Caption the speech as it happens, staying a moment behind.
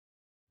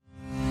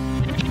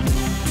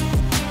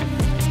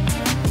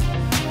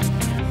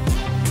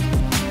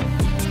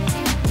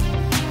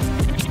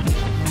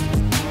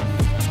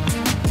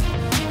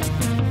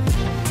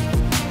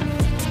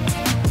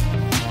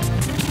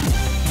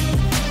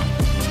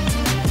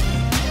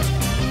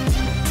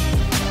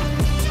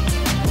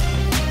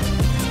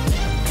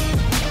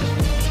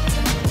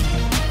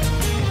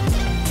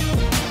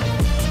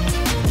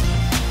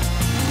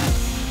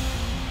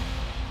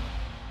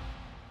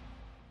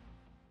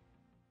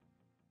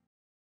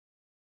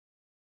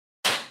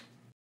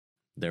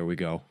There we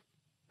go.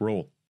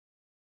 Roll.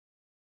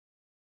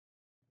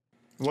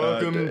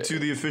 Welcome to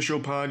the official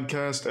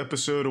podcast,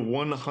 episode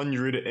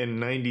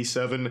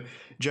 197.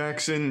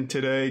 Jackson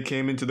today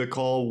came into the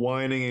call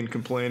whining and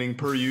complaining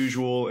per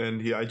usual,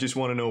 and I just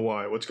want to know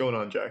why. What's going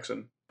on,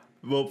 Jackson?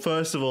 Well,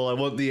 first of all, I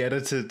want the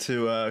editor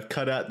to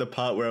cut out the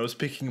part where I was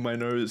picking my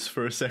nose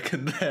for a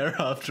second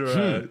there after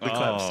the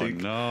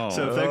clapstick. No.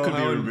 So if that could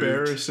be removed,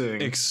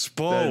 embarrassing.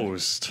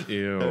 Exposed.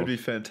 Ew. that would be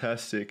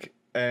fantastic.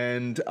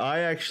 And I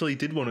actually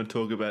did want to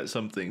talk about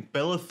something.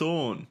 Bella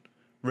Thorne,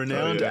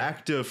 renowned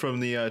actor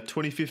from the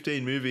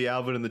 2015 movie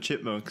Alvin and the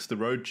Chipmunks, The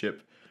Road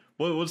Chip.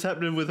 What's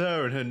happening with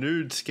her and her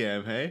nude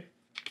scam, hey?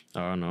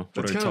 I don't know. What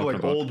That's are you kind of talking like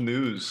about? old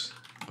news.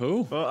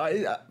 Who? Well,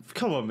 I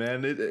come on,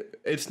 man.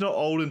 It's not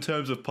old in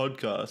terms of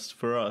podcast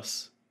for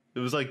us. It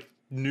was like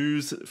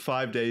news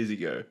 5 days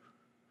ago.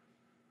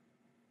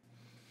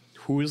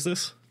 Who is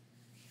this?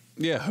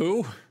 Yeah,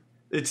 who?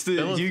 It's the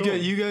Bella you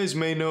Thorne. you guys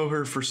may know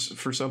her for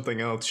something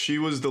else. She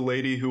was the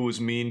lady who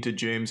was mean to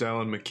James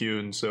Allen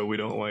McCune, so we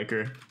don't like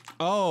her.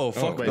 Oh,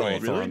 fuck wait, Bella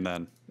really? Thorne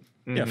then.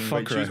 Yeah,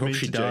 fuck her. I she's hope mean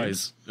she to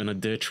dies in a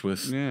ditch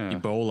with Yeah.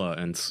 Ebola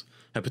and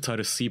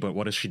hepatitis C, but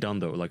what has she done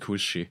though? Like, who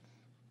is she?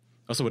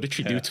 Also, what did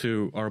she do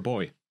to our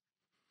boy?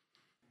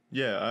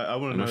 Yeah, I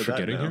want to Am I know that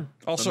forgetting now. her?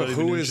 Also, I'm not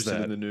even who is interested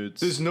that? in the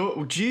nudes. There's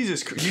no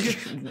Jesus. You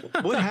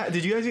get what?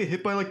 Did you guys get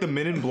hit by like the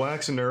Men in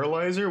Black's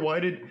neuralizer? Why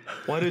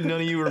did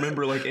none of you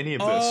remember like any of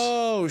this?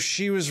 Oh,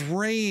 she was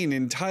Rain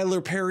in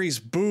Tyler Perry's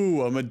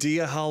Boo, a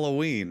Medea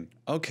Halloween.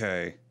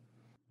 Okay.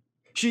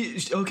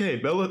 Okay,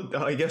 Bella.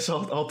 I guess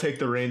I'll take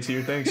the reins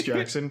here. Thanks,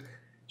 Jackson.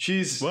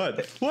 She's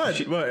What?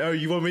 What? Oh,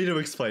 you want me to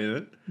explain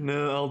it?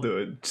 No, I'll do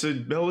it. So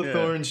Bella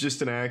Thorne's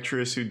just an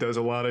actress who does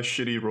a lot of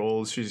shitty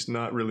roles. She's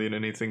not really in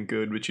anything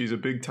good, but she's a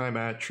big time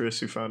actress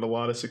who found a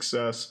lot of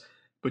success.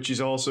 But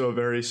she's also a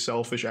very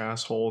selfish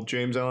asshole.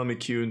 James Allen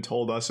McCune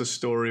told us a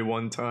story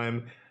one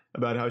time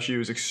about how she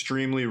was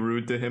extremely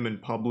rude to him in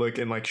public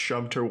and like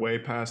shoved her way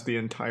past the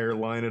entire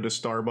line at a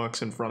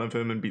Starbucks in front of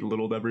him and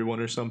belittled everyone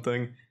or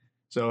something.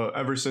 So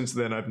ever since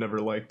then, I've never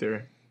liked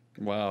her.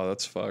 Wow,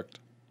 that's fucked.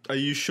 Are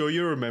you sure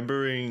you're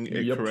remembering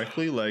it Yep.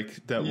 correctly?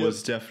 Like, that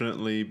was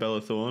definitely Bella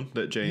Thorne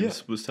that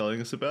James was telling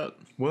us about?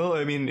 Well,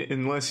 I mean,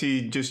 unless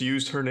he just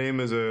used her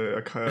name as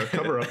a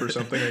cover-up or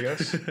something, I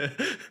guess.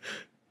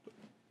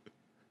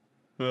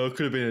 Well, it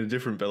could have been a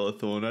different Bella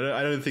Thorne.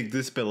 I don't think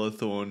this Bella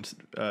Thorne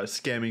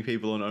scamming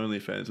people on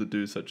OnlyFans would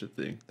do such a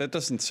thing. That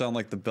doesn't sound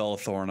like the Bella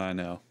Thorne I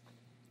know.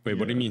 Wait,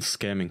 what do you mean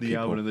scamming The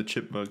people? Alvin and the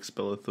Chipmunks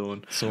Bella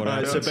Thorne. So what So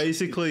happens?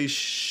 basically,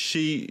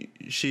 she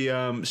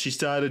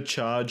started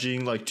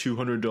charging like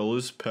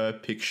 $200 per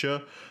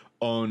picture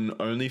on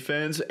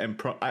OnlyFans,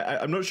 and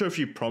I'm not sure if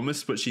she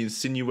promised, but she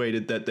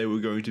insinuated that they were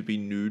going to be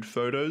nude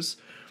photos.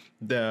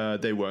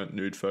 They weren't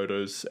nude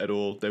photos at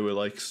all. They were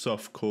like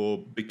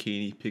softcore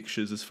bikini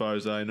pictures, as far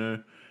as I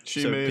know.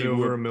 She So made people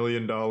over were- $1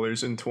 million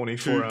in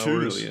 24 2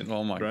 hours. million.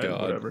 Oh my Right,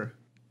 god. Whatever.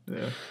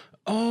 Yeah.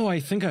 Oh, I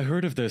think I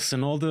heard of this.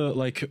 And all the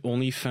like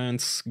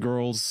OnlyFans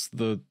girls,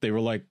 they were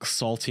like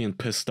salty and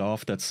pissed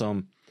off that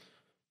some,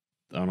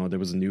 I don't know, there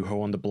was a new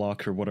hoe on the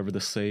block or whatever they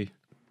say.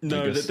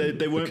 No, guess they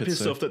the weren't kids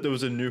pissed say. off that there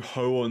was a new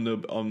hoe on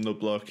the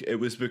block. It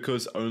was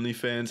because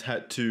OnlyFans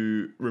had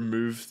to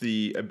remove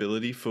the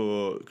ability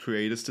for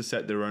creators to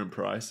set their own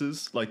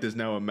prices. Like, there's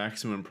now a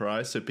maximum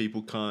price, so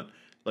people can't,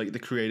 like, the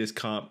creators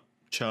can't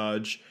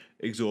charge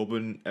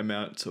exorbitant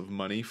amounts of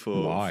money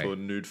Why? for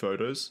nude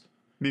photos.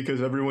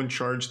 Because everyone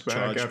charged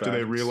back after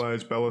they Chargebacks.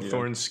 realized Bella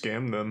Thorne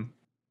scammed them.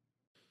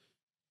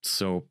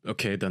 So,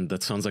 okay, then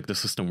that sounds like the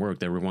system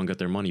worked. Everyone got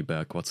their money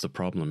back. What's the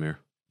problem here?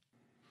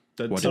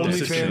 What did they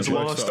say? OnlyFans Works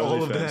lost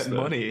all of that though.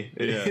 money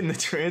Yeah. in the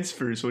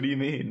transfers. What do you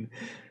mean?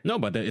 No,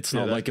 but it's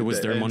not like it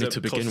was their money to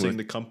begin costing with.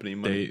 the company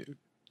money.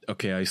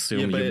 Okay, I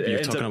assume but you're it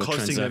ends talking up about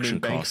costing them transaction in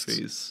bank costs.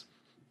 fees.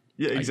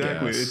 Yeah,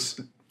 exactly. guess.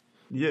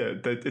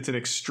 It's an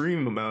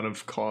extreme amount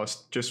of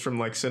cost just from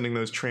like sending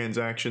those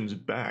transactions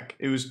back.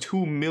 It was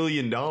 $2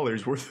 million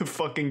worth of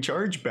fucking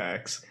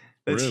chargebacks.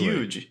 That's Really?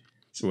 huge.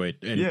 Wait,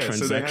 in Yeah,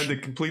 so they had transaction to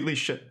completely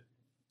shut.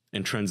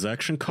 in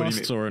transaction do you mean?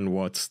 costs or in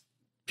what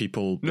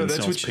people No, that's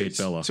themselves what paid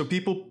Bella? So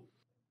people,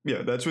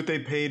 yeah, that's what they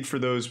paid for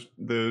those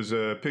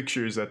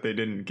pictures that they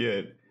didn't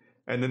get,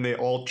 and then they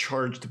all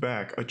charged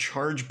back. A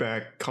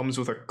chargeback comes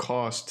with a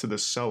cost to the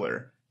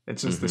seller, and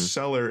since the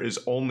seller is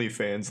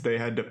OnlyFans, they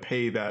had to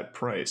pay that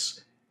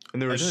price,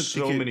 and there were don't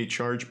so think it- many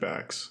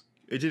chargebacks.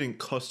 It didn't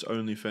cost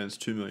OnlyFans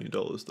 $2 million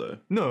though.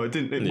 No, it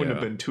didn't. It wouldn't have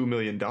Yeah. been $2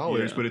 million,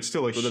 Yeah. but it's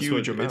still a But that's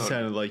huge what amount. it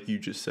sounded like you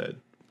just said.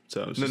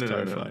 So I was No, just no,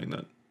 no, no. clarifying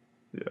that.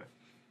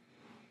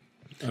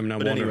 Yeah. I mean, I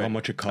But wonder anyway, how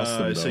much it cost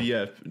them, though. So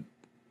yeah,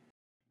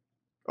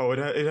 Oh, it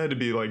had to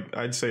be like,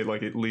 I'd say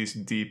like at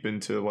least deep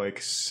into like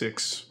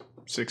six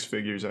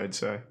figures. I'd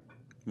say.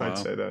 Wow. I'd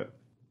say that.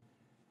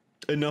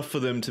 enough for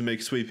them to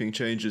make sweeping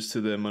changes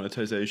to their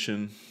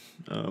monetization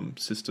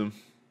system,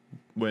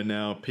 where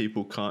now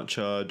people can't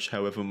charge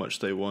however much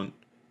they want.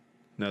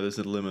 Now there's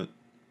a limit.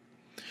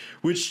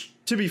 Which,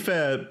 to be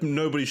fair,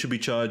 nobody should be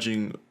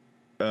charging,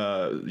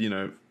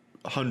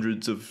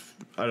 hundreds of,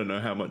 I don't know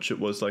how much it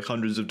was, like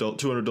hundreds of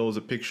 $200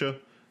 a picture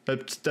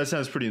That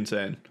sounds pretty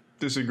insane.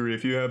 Disagree.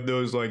 If you have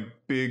those like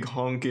big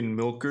honkin'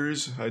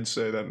 milkers, I'd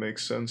say that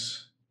makes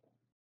sense.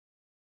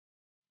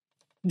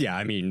 Yeah,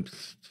 I mean,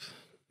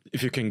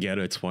 if you can get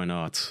it, why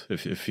not?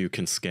 If you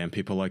can scam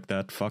people like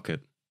that, fuck it.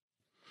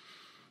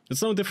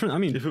 It's no different. I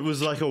mean, If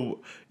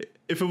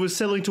it was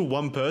selling to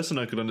one person,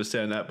 I could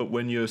understand that. But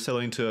when you're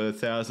selling to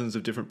thousands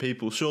of different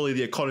people, surely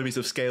the economies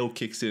of scale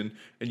kicks in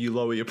and you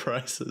lower your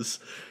prices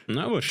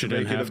no, it to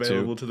shouldn't make it have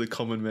available to. to the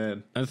common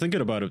man. I'm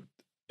thinking about it.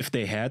 If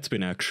they had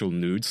been actual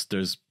nudes,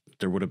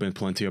 there would have been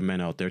plenty of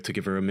men out there to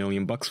give her $1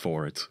 million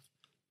for it.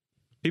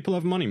 People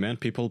have money, man.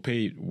 People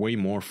pay way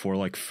more for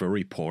like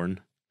furry porn.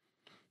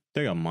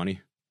 They got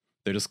money.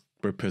 They just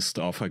were pissed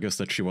off, I guess,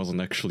 that she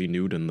wasn't actually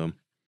nude in them.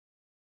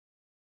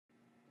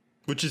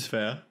 Which is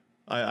fair.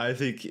 I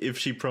think if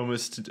she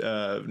promised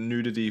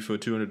nudity for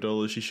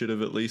 $200, she should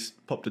have at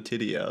least popped a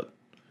titty out.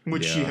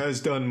 Which she Yeah.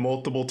 has done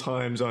multiple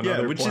times on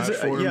other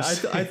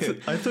platforms. I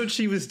thought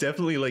she was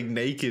definitely like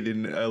naked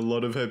in a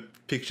lot of her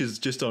pictures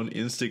just on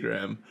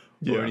Instagram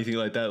or Yeah. anything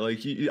like that. Like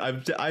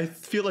I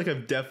feel like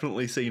I've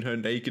definitely seen her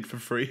naked for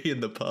free in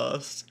the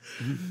past.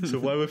 So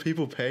why were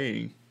people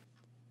paying?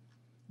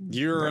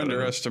 You're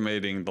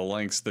underestimating the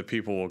lengths that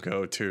people will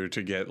go to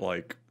get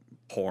like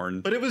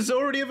porn. But it was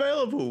already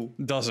available.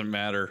 Doesn't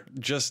matter.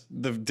 Just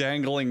the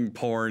dangling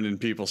porn in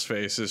people's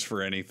faces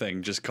for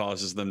anything just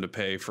causes them to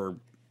pay for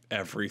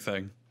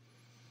everything.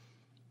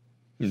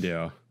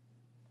 Yeah.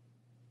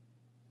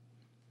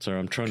 Sorry,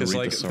 I'm trying to read Because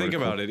like, this think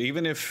article. about it.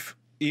 Even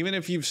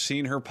if you've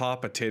seen her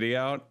pop a titty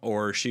out,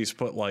 or she's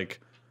put like,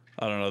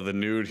 I don't know, the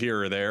nude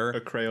here or there,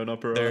 A crayon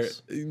up her their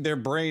ass. their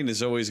brain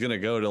is always going to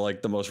go to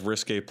like the most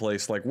risque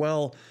place. Like,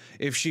 well,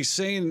 if she's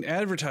saying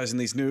advertising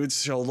these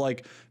nudes, she'll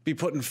like be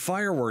putting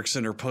fireworks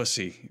in her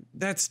pussy.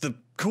 That's the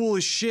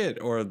coolest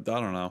shit, or I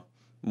don't know,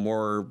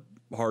 more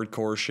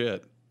hardcore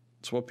shit.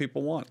 It's what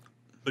people want.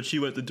 But she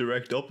went the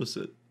direct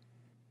opposite.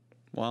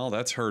 Well,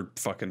 that's her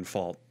fucking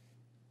fault,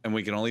 and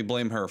we can only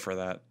blame her for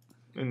that.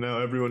 And now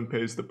everyone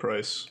pays the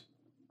price.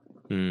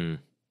 Hmm.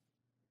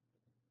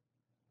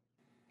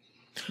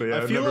 But yeah, I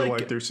I've feel never like-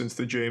 liked her since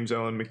the James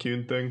Allen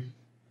McCune thing.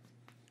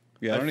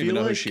 Yeah, I I don't feel even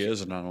know who like- she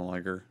is, and I don't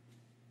like her.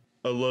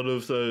 A lot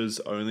of those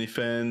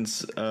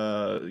OnlyFans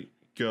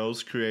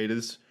girls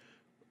creators,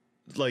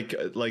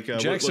 Jackson,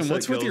 that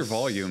what's with your girl's-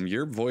 volume?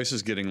 Your voice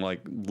is getting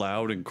like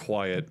loud and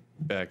quiet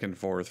back and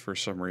forth for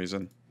some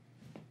reason.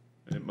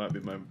 It might be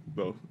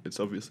it's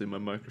obviously my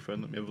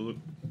microphone. Let me have a look.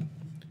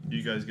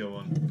 You guys go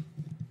on.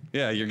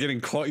 Yeah, you're getting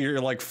caught.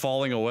 You're like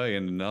falling away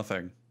into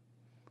nothing.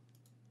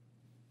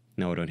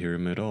 No, I don't hear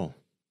him at all.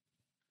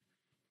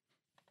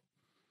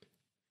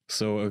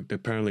 So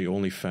apparently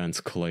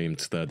OnlyFans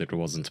claimed that it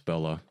wasn't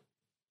Bella,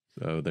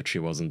 that she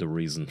wasn't the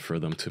reason for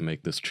them to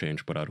make this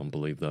change, but I don't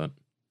believe that.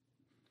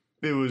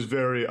 It was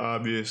very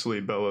obviously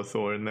Bella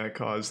Thorne that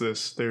caused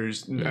this.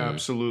 There's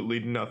absolutely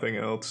nothing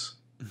else.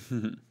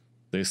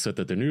 They said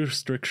that the new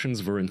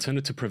restrictions were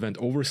intended to prevent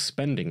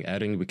overspending,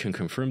 adding, "We can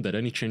confirm that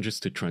any changes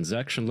to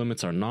transaction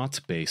limits are not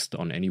based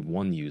on any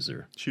one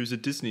user." She was a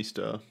Disney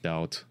star.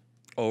 Doubt.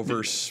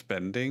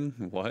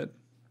 Overspending? What?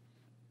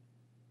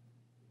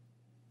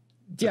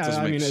 That Yeah,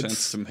 doesn't I make mean,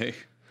 sense to me.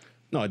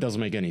 No, it doesn't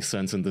make any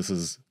sense, and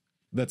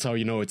that's how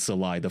you know it's a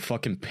lie. The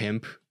fucking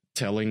pimp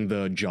telling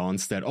the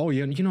Johns that, "Oh,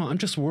 yeah, I'm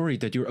just worried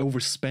that you're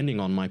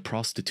overspending on my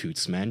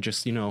prostitutes, man.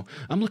 Just, I'm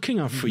looking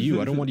out for you.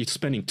 I don't want you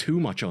spending too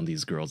much on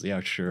these girls." Yeah,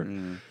 sure.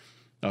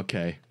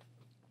 Okay.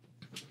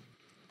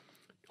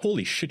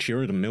 Holy shit, she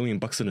earned $1 million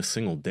in a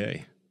single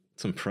day.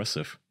 It's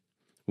impressive.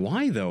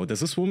 Why, though?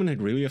 Does this woman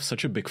really have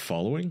such a big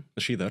following?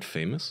 Is she that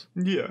famous?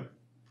 Yeah.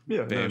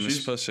 Yeah, no,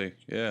 Famous pussy.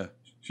 Yeah.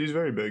 she's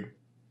very big.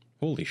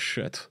 Holy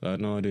shit, I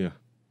had no idea.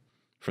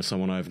 For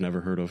someone I've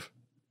never heard of.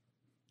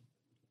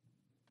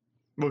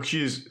 Look,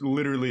 she's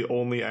literally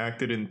only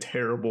acted in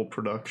terrible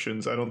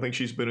productions. I don't think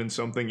she's been in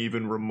something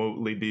even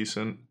remotely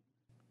decent.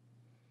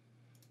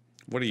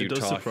 What are you It does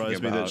talking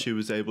surprise me that about? she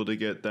was able to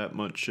get that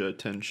much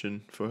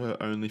attention for her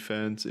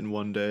OnlyFans in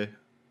one day.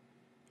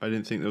 I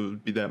didn't think there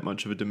would be that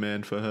much of a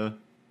demand for her,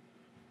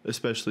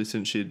 especially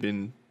since she had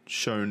been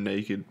shown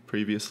naked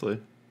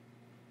previously.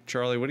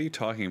 Charlie, what are you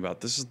talking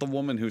about? This is the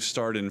woman who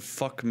starred in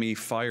Fuck Me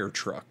Fire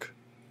Truck.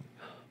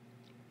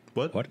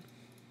 What? What?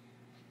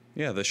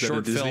 Yeah, the a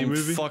short Disney film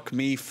movie? Fuck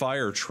Me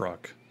Fire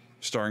Truck,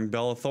 starring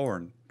Bella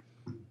Thorne.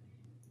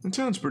 It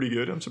sounds pretty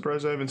good. I'm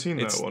surprised I haven't seen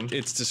that one.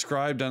 It's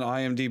described on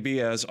IMDb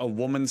as a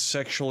woman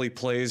sexually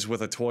plays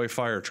with a toy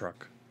fire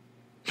truck.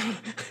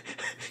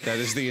 That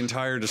is the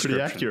entire description.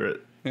 Pretty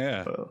accurate.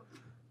 Yeah.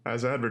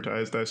 As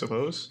advertised, I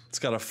suppose. It's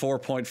got a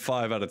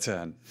 4.5 out of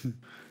 10.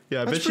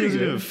 Yeah, I bet she pretty doesn't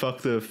good. even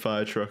fuck the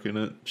fire truck in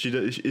it.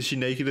 Is she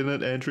naked in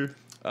it, Andrew?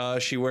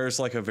 She wears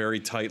like a very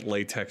tight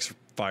latex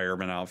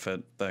fireman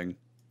outfit thing.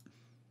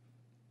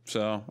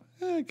 So,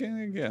 I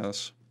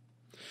guess.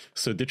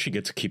 So did she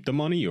get to keep the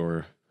money,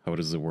 or how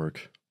does it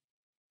work?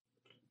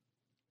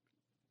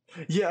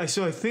 Yeah,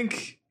 so I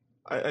think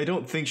I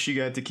don't think she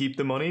got to keep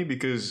the money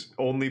because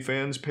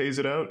OnlyFans pays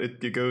it out.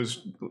 It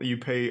goes, you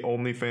pay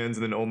OnlyFans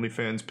and then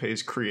OnlyFans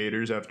pays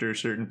creators after a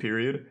certain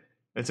period.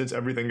 And since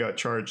everything got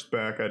charged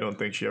back, I don't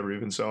think she ever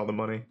even saw the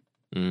money.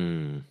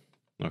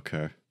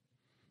 Okay.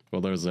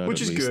 Well, there's that.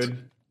 Which at is least.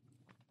 good.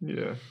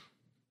 Yeah.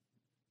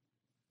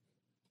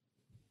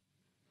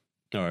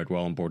 All right.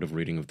 Well, I'm bored of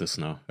reading of this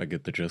now. I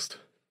get the gist.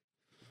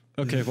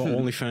 Okay. Well,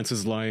 OnlyFans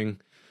is lying.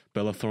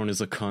 Bella Thorne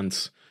is a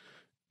cunt,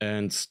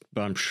 and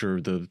I'm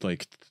sure the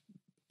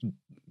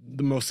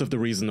most of the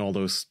reason all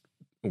those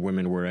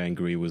women were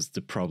angry was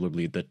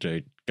probably that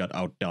they got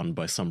outdone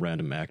by some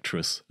random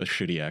actress, a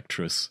shitty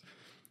actress,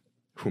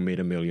 who made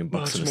 $1 million in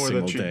a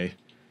single day.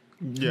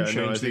 Yeah, no, I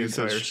Changed the think it's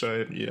entire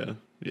site.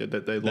 Yeah,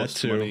 that they lost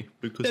too. money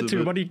because That of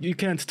too, it. but you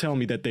can't tell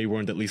me that they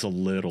weren't at least a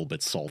little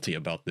bit salty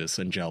about this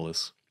and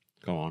jealous.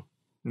 Go on.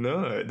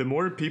 No, the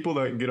more people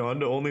that get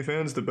onto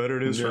OnlyFans, the better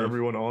it is for Yeah.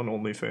 everyone on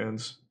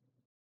OnlyFans.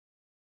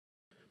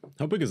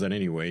 How big is that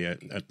anyway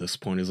at this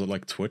point? Is it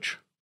like Twitch?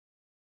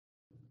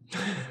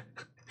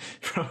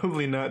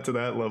 Probably not to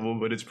that level,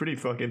 but it's pretty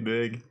fucking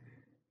big.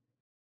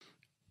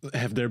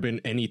 Have there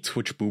been any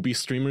Twitch booby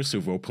streamers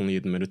who've openly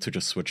admitted to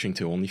just switching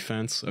to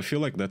OnlyFans? I feel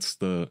like that's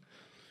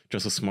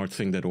just a smart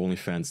thing that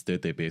OnlyFans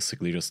did. They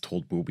basically just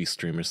told booby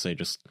streamers, they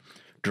just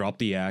drop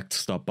the act,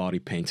 stop body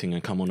painting,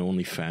 and come on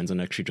OnlyFans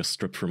and actually just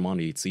strip for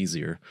money. It's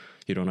easier.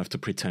 You don't have to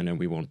pretend and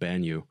we won't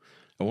ban you.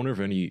 I wonder if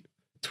any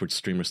Twitch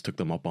streamers took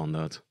them up on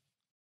that.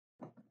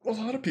 A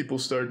lot of people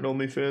start an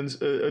OnlyFans.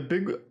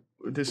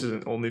 This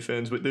isn't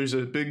OnlyFans, but there's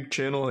a big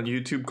channel on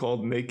YouTube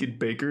called Naked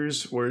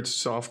Bakers, where it's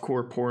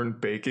softcore porn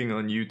baking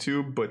on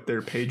YouTube, but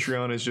their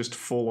Patreon is just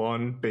full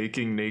on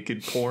baking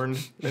naked porn,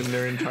 and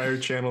their entire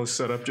channel is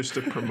set up just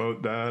to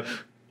promote that.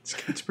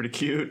 It's pretty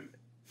cute.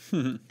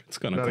 It's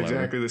kind of Not clever.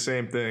 exactly the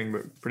same thing,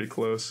 but pretty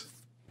close.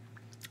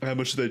 How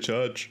much do they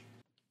charge?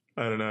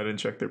 I don't know. I didn't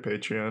check their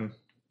Patreon.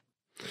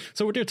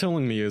 So what you're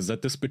telling me is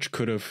that this bitch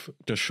could have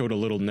just showed a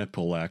little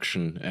nipple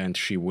action and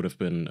she would have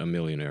been a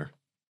millionaire.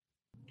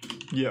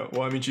 Yeah,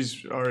 well, I mean,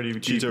 she's already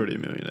a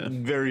millionaire.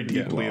 very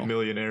deeply well. a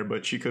millionaire,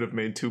 but she could have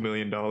made $2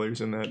 million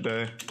in that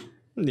day.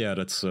 Yeah,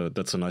 that's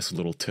a nice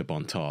little tip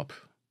on top.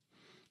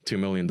 $2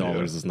 million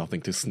is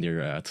nothing to sneer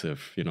at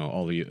if,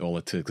 all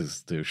it takes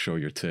is to show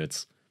your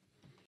tits.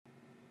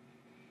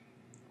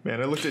 Man,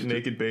 I looked at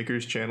Naked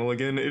Baker's channel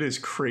again. It is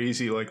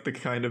crazy, like the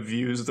kind of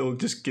views they'll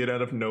just get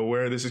out of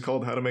nowhere. This is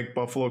called How to Make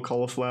Buffalo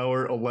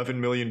Cauliflower, 11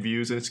 million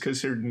views, and it's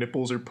because her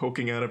nipples are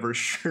poking out of her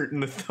shirt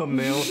in the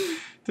thumbnail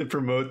to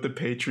promote the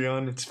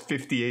Patreon. It's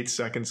 58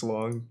 seconds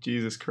long.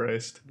 Jesus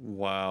Christ.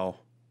 Wow.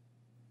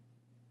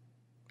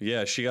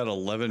 Yeah, she got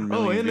 11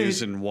 million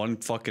views in one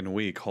fucking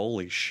week.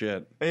 Holy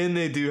shit. And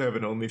they do have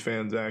an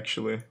OnlyFans,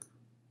 actually.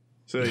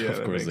 So yeah,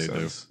 Of course that makes they do.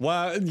 sense.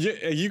 Wow,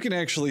 you can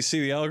actually see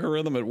the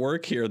algorithm at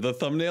work here. The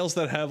thumbnails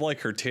that have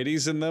like her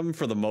titties in them,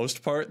 for the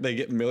most part, they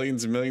get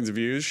millions and millions of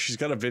views. She's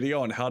got a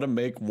video on how to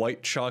make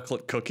white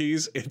chocolate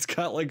cookies. It's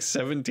got like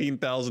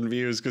 17,000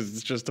 views because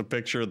it's just a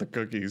picture of the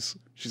cookies.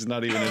 She's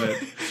not even in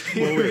it.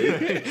 Well, wait,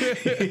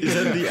 is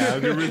that the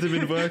algorithm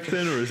in work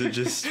then, or is it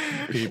just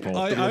People.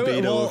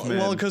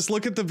 Well, because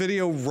look at the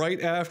video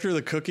right after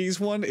the cookies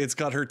one. It's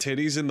got her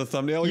titties in the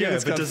thumbnail. Yeah,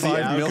 It's but got does the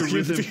 5 million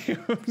algorithm-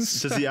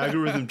 views. does the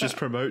algorithm just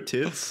promote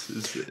tits?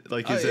 Is there It's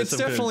some kind of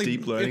definitely-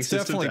 deep learning it's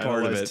system definitely to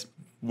part of analyze it.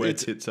 where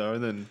It's- tits are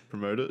and then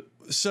promote it?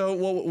 So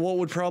what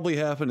would probably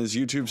happen is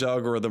YouTube's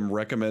algorithm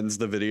recommends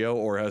the video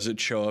or has it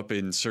show up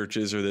in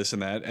searches or this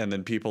and that, and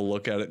then people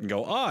look at it and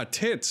go,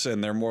 tits,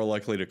 and they're more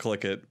likely to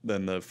click it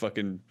than the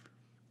fucking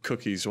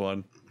cookies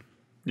one.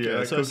 Yeah,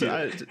 that so cookie,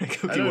 I that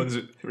cookie don't- ones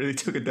really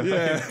took a dive.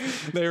 Yeah,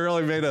 they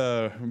really made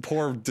a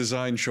poor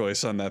design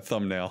choice on that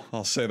thumbnail.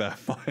 I'll say that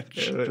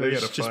much. Yeah, they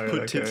gotta Just fire put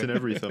that tits guy. in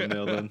every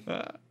thumbnail then.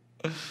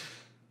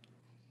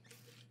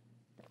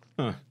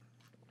 Huh.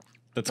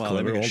 That's Wow,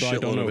 they clever. make a Although I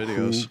don't know shitload of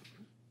videos.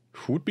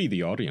 who would be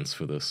the audience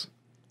for this.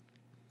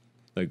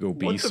 Like What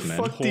obese the men.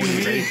 fuck do you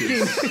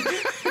mean?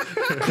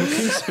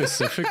 Cooking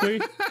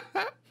specifically?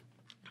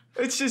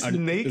 It's just is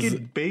naked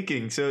it-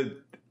 baking, so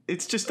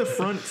it's just a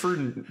front for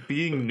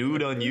being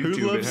nude on YouTube.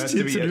 Who It loves has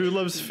to tits be. and who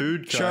loves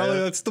food, Kaya? Charlie,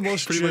 that's the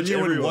most Pretty much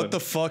genuine everyone. what the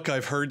fuck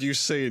I've heard you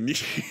say in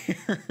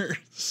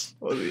years.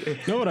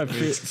 No, what I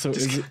feel. So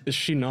is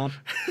she not?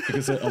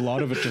 Because a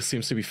lot of it just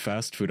seems to be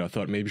fast food. I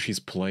thought maybe she's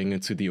playing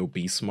into the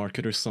obese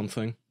market or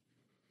something.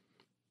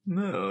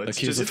 No, Like it's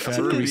here's a just fat,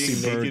 her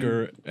greasy being naked.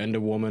 burger and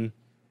a woman.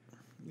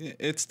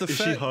 It's the Is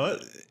fat. she hot?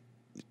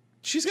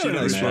 She's got She a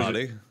never nice shows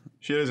body.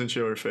 She doesn't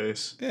show her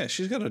face. Yeah,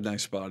 she's got a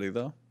nice body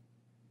though.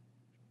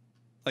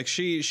 Like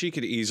she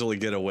could easily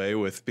get away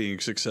with being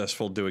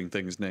successful doing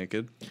things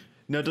naked.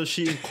 Now, does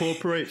she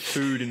incorporate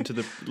food into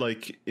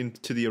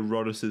the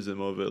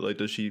eroticism of it? Like,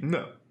 does she?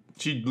 No.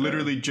 She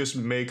literally just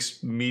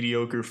makes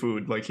mediocre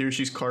food. Like here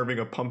she's carving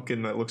a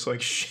pumpkin that looks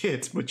like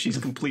shit, but she's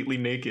completely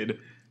naked.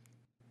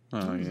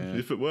 Oh yeah.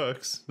 If it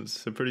works,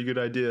 it's a pretty good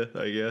idea,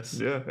 I guess.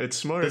 Yeah, it's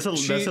smart. That's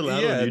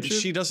allowed on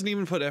YouTube. She doesn't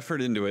even put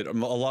effort into it. A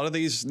lot of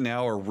these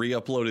now are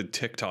re-uploaded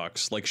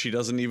TikToks. Like she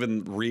doesn't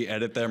even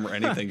re-edit them or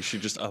anything. She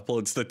just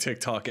uploads the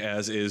TikTok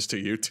as is to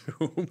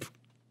YouTube.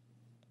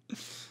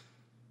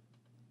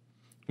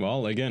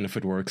 Well, again, if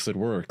it works, it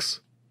works.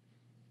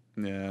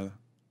 Yeah.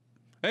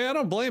 Hey, I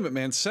don't blame it,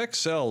 man. Sex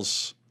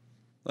sells.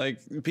 Like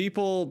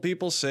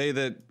people say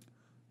that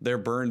they're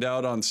burned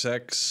out on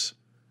sex.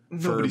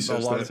 Nobody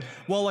says that.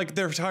 Well, like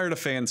they're tired of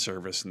fan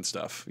service and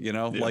stuff, you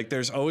know? Yeah. Like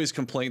there's always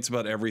complaints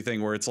about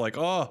everything where it's like,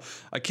 oh,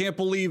 I can't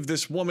believe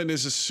this woman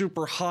is a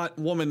super hot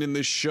woman in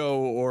this show,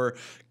 or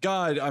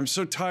God, I'm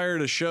so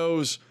tired of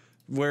shows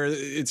where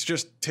it's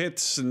just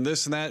tits and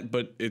this and that,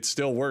 but it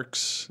still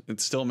works.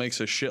 It still makes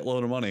a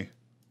shitload of money.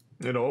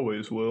 It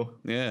always will.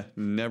 Yeah,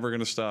 never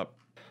gonna stop.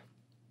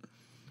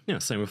 Yeah,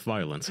 same with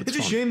violence. It's fun.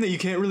 a shame that you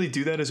can't really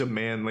do that as a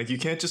man. Like, you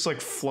can't just like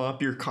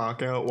flop your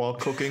cock out while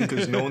cooking,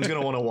 because no one's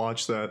gonna want to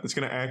watch that. It's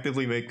gonna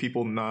actively make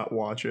people not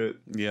watch it.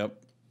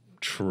 Yep.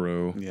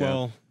 True. Yeah.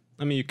 Well,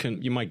 I mean,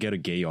 you might get a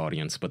gay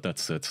audience, but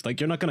that's it. Like,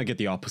 you're not gonna get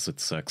the opposite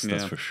sex.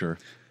 That's Yeah. for sure.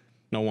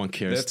 No one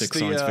cares. That's Dicks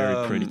the, aren't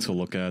very pretty to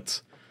look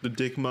at. The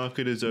dick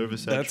market is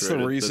oversaturated. That's the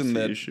reason That's the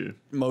that issue.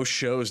 most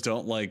shows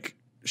don't like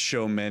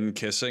show men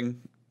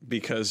kissing,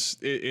 because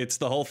it's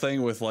the whole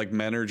thing with like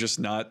men are just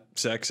not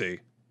sexy.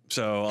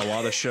 So a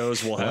lot of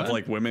shows will have What?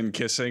 like women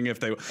kissing if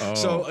they.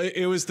 So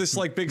it was this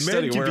like big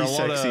study Meant to where be a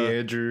lot sexy, of.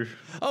 Andrew.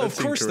 Oh, That's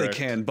of course incorrect. they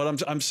can,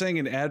 but I'm saying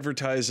in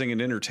advertising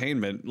and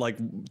entertainment, like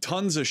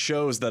tons of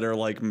shows that are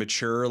like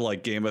mature,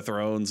 like Game of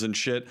Thrones and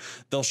shit,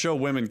 they'll show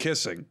women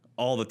kissing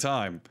all the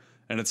time.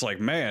 And it's like,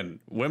 man,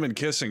 women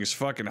kissing is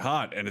fucking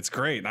hot and it's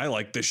great. And I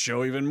like this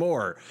show even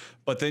more.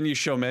 But then you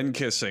show men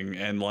kissing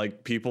and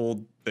like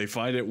people, they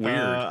find it weird.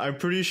 I'm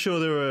pretty sure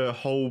there were a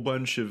whole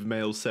bunch of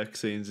male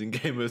sex scenes in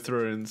Game of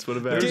Thrones. What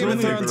about Game of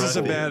only a Thrones is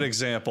a couple. bad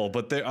example,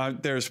 but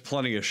there's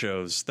plenty of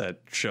shows that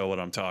show what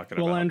I'm talking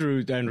Well, about.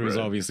 Andrew's Right.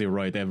 obviously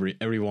right.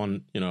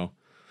 Everyone, you know,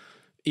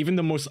 even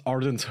the most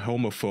ardent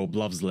homophobe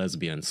loves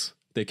lesbians.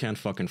 They can't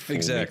fucking fool me.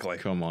 Exactly.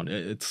 Come on,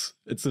 it's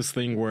this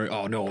thing where,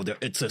 oh no,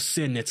 it's a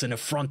sin, it's an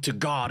affront to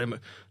God,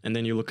 and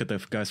then you look at the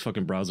guy's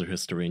fucking browser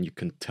history and you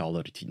can tell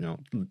that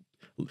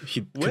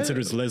he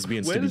considers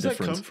lesbians Where to be does that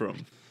different. come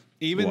from?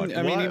 Even What?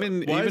 I mean, Why-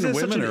 even why is even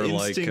there such women an are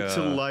like instinct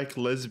to like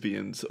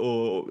lesbians,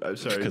 or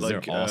sorry, Because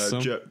like they're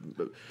awesome.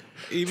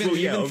 even well,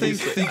 yeah, even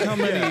obviously. think how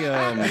many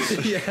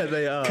yeah,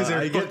 they are. Because they're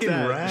I get fucking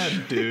that.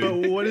 rad,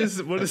 dude. But what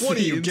is What the are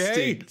you,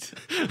 gay?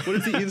 instinct? What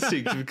is the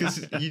instinct?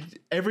 Because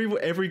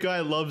every guy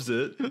loves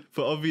it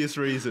for obvious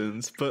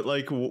reasons, but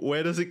like,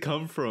 where does it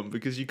come from?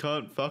 Because you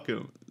can't fuck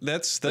him.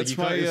 that's You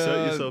my can't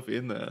insert yourself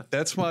in there.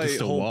 that's my Just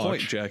to whole watch.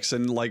 point,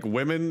 Jackson. Like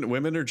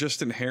women are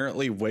just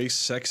inherently way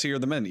sexier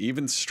than men.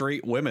 Even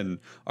straight women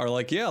are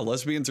like, yeah,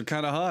 lesbians are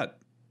kind of hot.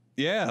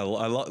 Yeah,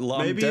 I'm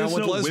Maybe down it's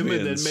with not lesbians.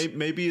 women, then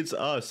maybe it's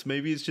us.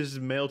 Maybe it's just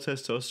male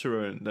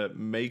testosterone that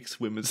makes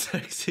women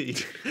sexy.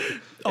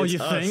 Oh, It's you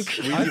us. think?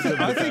 We give them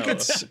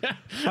the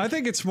I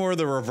think it's more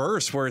the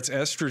reverse, where it's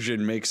estrogen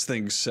makes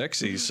things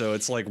sexy. So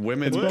it's like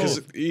women, It's because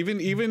both.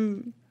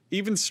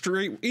 even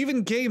straight,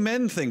 even gay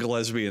men think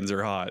lesbians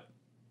are hot.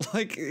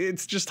 Like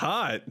it's just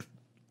hot.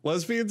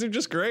 Lesbians are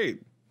just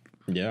great.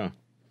 Yeah.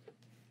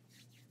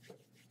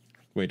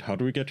 Wait, how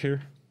do we get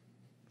here?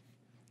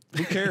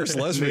 Who cares?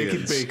 Naked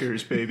Lesbians.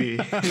 bakers, baby.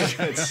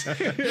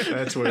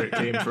 That's where it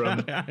came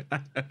from.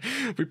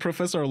 We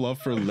profess our love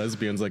for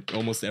lesbians like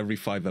almost every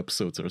 5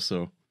 episodes or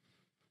so.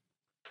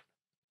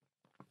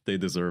 They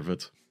deserve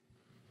it.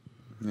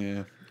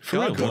 Yeah. For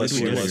God real, how bless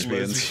did we you, get here?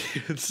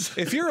 lesbians.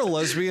 If you're a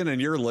lesbian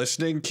and you're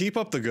listening, keep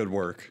up the good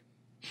work.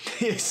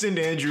 Send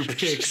Andrew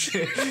pics.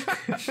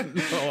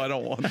 Oh, I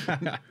don't want.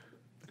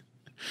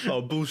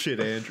 Oh,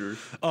 bullshit, Andrew.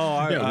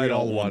 Oh, Yeah, I we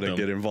all don't want want to them.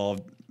 get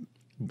involved.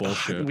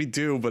 Bullshit. We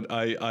do, but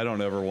I don't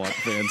ever want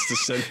fans to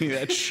send me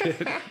that shit.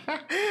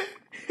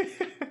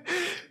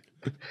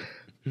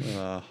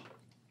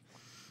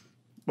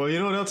 Well, you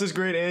know what else is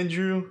great,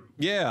 Andrew?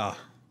 Yeah.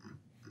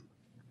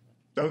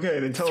 Okay,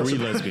 then tell 3 us.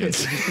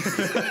 lesbians.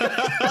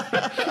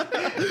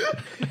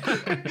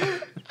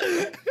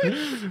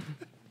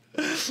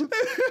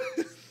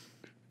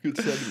 Good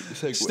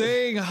segue.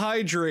 Staying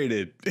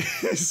hydrated.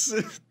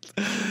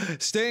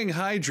 Staying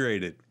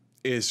hydrated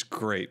is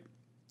great.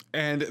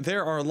 And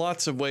there are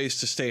lots of ways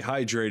to stay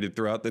hydrated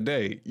throughout the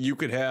day. You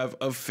could have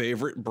a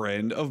favorite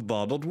brand of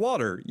bottled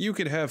water. You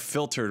could have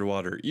filtered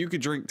water. You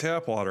could drink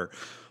tap water.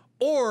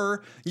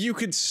 Or you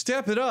could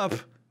step it up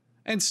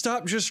and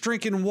stop just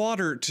drinking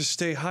water to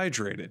stay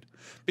hydrated.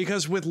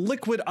 Because with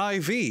Liquid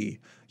IV,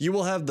 you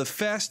will have the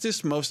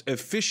fastest, most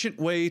efficient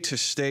way to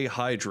stay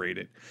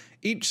hydrated.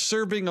 Each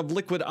serving of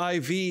Liquid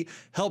IV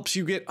helps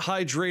you get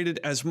hydrated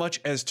as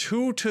much as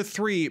 2 to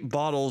 3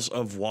 bottles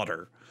of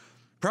water.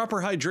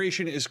 Proper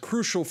hydration is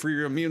crucial for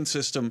your immune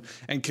system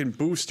and can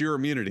boost your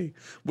immunity.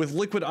 With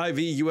Liquid IV,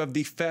 you have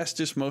the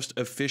fastest, most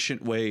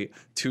efficient way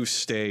to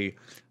stay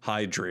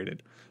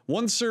hydrated.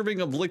 1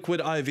 serving of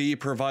Liquid IV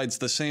provides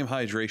the same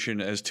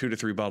hydration as 2 to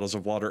 3 bottles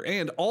of water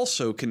and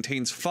also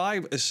contains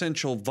 5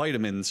 essential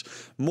vitamins,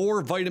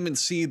 more vitamin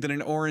C than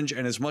an orange,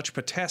 and as much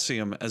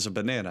potassium as a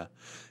banana.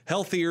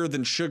 Healthier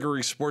than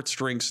sugary sports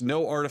drinks,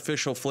 no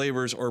artificial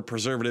flavors or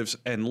preservatives,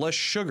 and less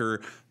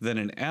sugar than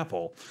an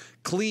apple.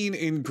 Clean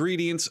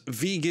ingredients,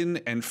 vegan,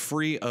 and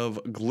free of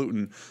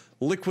gluten.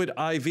 Liquid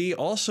IV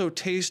also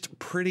tastes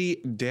pretty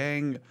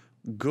dang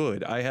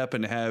good. I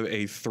happen to have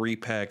a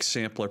 3-pack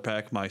sampler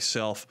pack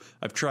myself.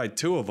 I've tried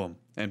 2 of them.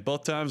 And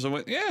both times I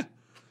went, yeah,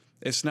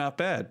 it's not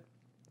bad.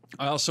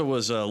 I also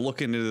was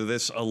looking into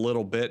this a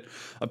little bit.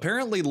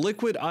 Apparently,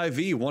 Liquid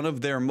IV, one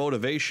of their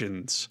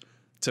motivations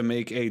to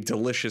make a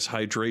delicious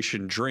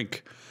hydration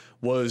drink,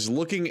 was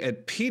looking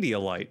at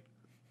Pedialyte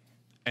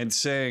and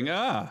saying,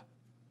 that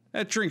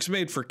drink's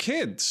made for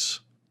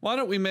kids. Why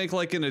don't we make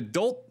like an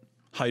adult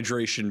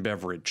hydration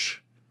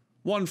beverage?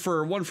 One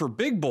for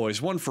big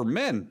boys, one for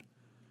men.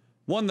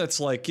 One that's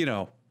like,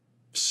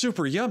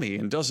 super yummy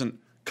and doesn't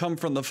come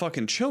from the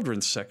fucking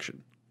children's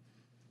section.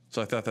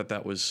 So I thought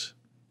that was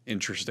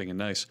interesting and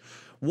nice.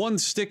 1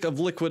 stick of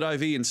Liquid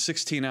IV and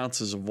 16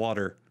 ounces of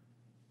water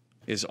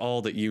is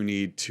all that you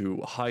need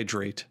to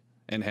hydrate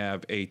and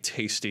have a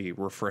tasty,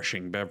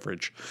 refreshing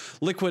beverage.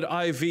 Liquid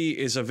IV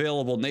is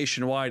available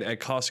nationwide at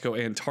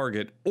Costco and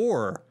Target,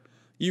 or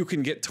you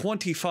can get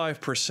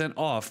 25%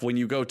 off when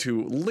you go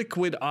to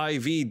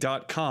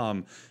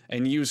liquidiv.com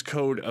and use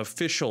code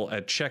official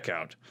at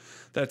checkout.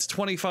 That's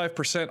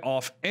 25%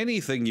 off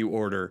anything you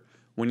order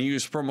when you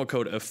use promo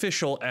code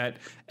official at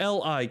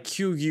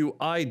liquidiv.com.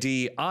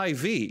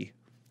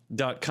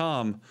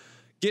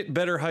 Get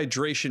better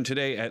hydration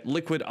today at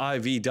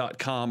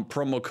liquidiv.com,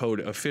 promo code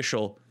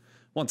official.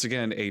 Once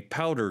again, a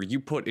powder you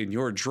put in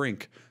your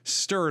drink,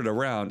 stir it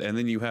around, and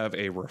then you have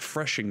a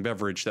refreshing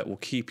beverage that will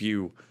keep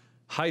you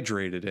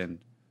hydrated and,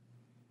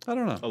 I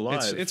don't know,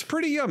 alive. It's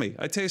pretty yummy.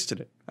 I tasted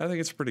it. I think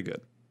it's pretty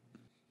good.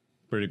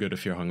 Pretty good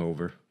if you're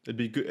hungover. It'd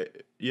be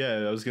good.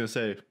 Yeah, I was gonna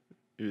say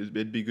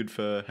it'd be good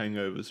for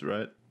hangovers,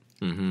 right?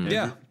 Mm-hmm.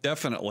 Yeah,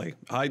 definitely.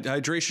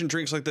 Hydration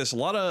drinks like this. A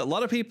lot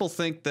of people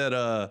think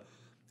that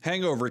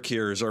hangover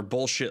cures are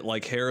bullshit,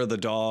 like hair of the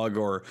dog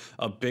or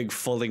a big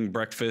filling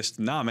breakfast.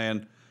 Nah,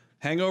 man.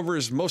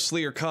 Hangovers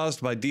mostly are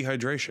caused by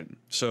dehydration.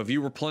 So if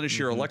you replenish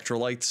your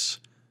electrolytes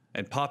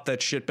and pop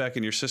that shit back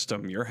in your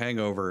system, your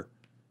hangover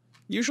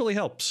usually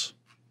helps.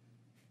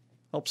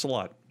 Helps a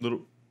lot.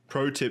 Little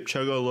pro tip: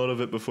 chug a lot of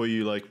it before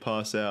you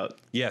pass out.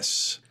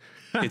 Yes.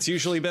 It's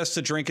usually best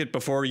to drink it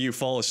before you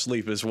fall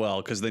asleep as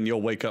well, because then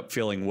you'll wake up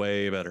feeling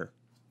way better.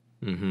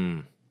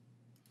 Mm-hmm.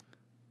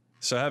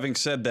 So having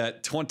said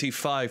that,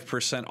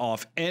 25%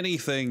 off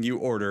anything you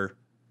order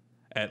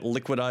at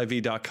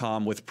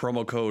liquidiv.com with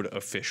promo code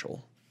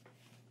official.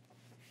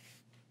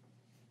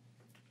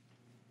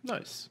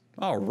 Nice.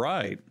 All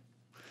right.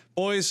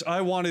 Boys,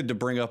 I wanted to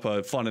bring up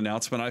a fun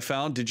announcement I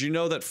found. Did you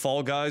know that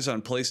Fall Guys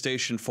on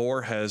PlayStation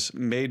 4 has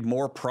made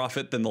more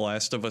profit than The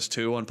Last of Us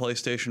 2 on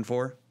PlayStation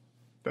 4?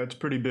 That's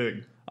pretty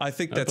big. I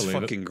think that's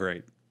fucking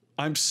great.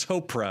 I'm so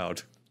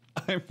proud.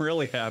 I'm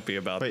really happy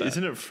about Wait, that.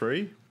 isn't it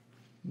free?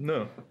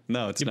 No.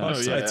 No, it's not. Oh,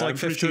 yeah, It's like I'm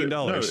pretty sure- $15.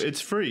 No,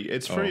 it's free.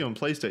 It's free on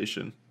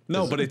PlayStation.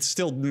 No, but it's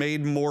still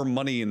made more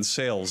money in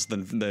sales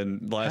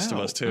than Last of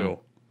How? Us 2.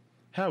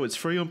 How? It's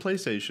free on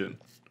PlayStation.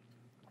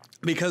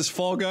 Because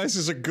Fall Guys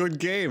is a good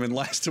game and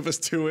Last of Us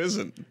 2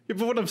 isn't. Yeah,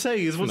 but what I'm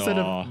saying is, instead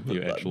Aw, of you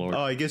edgelord.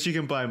 I guess you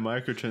can buy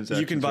microtransactions.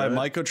 You can buy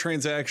right?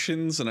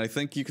 microtransactions, and I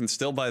think you can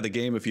still buy the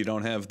game if you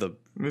don't have the...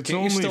 It's Can't you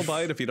only still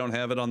buy it if you don't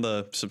have it on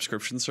the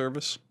subscription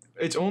service?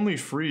 It's only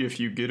free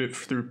if you get it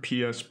through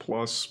PS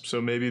Plus,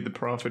 so maybe the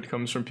profit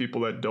comes from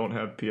people that don't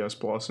have PS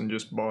Plus and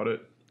just bought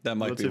it. That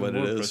might That's be what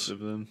even it more is. impressive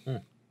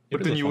then.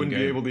 But then you wouldn't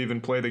be able to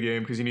even play the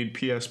game because you need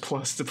PS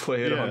Plus to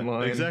play it Yeah,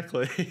 online.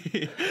 exactly.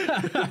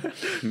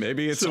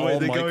 Maybe it's So all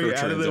they're going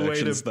out of their way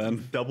to microtransactions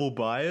then. double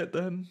buy it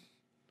then?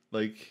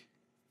 Like,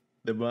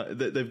 they've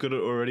got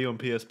it already on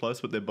PS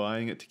Plus, but they're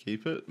buying it to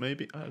keep it?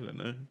 Maybe? I don't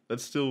know.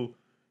 That's still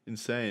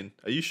insane.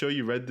 Are you sure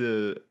you read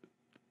the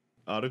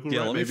article Yeah,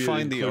 right? let me Maybe it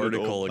find the included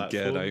article all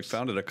again. I platforms?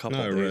 found it a couple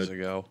No, I days read-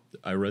 ago.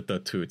 I read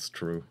that too. It's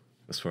true,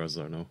 as far as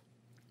I know.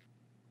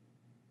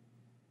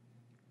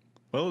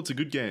 Well, it's a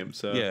good game,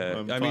 so Yeah,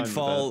 I'm I fine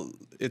mean,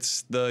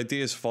 with the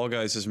idea is Fall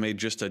Guys has made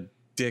just a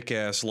dick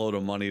ass load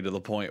of money to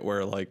the point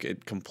where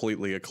it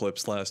completely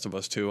eclipsed Last of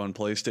Us 2 on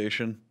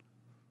PlayStation.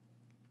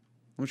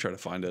 Let me try to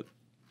find it.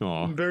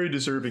 Aw, Very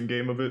deserving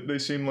game of it. They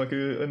seem like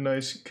a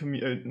nice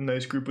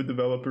nice group of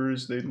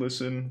developers. They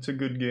listen. It's a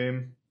good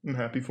game. I'm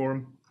happy for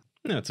them.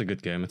 yeah, it's a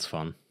good game. It's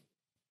fun.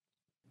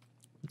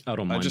 I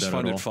don't I mind just that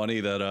find at it all. funny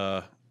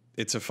that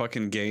it's a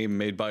fucking game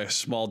made by a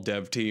small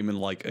dev team in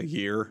a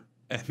year,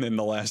 and then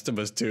The Last of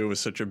Us 2 was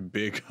such a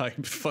big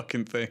hyped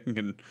fucking thing,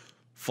 and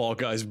Fall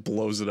Guys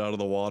blows it out of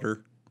the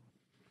water.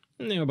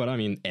 Yeah, but I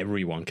mean,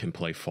 everyone can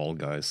play Fall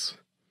Guys.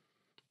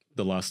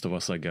 The Last of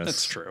Us, I guess.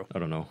 That's true. I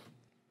don't know.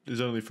 that.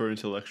 It's only for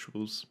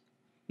intellectuals.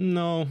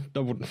 No,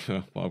 that would.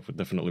 Well, I would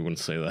definitely wouldn't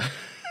say that.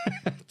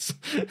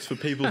 It's for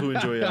people who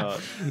enjoy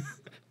art.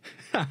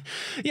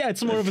 Yeah,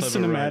 it's more of a Clever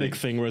cinematic writing.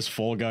 thing, whereas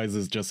Fall Guys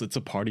is just, it's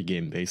a party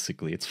game,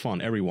 basically. It's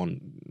fun.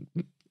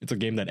 It's a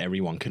game that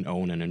everyone can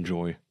own and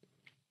enjoy.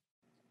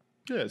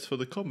 Yeah, it's for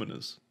the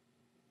commoners.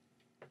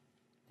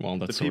 Well,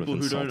 The that's sort people of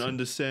who don't insulting.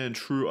 understand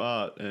true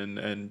art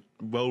and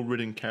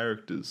well-written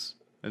characters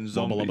and Wubba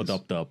zombies. lubba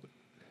dub dub.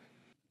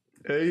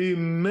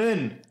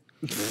 Amen.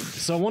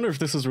 So I wonder if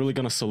this is really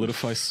going to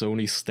solidify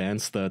Sony's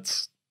stance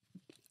that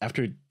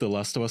after The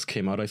Last of Us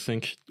came out, I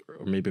think,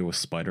 or maybe it was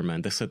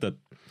Spider-Man, they said that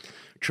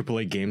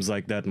AAA games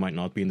like that might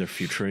not be in their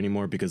future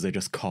anymore because they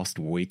just cost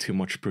way too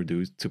much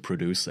to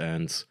produce,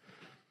 and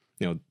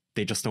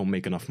they just don't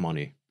make enough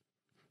money.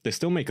 They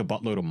still make a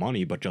buttload of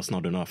money, but just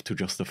not enough to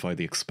justify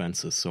the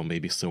expenses. So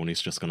maybe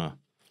Sony's just gonna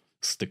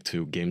stick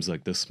to games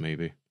like this,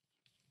 maybe.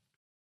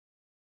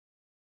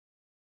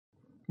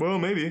 Well,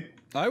 maybe.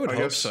 I would hope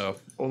guess so.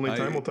 Only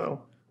time will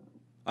tell.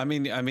 I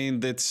mean,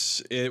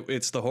 it's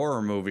the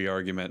horror movie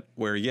argument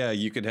where, yeah,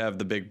 you could have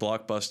the big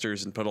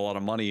blockbusters and put a lot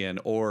of money in,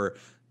 or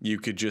you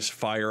could just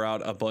fire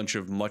out a bunch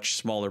of much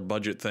smaller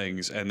budget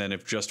things, and then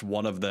if just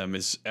one of them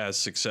is as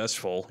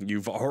successful,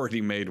 you've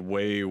already made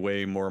way,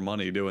 way more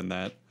money doing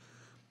that.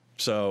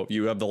 So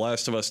you have The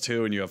Last of Us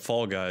 2 and you have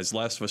Fall Guys.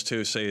 Last of Us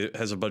 2, say, it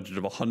has a budget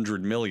of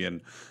 $100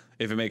 million.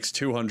 If it makes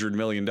 $200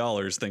 million,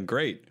 then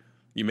great.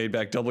 You made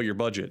back double your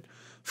budget.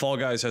 Fall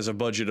Guys has a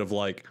budget of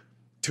like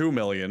 $2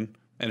 million,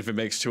 and if it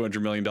makes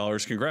 $200 million,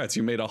 congrats,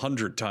 you made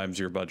 100 times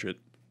your budget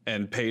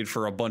and paid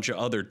for a bunch of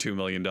other $2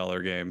 million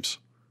games.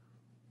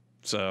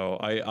 So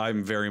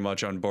I'm very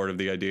much on board of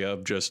the idea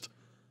of just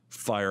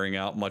firing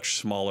out much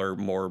smaller,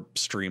 more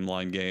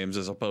streamlined games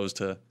as opposed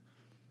to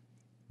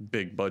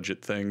big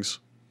budget things.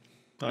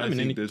 I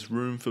think there's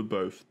room for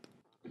both.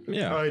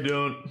 Yeah. I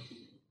don't.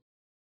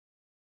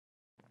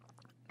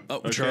 Oh,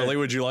 okay. Charlie,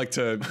 would you like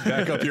to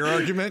back up your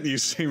argument? You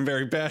seem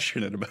very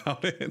passionate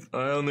about it.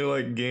 I only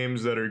like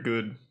games that are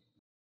good.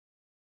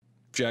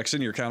 Jackson,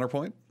 your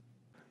counterpoint?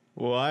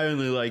 Well, I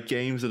only like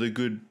games that are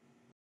good.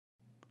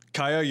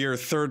 Kaya, your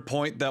third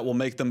point that will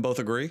make them both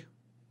agree?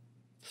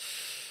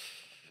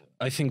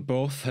 I think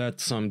both had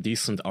some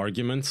decent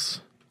arguments.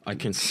 I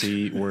can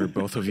see where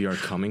both of you are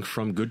coming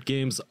from. Good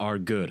games are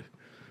good.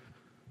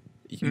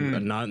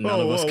 None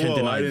of us can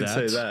deny I didn't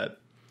that. say that.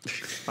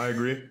 I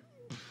agree.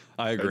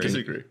 I agree. I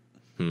disagree.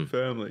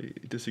 Firmly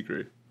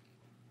disagree.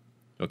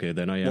 Okay,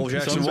 then I am. Well,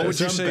 Jackson, what would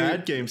you say?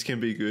 Bad games can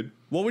be good.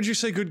 What would you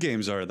say good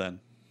games are then?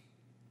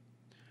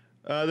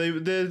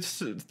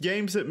 There's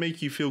games that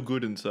make you feel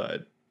good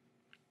inside.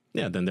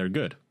 Yeah, then they're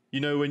good. You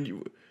know when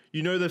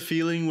you know the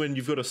feeling when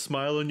you've got a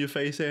smile on your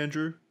face,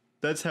 Andrew?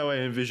 That's how I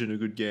envision a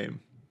good game.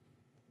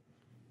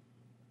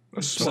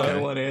 A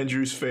smile on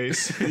Andrew's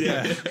face.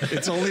 Yeah,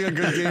 it's only a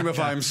good game if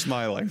I'm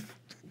smiling.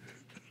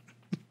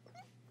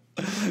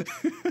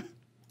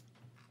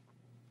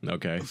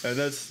 Okay. And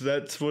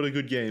that's what a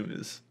good game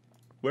is.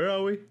 Where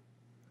are we?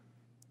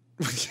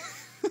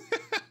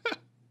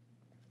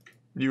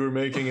 You were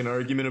making an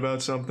argument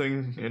about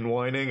something and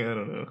whining? I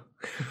don't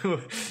know.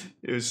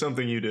 It was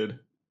something you did. Is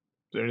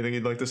there anything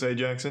you'd like to say,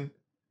 Jackson?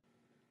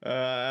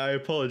 I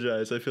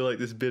apologize. I feel like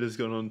this bit has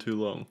gone on too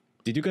long.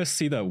 Did you guys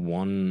see that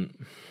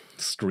one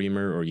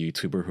streamer or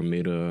YouTuber who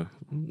made a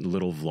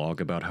little vlog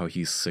about how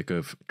he's sick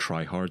of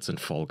tryhards and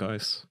Fall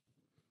Guys?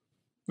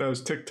 That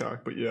was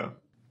TikTok, but yeah.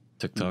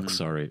 TikTok,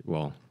 sorry.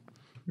 Well,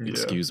 Yeah.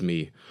 excuse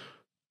me.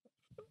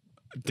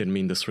 Didn't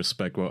mean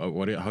disrespect. Well,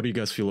 how do you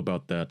guys feel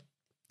about that?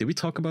 Did we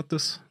talk about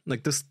this?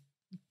 Like this,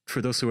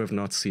 for those who have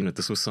not seen it,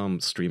 this was some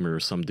streamer or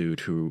some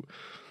dude who,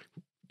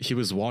 he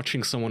was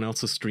watching someone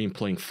else's stream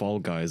playing Fall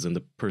Guys, and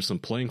the person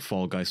playing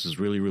Fall Guys was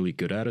really, really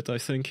good at it, I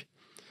think.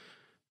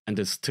 And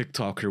this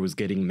TikToker was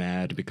getting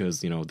mad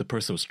because, the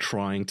person was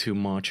trying too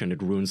much and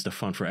it ruins the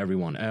fun for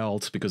everyone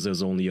else because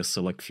there's only a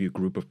select few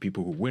group of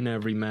people who win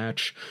every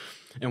match.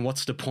 And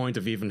what's the point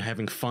of even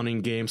having fun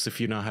in games if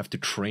you now have to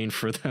train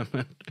for them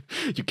and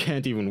you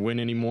can't even win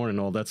anymore and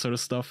all that sort of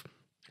stuff?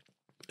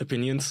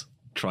 Opinions?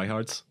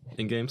 Tryhards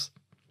in games?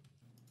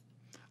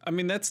 I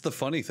mean, that's the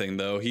funny thing,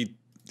 though.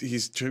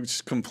 He's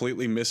just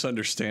completely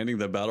misunderstanding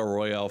the Battle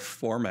Royale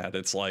format.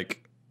 It's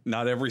like,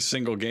 not every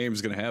single game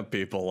is going to have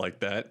people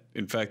like that.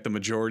 In fact, the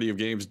majority of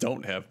games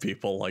don't have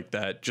people like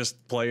that.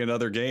 Just play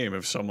another game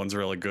if someone's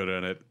really good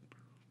at it.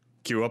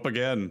 Queue up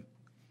again.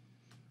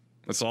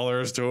 That's all there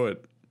is to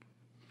it.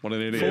 What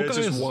an idiot. Yeah, it's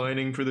just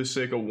whining for the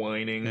sake of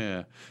whining.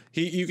 Yeah.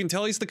 You can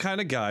tell he's the kind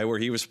of guy where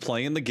he was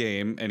playing the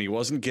game and he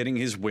wasn't getting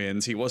his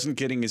wins. He wasn't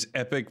getting his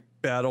epic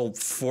battle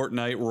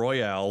Fortnite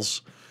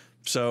royales.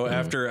 So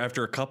after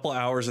a couple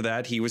hours of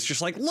that, he was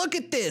just like, look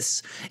at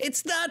this.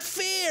 It's not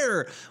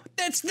fair.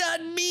 That's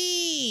not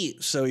me.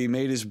 So he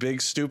made his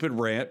big stupid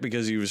rant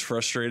because he was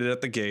frustrated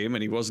at the game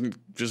and he wasn't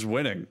just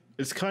winning.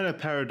 It's kind of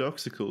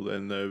paradoxical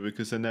then, though,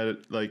 because then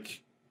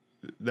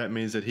that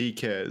means that he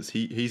cares.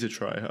 He's a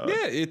tryhard.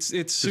 Yeah,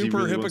 it's super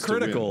really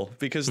hypocritical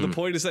because the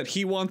point is that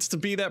he wants to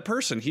be that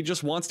person. He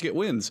just wants to get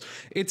wins.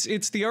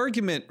 It's the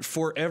argument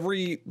for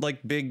every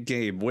big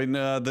game. When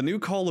the new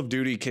Call of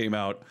Duty came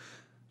out,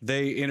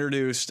 they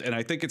introduced, and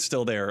I think it's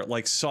still there,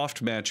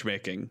 soft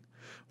matchmaking,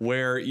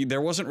 where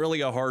there wasn't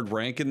really a hard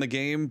rank in the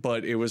game,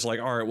 but it was like,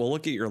 all right, we'll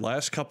look at your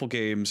last couple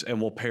games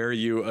and we'll pair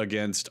you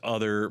against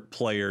other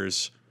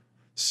players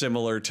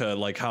similar to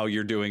like how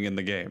you're doing in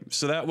the game.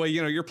 So that way,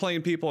 you know, you're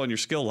playing people on your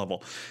skill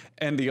level.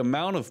 And the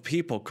amount of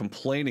people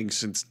complaining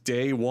since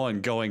day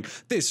one going,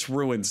 this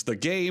ruins the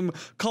game.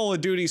 Call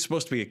of Duty is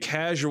supposed to be a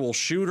casual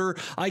shooter.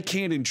 I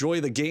can't enjoy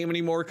the game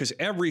anymore because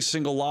every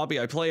single lobby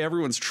I play,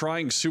 everyone's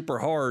trying super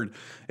hard.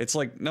 It's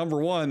like,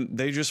 number one,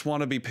 they just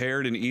want to be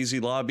paired in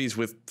easy lobbies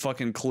with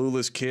fucking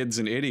clueless kids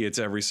and idiots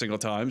every single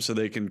time so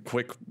they can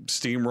quick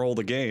steamroll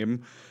the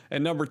game.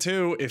 And number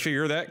two, if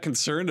you're that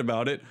concerned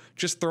about it,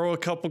 just throw a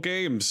couple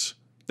games.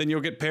 Then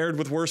you'll get paired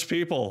with worse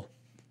people.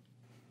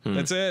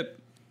 That's it.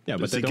 Yeah,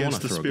 but It's they don't want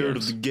against to the throw spirit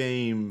games. of the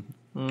game.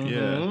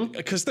 Yeah,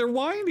 Because they're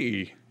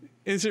whiny.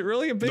 Is it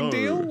really a big No.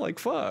 deal? Like,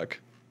 fuck.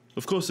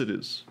 of course it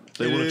is.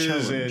 They It want a is,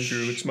 challenge.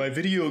 Andrew. It's my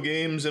video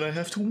games, and I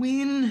have to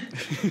win.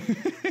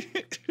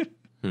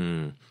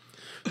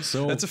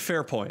 So That's a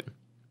fair point.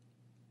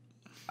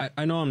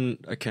 I know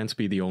I can't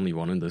be the only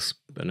one in this,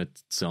 and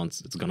it's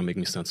gonna make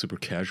me sound super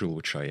casual,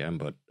 which I am,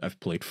 but I've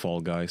played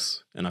Fall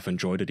Guys and I've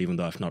enjoyed it, even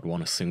though I've not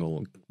won a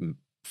single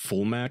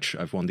full match.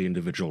 I've won the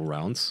individual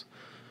rounds,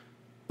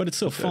 but it's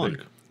still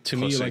fun. To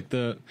me, Pussy.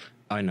 like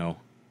I know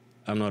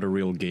I'm not a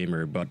real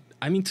gamer, but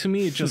I mean, to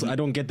me, it just I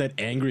don't get that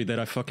angry that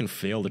I fucking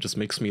failed. It just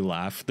makes me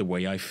laugh the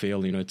way I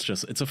fail. You know, it's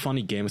a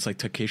funny game. It's like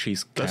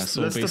Takeshi's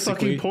Castle, That's the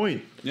basically. fucking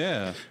point.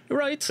 Yeah.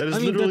 Right. That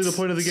is literally the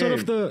point of the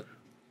Sort game. of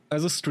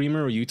as a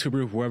streamer or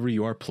YouTuber, whoever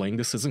you are playing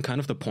this, isn't kind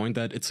of the point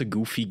that it's a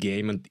goofy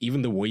game, and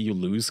even the way you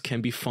lose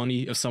can be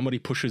funny. If somebody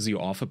pushes you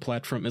off a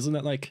platform, isn't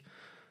that like,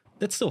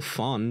 that's still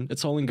fun?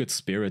 It's all in good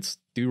spirits.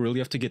 Do you really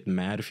have to get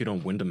mad if you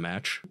don't win the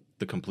match,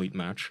 the complete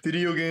match?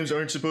 Video games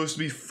aren't supposed to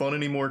be fun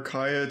anymore,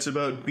 Kaya. It's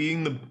about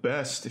being the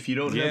best. If you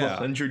don't have Yeah.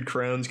 100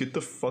 crowns, get the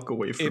fuck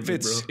away from me,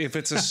 bro. If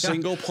it's a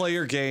single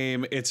player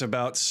game, it's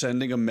about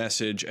sending a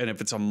message, and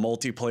if it's a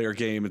multiplayer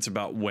game, it's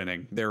about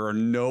winning. There are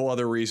no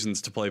other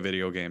reasons to play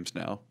video games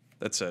now.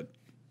 That's it.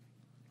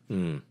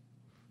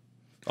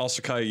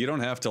 Also, Kai, you don't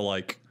have to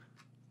like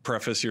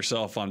preface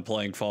yourself on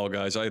playing Fall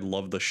Guys. I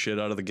love the shit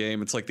out of the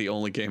game. It's like the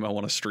only game I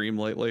want to stream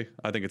lately.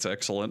 I think it's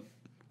excellent.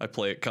 I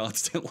play it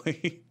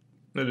constantly.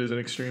 That is an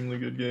extremely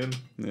good game.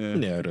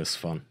 Yeah, it is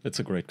fun. It's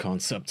a great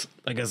concept.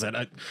 Like I said,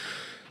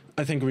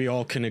 I think we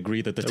all can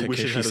agree that the I wish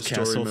it had Takeshi's a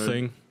story Castle mode.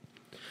 thing,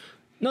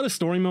 not a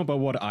story mode, but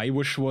what I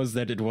wish was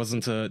that it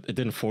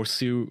didn't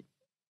force you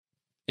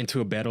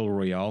into a battle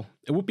royale.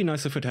 It would be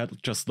nice if it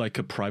had just like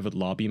a private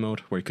lobby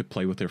mode where you could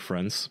play with your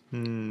friends.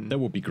 That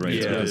would be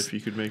great. Yeah, because if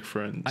you could make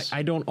friends.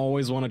 I don't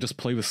always want to just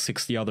play with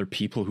 60 other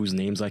people whose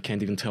names I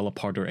can't even tell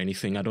apart or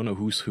anything. I don't know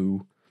who's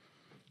who.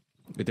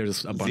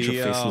 There's a bunch of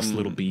faceless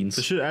little beans.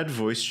 They should add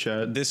voice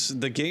chat.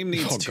 The game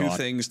needs Oh, two God.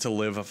 things to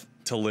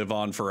live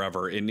on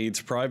forever. It needs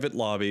private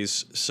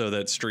lobbies so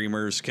that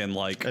streamers can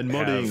like And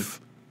modding.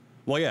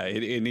 Well, yeah,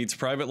 it needs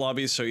private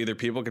lobbies so either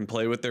people can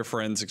play with their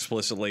friends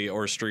explicitly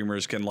or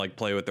streamers can like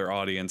play with their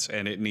audience,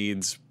 and it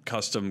needs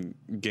custom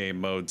game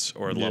modes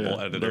or level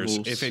editors.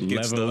 levels. If it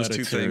gets Level those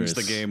two things,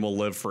 the editors. game will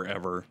live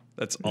forever.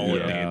 That's all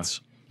it Yeah.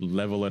 needs.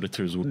 Level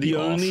editors would be The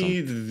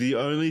awesome. the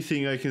only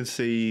thing I can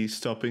see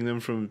stopping them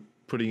from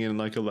putting in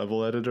like a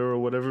level editor or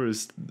whatever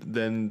is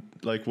then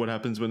like what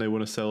happens when they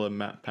want to sell a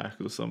map pack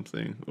or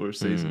something or a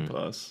season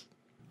pass.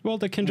 Well,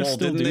 they can just Well,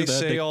 still didn't do they that.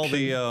 say all can-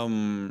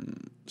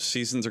 the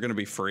seasons are going to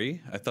be free?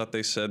 I thought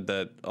they said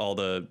that all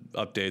the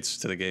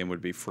updates to the game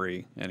would be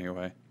free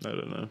anyway. I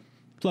don't know.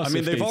 Plus, I mean,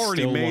 if they've they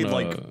already still made,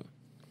 wanna- like-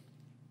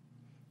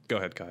 Go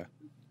ahead, Kaya.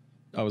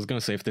 I was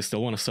gonna say, if they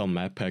still want to sell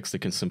map packs, they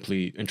can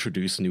simply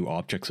introduce new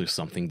objects or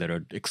something that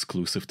are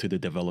exclusive to the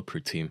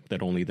developer team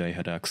that only they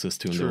had access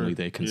to and Sure, only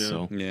they can yeah.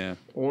 sell. Yeah.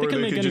 Or They can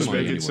they make could any just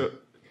money make it so. anyway.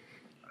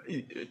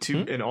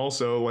 And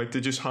also, like,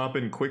 to just hop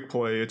in quick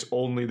play, it's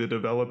only the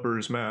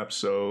developer's map.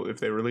 So if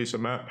they release a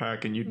map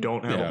pack and you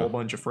don't have a Yeah. whole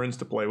bunch of friends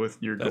to play with,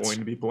 you're That's- going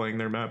to be playing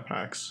their map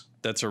packs.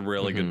 That's a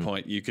really good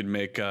point. You could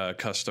make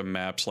custom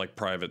maps like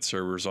private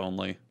servers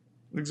only.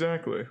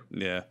 Exactly.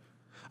 Yeah.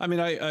 I mean,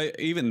 I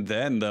even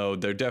then, though,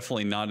 they're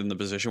definitely not in the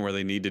position where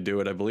they need to do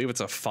it. I believe it's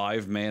a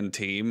 5-man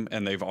team,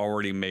 and they've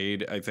already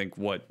made, I think,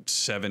 what,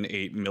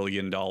 $7-8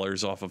 million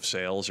off of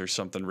sales or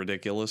something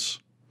ridiculous.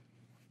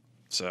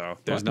 So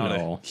there's What? not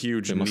No. a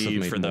huge They must have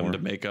need made for them more. to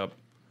make up.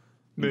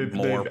 They've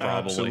More probably,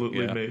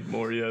 absolutely yeah. made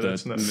more. Yeah,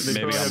 that's not. They maybe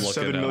probably I'm have looking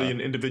 7 at- million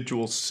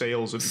individual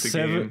sales of the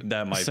game.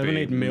 That might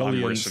 7-8 be. I'm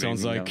million worsening,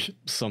 sounds you know. like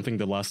something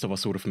The Last of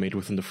Us would have made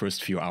within the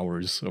first few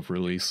hours of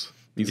release.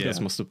 These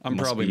guys must have. I'm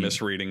must probably be-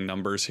 misreading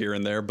numbers here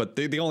and there, but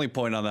the only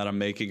point on that I'm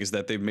making is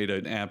that they've made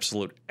an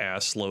absolute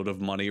ass load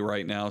of money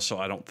right now. So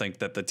I don't think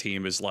that the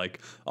team is like,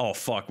 oh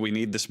fuck, we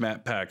need this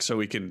map pack so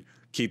we can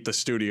keep the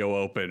studio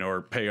open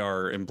or pay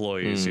our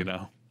employees. You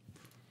know,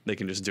 they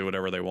can just do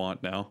whatever they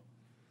want now.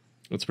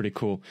 That's pretty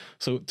cool.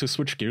 So to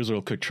switch gears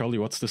real quick, Charlie,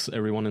 what's this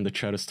everyone in the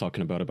chat is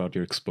talking about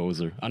your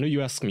exposure? I know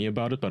you asked me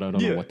about it, but I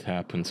don't know Yeah. what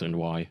happened and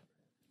why.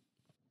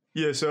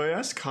 Yeah, so I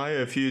asked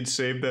Kaya if he had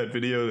saved that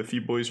video, if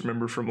you boys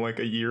remember from like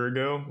a year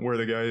ago, where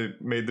the guy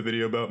made the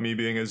video about me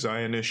being a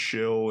Zionist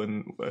shill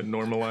and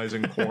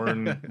normalizing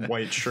porn,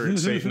 white shirt,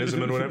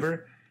 Satanism, and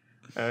whatever.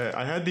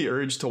 I had the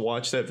urge to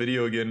watch that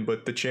video again,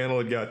 but the channel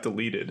had got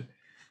deleted.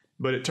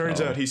 But it turns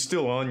out he's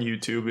still on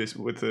YouTube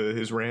with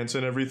his rants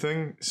and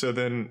everything. So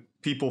then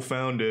people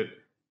found it,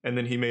 and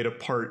then he made a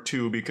part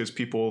 2 because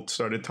people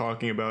started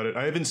talking about it.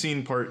 I haven't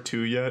seen part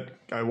 2 yet.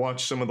 I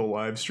watched some of the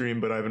live stream,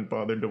 but I haven't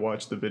bothered to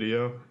watch the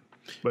video.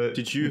 But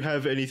Did you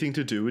have anything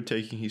to do with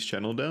taking his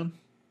channel down?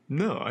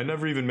 no, I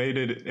never even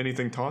made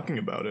anything talking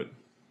about it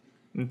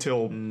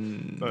until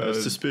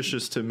That's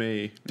suspicious to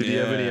me. Did he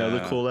have any other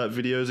call-out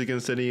videos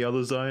against any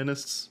other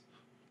Zionists?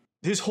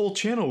 his whole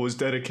channel was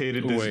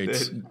dedicated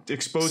to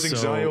exposing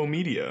Zio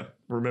media.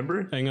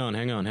 Remember? Hang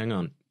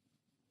on.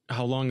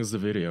 How long is the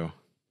video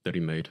that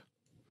he made?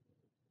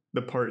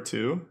 The part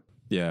 2?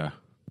 Yeah.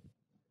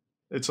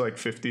 It's like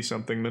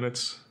 50-something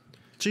minutes.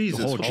 Jesus,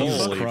 Oh,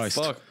 Jesus Holy Christ.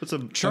 fuck. That's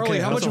a, Charlie,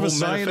 how much of a that's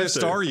whole Zionist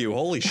manifesto. are you?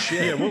 Holy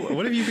shit. Yeah,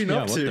 what have you been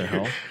up What to? the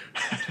hell?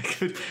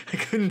 I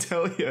couldn't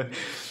tell you.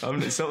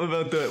 Something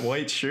about that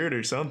white shirt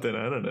or something.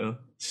 I don't know.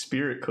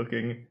 Spirit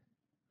cooking.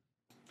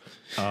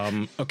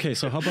 Okay,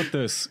 so how about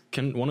this?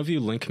 Can one of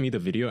you link me the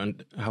video,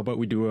 and how about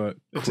we do a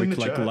It's in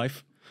quick the chat.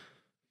 live?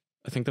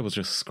 I think that was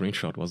just a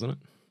screenshot, wasn't it?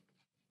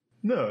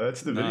 No,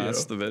 that's the video. No,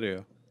 that's the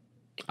video.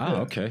 Ah,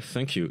 okay,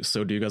 thank you.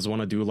 So do you guys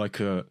want to do like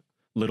a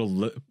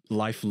little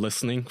live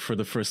listening for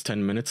the first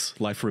 10 minutes?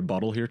 Live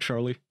rebuttal here,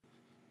 Charlie?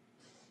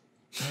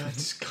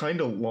 It's kind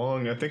of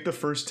long. I think the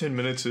first 10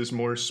 minutes is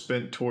more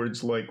spent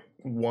towards like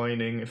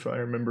whining, if I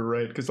remember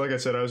right. Because like I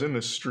said, I was in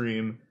the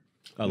stream.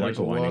 I There's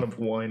like a lot whining. of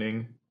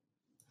whining.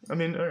 I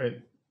mean, all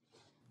right.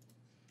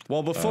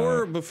 Well,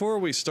 before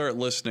we start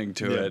listening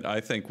to it,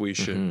 I think we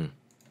should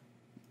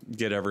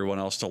get everyone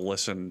else to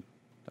listen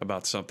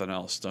about something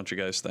else. Don't you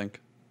guys think?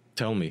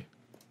 Tell me.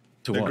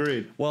 To what?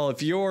 Agreed. Well,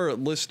 if you're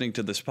listening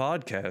to this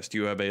podcast,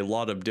 you have a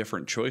lot of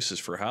different choices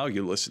for how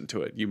you listen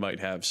to it. You might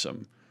have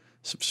some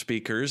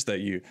speakers that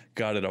you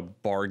got at a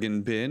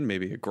bargain bin,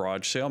 maybe a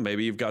garage sale.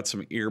 Maybe you've got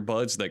some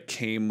earbuds that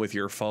came with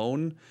your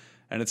phone,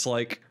 and it's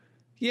like,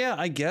 yeah,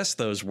 I guess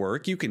those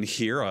work. You can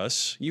hear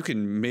us. You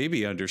can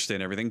maybe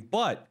understand everything.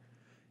 But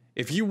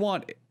if you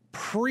want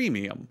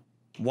premium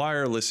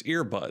wireless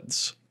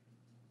earbuds,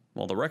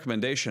 well, the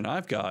recommendation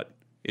I've got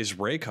is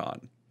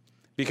Raycon.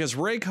 Because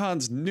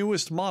Raycon's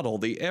newest model,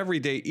 the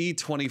Everyday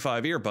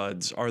E25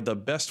 earbuds, are the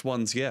best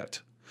ones yet.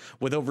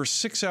 With over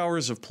 6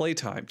 hours of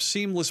playtime,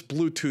 seamless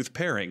Bluetooth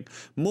pairing,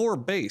 more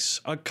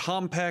bass, a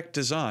compact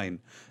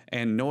design,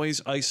 and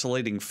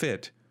noise-isolating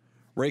fit,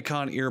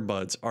 Raycon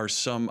earbuds are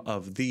some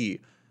of the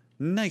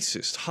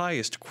nicest,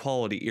 highest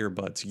quality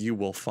earbuds you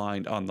will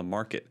find on the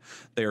market.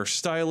 They are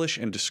stylish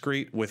and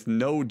discreet with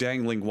no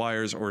dangling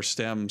wires or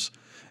stems,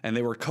 and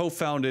they were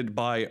co-founded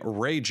by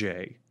Ray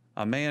J,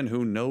 a man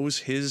who knows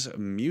his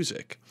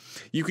music.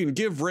 You can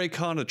give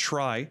Raycon a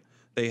try.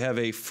 They have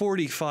a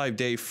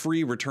 45-day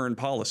free return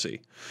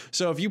policy.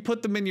 So if you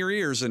put them in your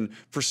ears and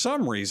for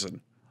some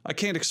reason, I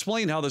can't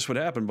explain how this would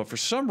happen, but for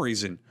some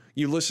reason,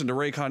 you listen to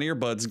Raycon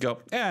earbuds and go,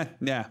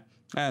 nah,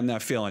 I'm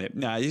not feeling it.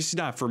 Nah, it's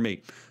not for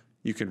me.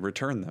 You can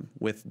return them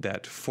with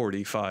that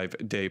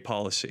 45-day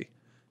policy.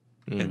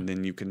 And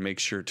then you can make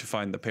sure to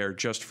find the pair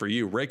just for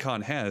you.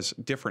 Raycon has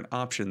different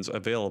options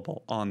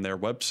available on their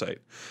website.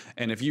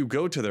 And if you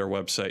go to their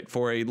website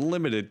for a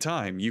limited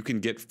time, you can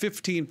get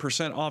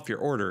 15% off your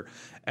order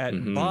at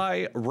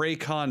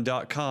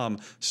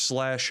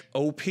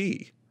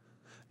buyraycon.com/OP.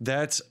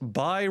 That's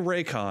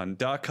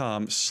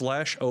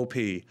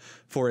buyraycon.com/OP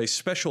for a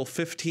special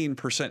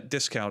 15%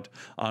 discount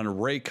on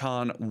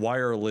Raycon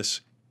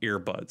wireless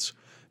earbuds.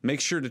 Make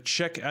sure to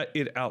check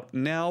it out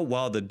now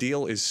while the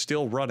deal is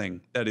still running.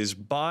 That is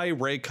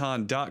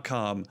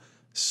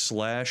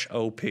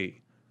buyraycon.com/OP.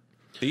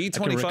 The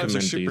E25s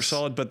are super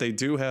solid, but they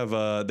do have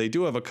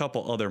a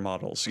couple other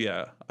models.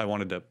 Yeah, I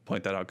wanted to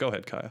point that out. Go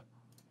ahead, Kaya.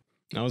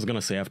 I was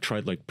gonna say I've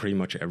tried like pretty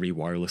much every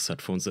wireless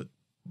headphones. That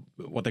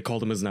what they call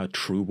them is now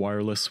true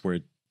wireless,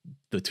 where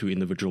the two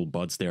individual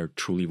buds, they are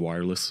truly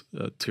wireless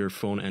to your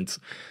phone.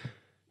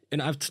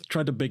 And I've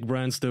tried the big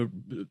brands, the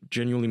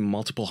genuinely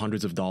multiple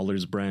hundreds of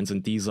dollars brands,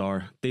 and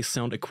they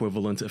sound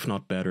equivalent, if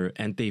not better,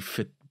 and they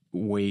fit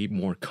way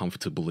more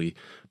comfortably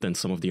than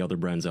some of the other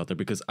brands out there,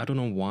 because I don't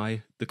know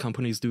why the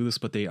companies do this,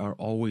 but they are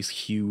always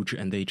huge,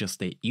 and they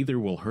either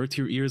will hurt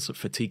your ears,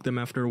 fatigue them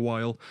after a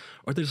while,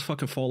 or they just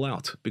fucking fall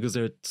out, because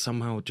they're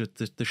somehow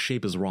just, the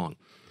shape is wrong.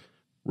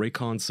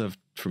 Raycons have,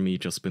 for me,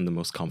 just been the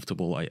most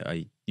comfortable.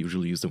 I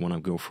usually use them when I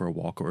go for a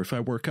walk or if I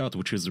work out,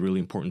 which is really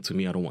important to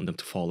me. I don't want them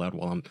to fall out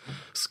while I'm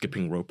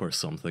skipping rope or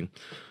something.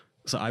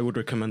 So I would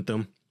recommend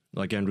them.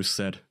 Like Andrew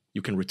said,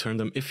 you can return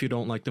them if you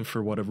don't like them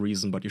for whatever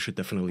reason, but you should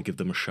definitely give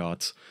them a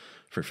shot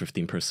for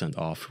 15%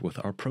 off with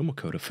our promo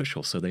code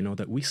official so they know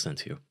that we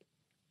sent you.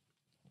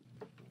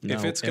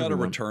 If Now, it's got a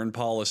everyone- return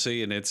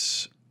policy and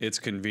it's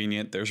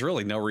convenient, there's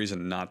really no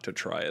reason not to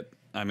try it.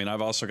 I mean,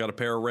 I've also got a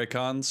pair of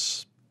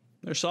Raycons.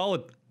 They're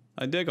solid.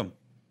 I dig them.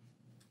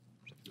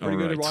 Pretty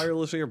good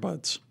wireless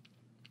earbuds.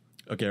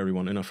 Okay,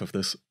 everyone, enough of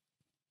this.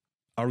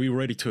 Are we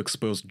ready to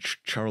expose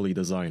Charlie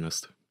the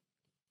Zionist?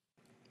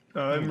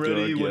 I'm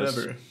ready God, yes.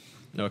 whenever.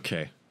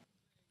 Okay.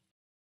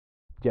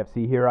 Jeff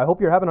C here. I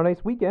hope you're having a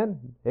nice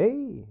weekend.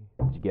 Hey,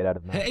 did you get out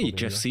of Hey,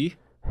 Jeff C.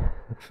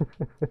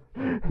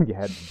 You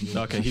had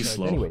Okay, he's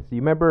slow. Anyways, do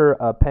you remember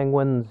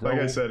Penguin Zoo? Like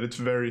I said, it's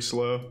very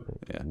slow.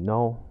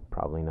 No,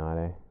 probably not.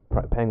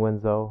 Penguin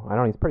Zoo. I don't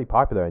know. He's pretty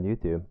popular on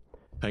YouTube.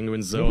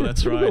 Penguin Zoo,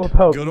 that's right.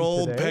 Good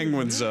old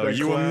Penguin Zoo.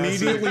 You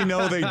classic. immediately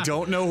know they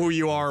don't know who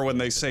you are when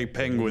they say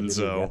Penguin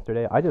Zoo.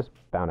 Yesterday, I just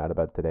found out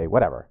about today.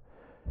 Whatever.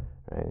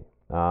 Right.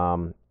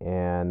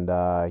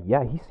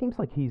 Yeah, he seems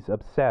like he's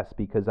obsessed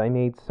because I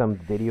made some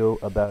video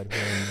about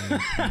him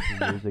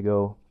 2 years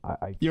ago.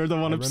 You're the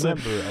one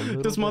obsessed.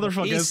 This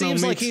motherfucker He has no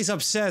seems like meat. he's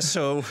obsessed,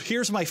 so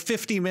here's my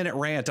 50-minute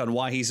rant on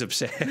why he's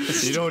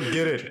obsessed. You don't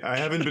get it. I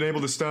haven't been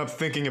able to stop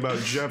thinking about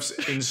Jeff's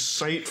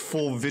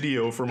insightful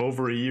video from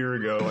over a year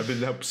ago. I've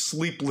been up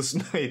sleepless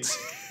nights.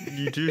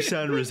 You do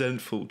sound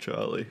resentful,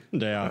 Charlie.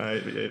 Yeah.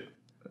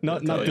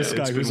 Not this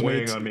guy it's who's been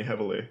weighing made on me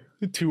heavily.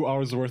 2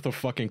 hours worth of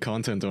fucking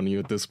content on you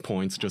at this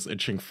point, just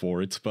itching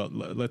for it. But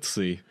let's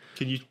see.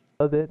 Can you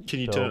So,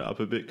 turn it up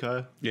a bit,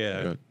 Kyle?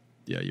 Yeah.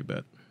 Yeah, you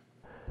bet.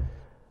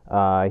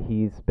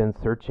 he's been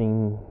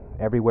searching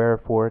everywhere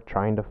for it,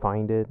 trying to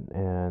find it,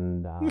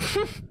 and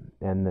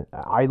and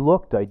I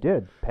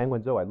did.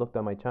 Penguin Zoo. I looked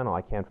on my channel.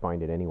 I can't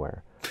find it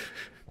anywhere.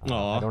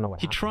 Aw, I don't know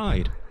what he happened.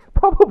 tried.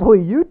 Probably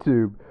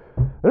YouTube.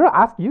 I don't know.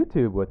 Ask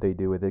YouTube what they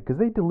do with it because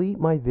they delete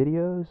my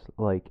videos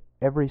like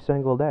every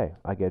single day.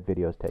 I get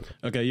videos taken.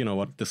 Okay, you know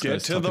what? This Get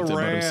guy's to talking the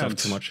about himself rant.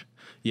 too much.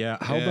 Yeah,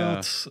 how Yeah.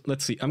 about...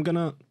 Let's see.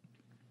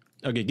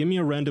 Okay, give me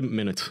a random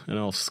minute, and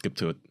I'll skip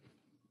to it.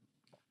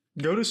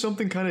 Go to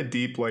something kind of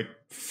deep, like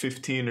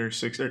 15 or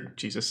 6. Or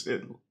Jesus,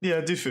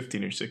 do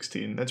 15 or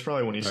 16. That's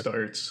probably when he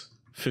starts.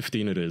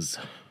 15 it is.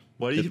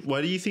 Why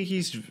do you think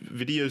his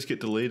videos get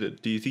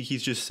deleted? Do you think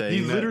he's just saying He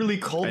that literally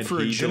called and for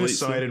a he deletes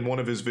genocide them? in one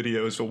of his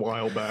videos a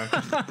while back.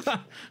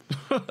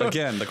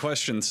 Again, the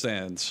question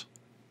stands.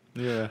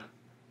 Yeah.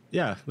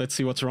 Yeah, let's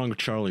see what's wrong with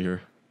Charlie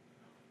here.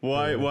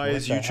 Why What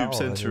is the YouTube hell? I mean,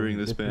 censoring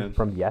this is man?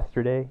 from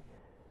yesterday,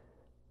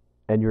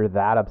 and you're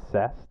that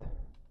obsessed?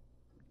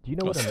 Do you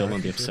know what still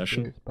on the narcissist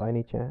obsession? is, by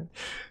any chance?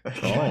 I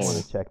Oh, want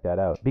to check that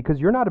out because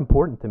you're not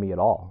important to me at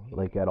all.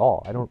 Like at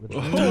all. I don't.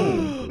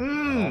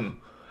 Really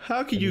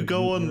How can you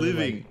go on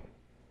living?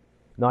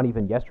 not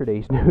even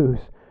yesterday's news.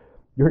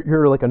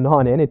 You're like a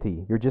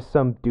non-entity. You're just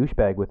some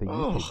douchebag with a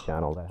YouTube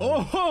channel that.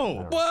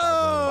 Oh,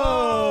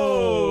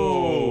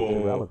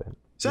 It's irrelevant.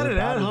 Is that You're an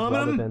about ad as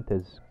hominem? relevant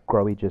as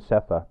Growy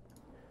Josepha.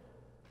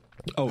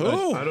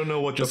 oh, I don't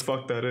know what the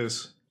fuck that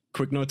is.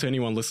 quick note to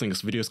anyone listening,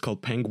 this video is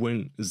called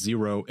Penguin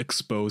Zero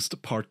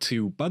Exposed Part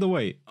 2. By the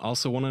way,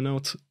 also want to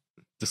note,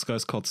 this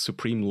guy's called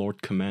Supreme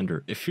Lord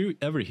Commander. If you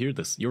ever hear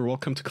this, you're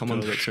welcome to come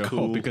on the that's show,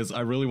 cool. because I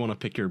really want to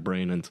pick your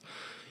brain and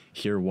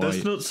hear why.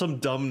 That's not some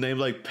dumb name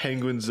like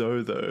Penguin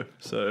Zoo, though.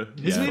 So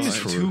His Yeah, name is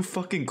fine. too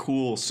fucking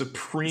cool.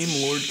 Supreme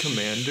Lord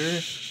Commander.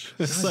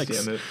 It's God like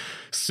damn it.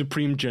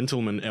 Supreme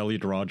Gentleman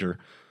Elliot Roger.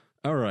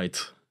 All right,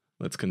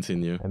 let's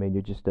continue. I mean,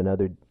 you're just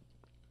another.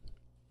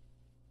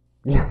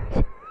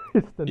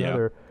 Just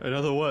another.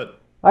 another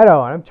what? I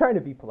know. I'm trying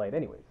to be polite,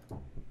 anyways.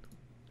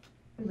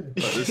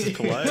 This is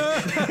polite.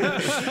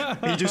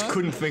 He just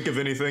couldn't think of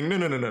anything. No,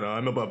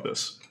 I'm above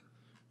this.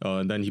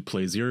 And then he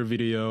plays your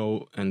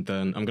video, and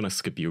then I'm gonna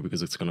skip you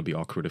because it's gonna be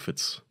awkward if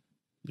it's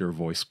your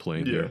voice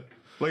playing Yeah. here.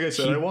 Like I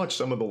said, I watched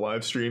some of the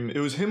live stream. It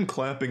was him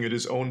clapping at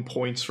his own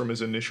points from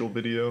his initial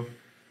video.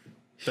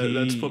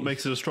 That's what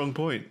makes it a strong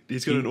point.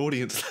 He's got an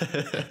audience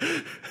there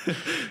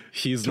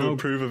He's to now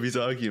approve of his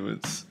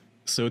arguments.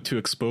 so to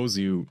expose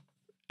you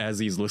as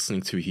he's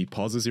listening to. He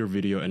pauses your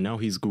video, and now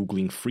he's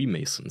googling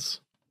Freemasons.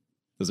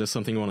 Is there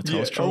something you want to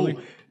tell us, Charlie?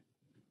 Oh,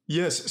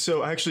 yes.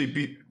 So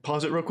actually,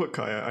 pause it real quick,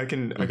 Kaya. I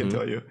can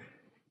tell you.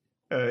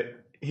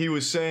 He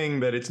was saying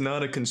that it's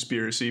not a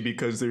conspiracy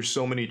because there's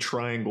so many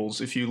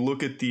triangles. If you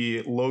look at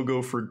the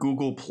logo for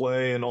Google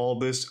Play and all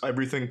this,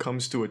 everything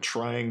comes to a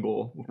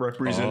triangle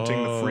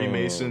representing the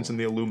Freemasons and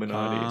the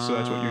Illuminati. So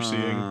that's what you're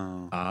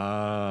seeing.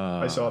 Ah,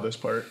 I saw this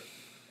part.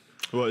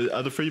 What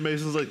are the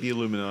Freemasons like the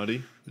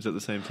Illuminati? Is that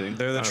the same thing?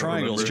 They're the I don't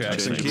triangles, remember.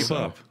 Jackson. I think Keep so.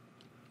 up.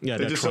 yeah,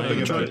 They they're did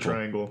something about a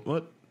triangle. triangle.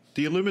 What?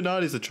 The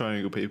Illuminati is the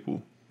triangle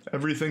people.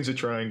 Everything's a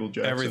triangle,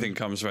 Jackson. Everything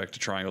comes back to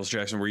triangles,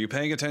 Jackson. Were you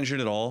paying attention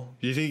at all?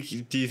 Do you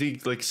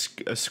think like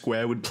a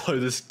square would blow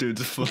this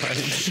dude's mind?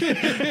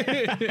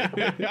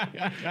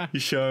 You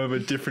show him a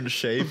different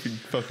shape and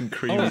fucking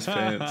cream his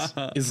pants.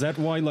 Is that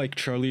why like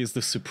Charlie is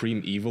the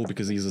supreme evil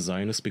because he's a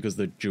Zionist? Because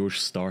the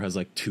Jewish star has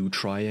like two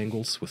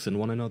triangles within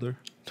one another?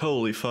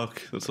 Holy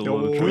fuck, that's a Yo,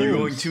 lot of you're triangles.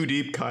 going too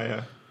deep,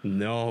 Kaya.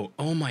 No.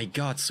 Oh my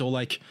god. So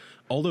like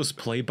all those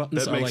play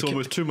buttons That are makes like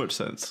almost too much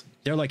sense.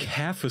 they're like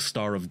half a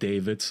Star of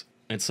David.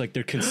 And it's like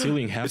they're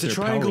concealing half It's a their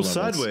power triangle levels.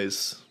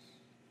 sideways.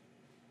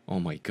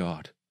 Oh my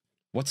god.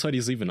 What side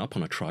is even up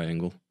on a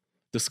triangle?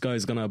 This guy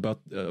is about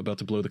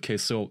to blow the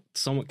case. So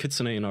someone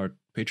Kitsune in our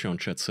Patreon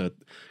chat said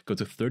go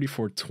to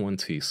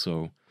 3420.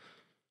 So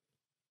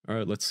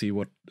alright, let's see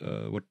what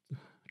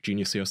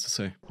Genius he has to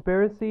say.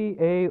 Conspiracy,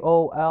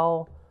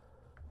 AOL,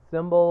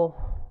 symbol.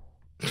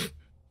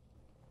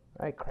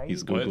 Right, crazy.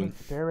 He's Googling.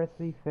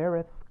 Conspiracy,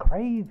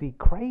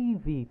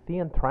 crazy.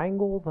 Seeing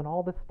triangles and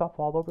all this stuff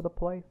all over the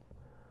place.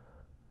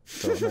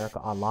 So America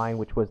Online,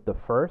 which was the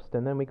first,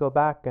 and then we go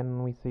back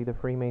and we see the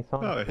Freemason.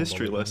 Oh, a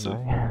history lesson.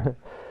 Right?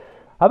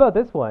 How about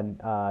this one?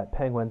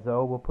 Penguin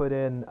Zoe, we'll put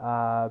in,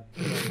 what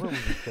would we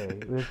say?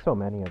 There's so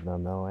many of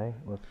them, though, eh?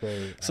 We'll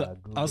say. So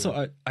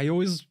also, I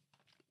always,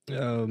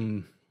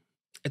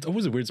 it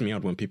always weirds me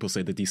out when people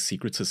say that these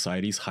secret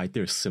societies hide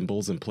their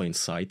symbols in plain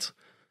sight.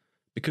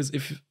 Because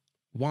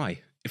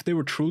why? If they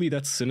were truly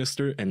that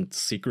sinister and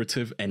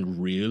secretive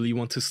and really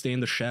want to stay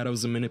in the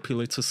shadows and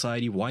manipulate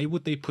society, why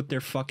would they put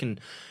their fucking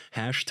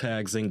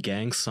hashtags and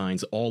gang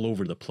signs all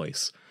over the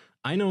place?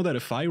 I know that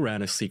if I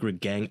ran a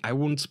secret gang, I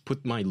wouldn't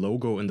put my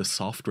logo in the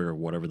software or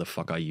whatever the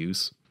fuck I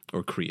use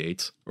or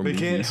create. Or they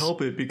movies. can't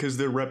help it because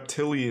they're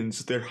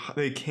reptilians.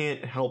 They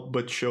can't help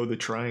but show the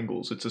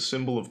triangles. It's a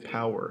symbol of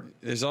power.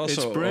 There's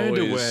also It's brand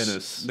always,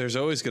 awareness. There's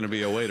always going to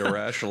be a way to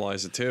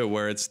rationalize it too,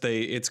 where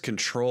it's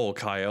control,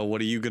 Kyle. What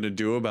are you going to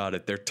do about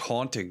it? They're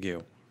taunting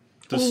you.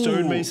 The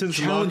Stonemasons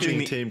challenging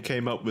marketing team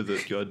came up with it,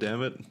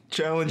 goddammit.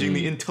 Challenging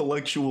the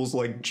intellectuals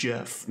like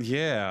Jeff.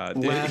 Yeah,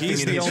 Laughing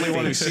he's in the his only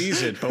one who face.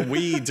 sees it, but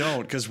we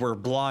don't because we're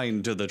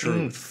blind to the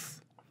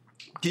truth.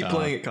 Keep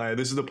playing it, Kaya.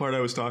 This is the part I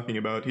was talking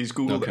about. He's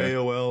Googled Okay.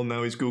 AOL,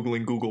 now he's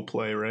Googling Google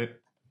Play, right?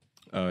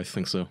 I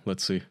think so.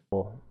 Let's see.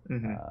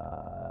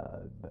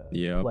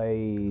 Yeah.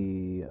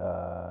 Play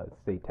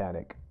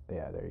satanic.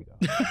 Yeah, there you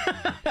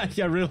go.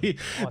 Yeah, really?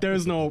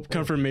 There's no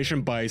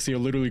confirmation bias. Here,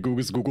 literally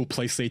Google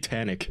Play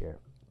Satanic. Here.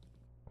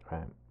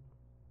 Right.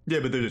 Yeah,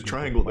 but there's a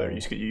triangle there.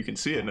 You can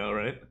see it now,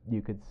 right?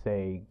 You could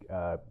say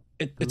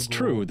It's Google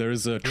true.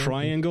 There's a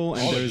triangle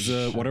and there's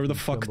a whatever the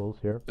fuck symbols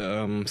here.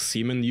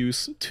 seamen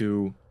use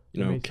to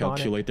Masonic,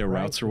 calculate their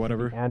right? routes or This is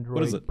whatever. the Android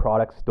What is it?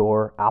 product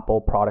store,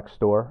 Apple product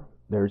store.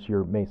 There's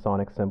your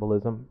Masonic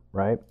symbolism,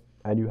 right?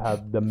 And you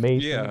have the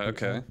Mason Yeah,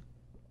 okay.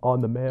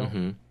 on the mail.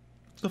 Mm-hmm.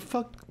 The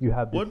fuck? You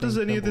have the What does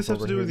same any of this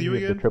symbols have to do over with here.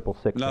 you have again? The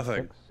 666.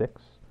 Nothing.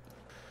 666.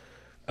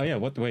 Oh yeah.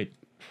 Wait.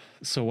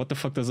 So what the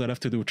fuck does that have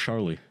to do with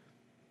Charlie?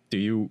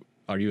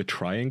 Are you a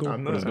triangle?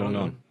 I'm What not- is I going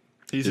don't on? know.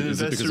 He's an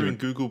Is it because investor in you're-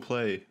 Google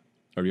Play.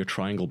 Are you a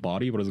triangle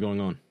body? What is going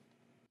on?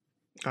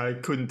 I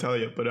couldn't tell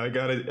you, but I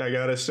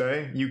gotta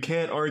say, you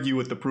can't argue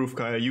with the proof,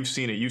 Kaya. You've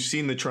seen it. You've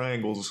seen the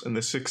triangles and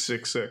the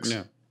 666.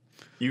 Yeah.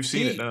 You've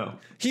seen it now.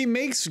 He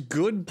makes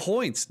good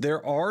points.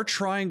 There are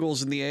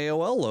triangles in the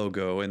AOL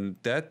logo, and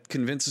that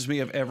convinces me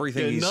of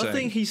everything Yeah, he's nothing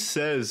saying. he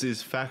says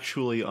is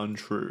factually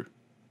untrue.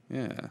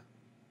 Yeah.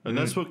 And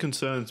that's what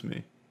concerns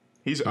me.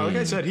 He's like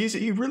I said,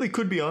 he really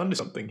could be onto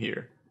something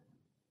here.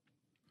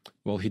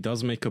 Well, he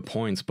does make a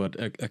point, but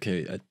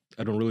okay,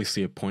 I don't really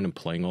see a point in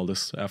playing all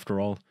this after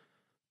all.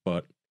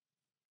 But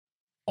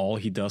all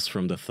he does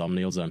from the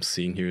thumbnails I'm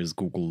seeing here is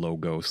Google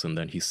logos, and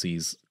then he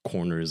sees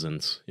corners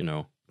and,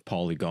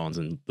 polygons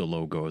and the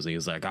logos. And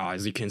he's like,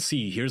 as you can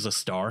see, here's a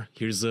star.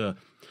 Here's the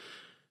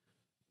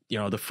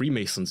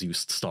Freemasons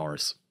used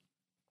stars.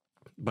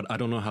 But I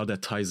don't know how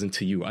that ties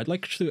into you. I'd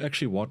like to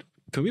actually watch.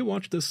 Can we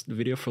watch this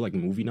video for like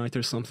movie night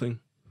or something?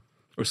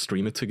 Or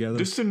stream it together?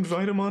 Just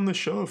invite him on the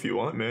show if you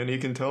want, man. He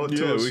can tell it Yeah,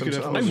 to us we could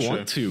himself. have I him.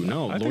 want to.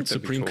 No, I think Lord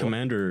that'd be Supreme cool.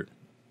 Commander.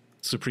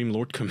 Supreme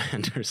Lord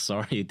Commander.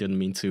 Sorry, didn't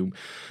mean to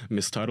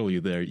mistitle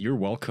you there. You're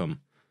welcome.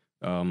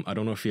 I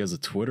don't know if he has a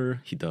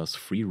Twitter. He does.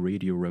 Free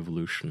Radio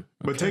Revolution.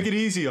 But take it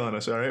easy on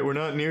us, all right? We're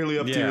not nearly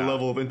up to your Yeah.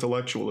 level of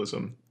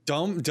intellectualism.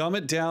 Dumb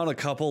it down a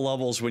couple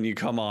levels when you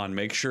come on.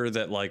 Make sure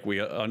that we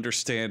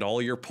understand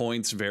all your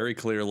points very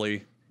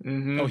clearly.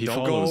 Oh, he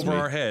Don't go follows over me.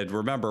 our head.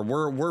 Remember,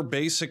 we're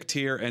basic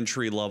tier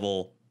entry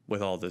level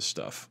with all this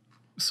stuff.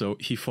 So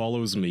he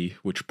follows me,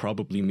 which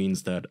probably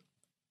means that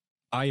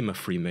I'm a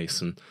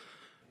Freemason.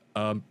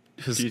 Do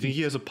you think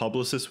he has a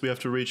publicist we have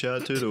to reach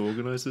out to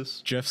organize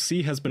this? Jeff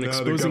C has been Now the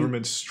exposing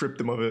government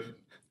stripped him of it.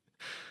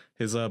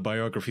 his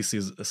biography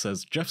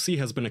says Jeff C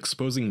has been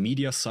exposing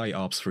media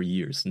psyops for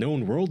years,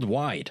 known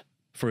worldwide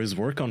for his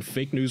work on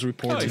fake news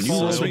reports, Oh, he news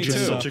follows me agenda,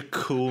 too. Such a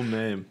cool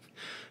name.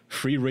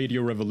 Free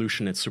Radio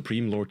Revolution, and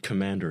Supreme Lord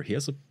Commander. He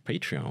has a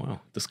Patreon.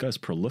 Wow, this guy's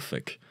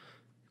prolific.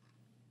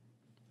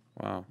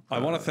 Wow. I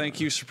want to thank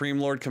you, Supreme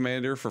Lord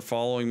Commander, for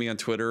following me on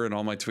Twitter and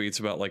all my tweets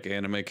about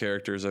anime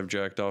characters I've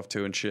jacked off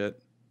to and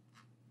shit.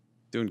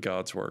 Doing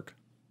God's work.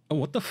 Oh,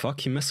 what the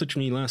fuck? He messaged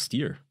me last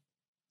year.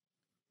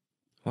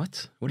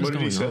 What? What is What did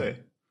going he say?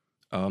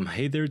 on?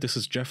 Hey there, this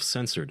is Jeff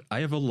Censored. I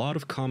have a lot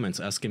of comments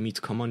asking me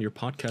to come on your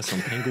podcast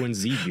on Penguin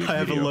Z video. I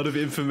have a lot of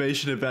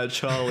information about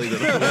Charlie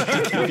that I want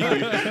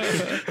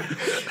to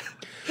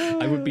give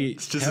you. I would be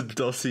It's just a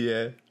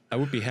dossier. I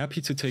would be happy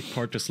to take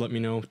part. Just let me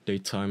know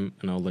date time,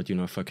 and I'll let you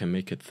know if I can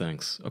make it.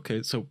 Thanks.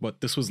 Okay, so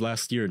but this was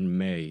last year in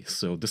May.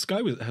 So this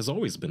guy has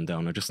always been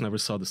down. I just never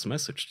saw this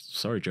message.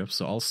 Sorry, Jeff.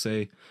 So I'll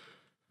say,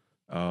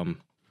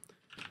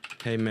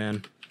 hey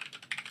man,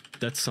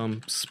 that's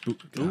some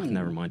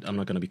never mind. I'm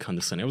not gonna be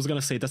condescending. I was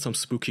gonna say that's some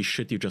spooky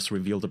shit you just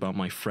revealed about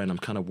my friend. I'm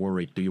kind of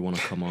worried. Do you want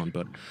to come on?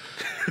 But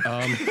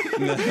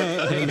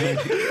hey man,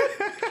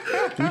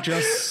 we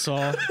just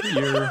saw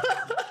your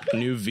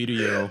new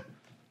video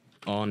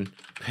on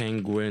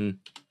Penguin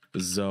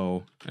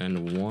Zoe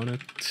and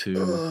wanted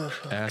to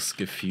ask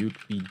if you'd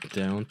be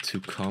down to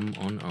come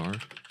on our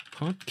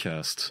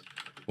podcast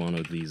one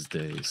of these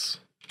days.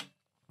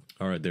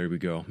 All right, there we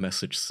go.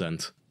 Message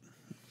sent.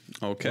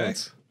 Okay.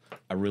 But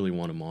I really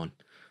want him on.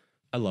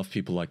 I love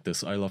people like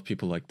this. I love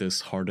people like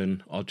this.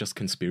 Harden, all just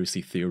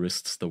conspiracy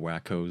theorists, the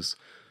wackos.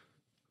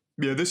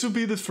 Yeah, this would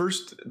be the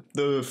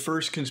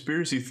first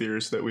conspiracy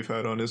theorist that we've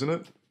had on, isn't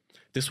it?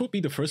 This will be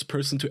the first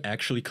person to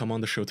actually come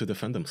on the show to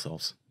defend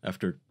themselves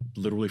after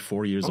literally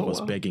 4 years of us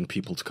begging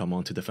people to come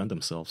on to defend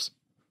themselves.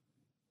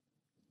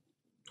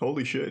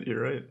 Holy shit,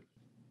 you're right.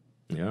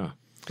 Yeah.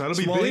 That'll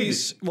be big.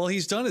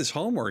 He's done his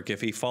homework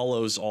if he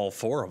follows all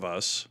four of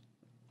us.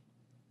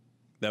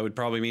 That would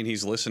probably mean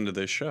he's listened to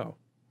this show.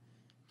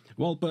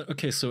 Well, but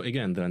okay, so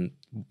again, then,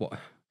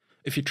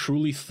 if you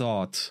truly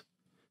thought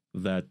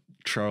that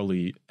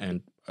Charlie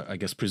and I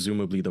guess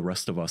presumably the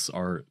rest of us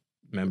are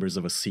members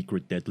of a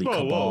secret deadly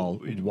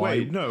cabal,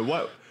 why does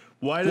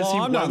why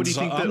would he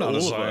think that I'm all not a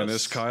of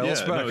scientist, us? Kyle.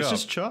 Let's back it's up.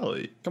 just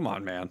Charlie. Come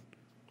on, man.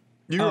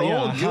 You're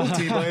all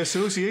guilty by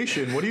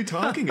association. What are you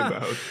talking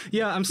about?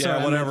 Yeah, I'm sorry.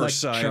 Yeah, whatever, like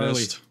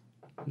scientist.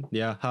 Charlie.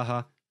 Yeah,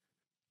 haha.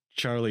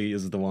 Charlie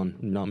is the one,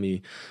 not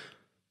me.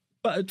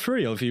 But for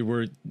real, if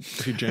you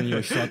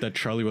genuinely thought that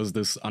Charlie was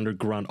this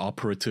underground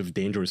operative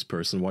dangerous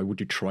person, why would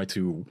you try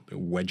to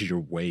wedge your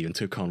way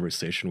into a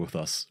conversation with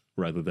us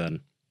rather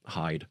than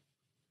hide?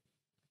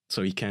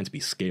 So he can't be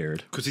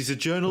scared. Because he's a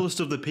journalist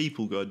of the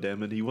people,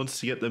 goddammit. He wants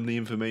to get them the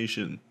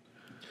information.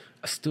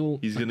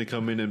 He's going to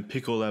come in and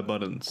pick all our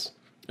buttons.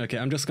 Okay,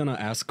 I'm just gonna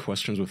ask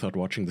questions without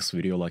watching this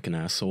video like an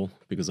asshole,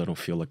 because I don't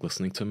feel like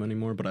listening to him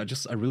anymore, but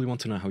I really want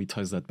to know how he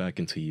ties that back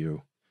into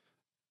you.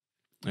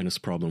 And his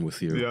problem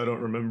with you. Yeah, I don't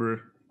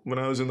remember. When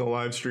I was in the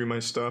live stream, I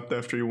stopped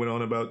after you went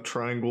on about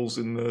triangles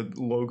in the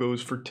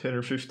logos for 10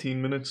 or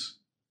 15 minutes.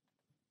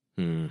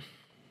 I'm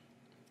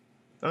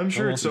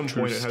sure at some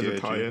point it has a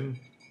tie-in.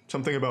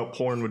 Something about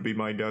porn would be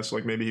my guess.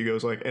 Like maybe he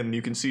goes like, and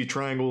you can see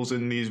triangles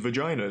in these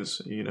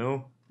vaginas, you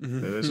know?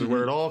 This is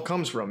where it all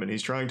comes from, and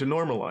he's trying to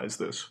normalize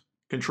this.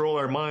 Control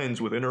our minds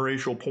with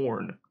interracial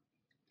porn.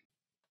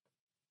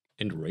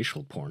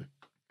 Interracial porn?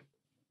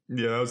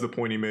 Yeah, that was the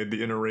point he made. The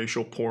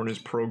interracial porn is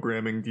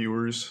programming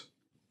viewers.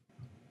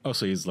 Oh,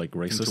 so he's like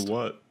racist? Into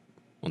what?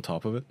 On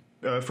top of it?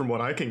 From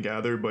what I can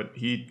gather, but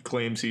he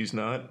claims he's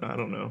not. I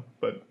don't know,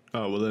 but...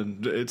 Oh, well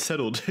then, it's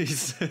settled.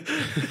 He's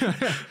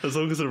as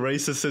long as a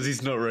racist says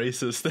he's not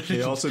racist, then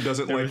he also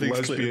doesn't like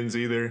lesbians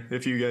either,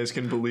 if you guys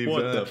can believe that.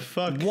 What the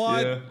fuck?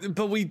 What? Yeah.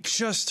 But we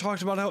just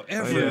talked about how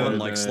everyone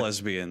likes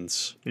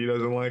lesbians. He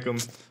doesn't like them.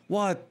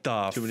 What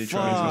the Too many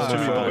fuck? triangles, too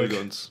many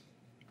polygons.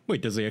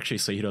 Wait, does he actually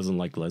say he doesn't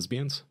like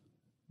lesbians?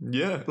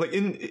 Yeah, like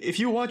if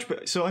you watch,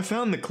 so I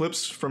found the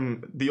clips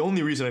from, the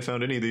only reason I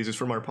found any of these is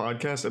from our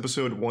podcast,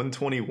 episode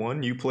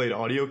 121. You played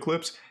audio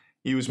clips.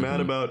 He was mad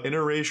about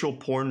interracial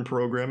porn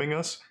programming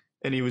us,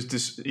 and he was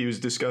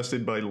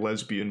disgusted by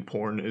lesbian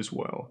porn as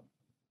well.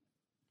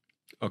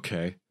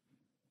 Okay.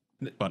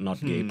 But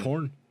not gay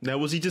porn? Now,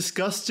 was he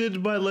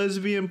disgusted by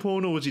lesbian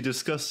porn, or was he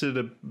disgusted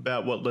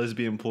about what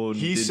lesbian porn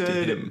did to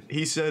him?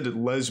 He said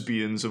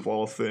lesbians, of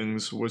all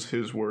things, was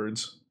his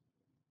words.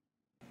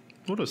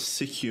 What a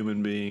sick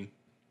human being.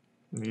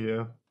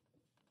 Yeah.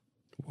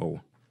 Whoa.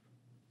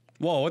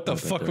 Whoa, what the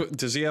fuck?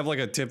 Does he have like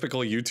a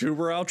typical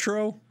YouTuber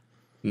outro?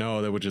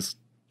 No, that would just...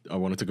 I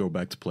wanted to go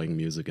back to playing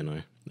music and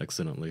I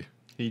accidentally...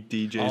 He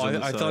DJs on the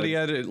I side. thought he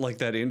had like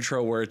that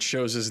intro where it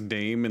shows his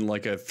name in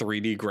like a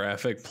 3D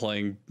graphic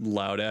playing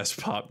loud ass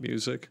pop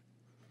music.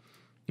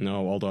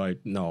 No, although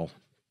no.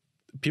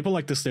 People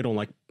like this, they don't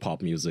like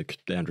pop music,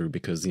 Andrew,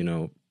 because, you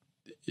know,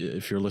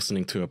 if you're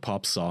listening to a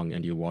pop song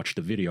and you watch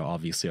the video,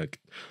 obviously, like,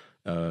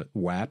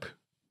 WAP,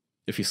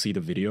 if you see the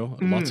video,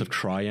 lots of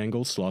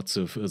triangles, lots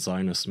of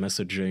Zionist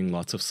messaging,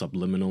 lots of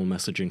subliminal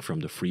messaging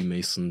from the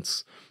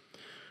Freemasons,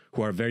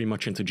 who are very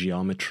much into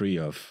geometry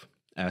of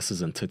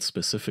asses and tits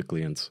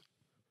specifically, and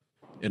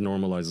it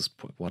normalizes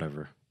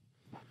whatever.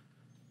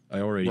 I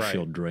already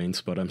feel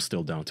drained, but I'm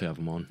still down to have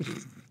him on.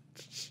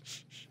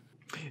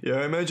 Yeah,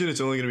 I imagine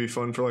it's only going to be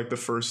fun for like the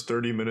first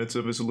 30 minutes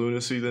of his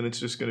lunacy, then it's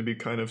just going to be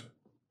kind of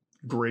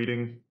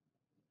grating.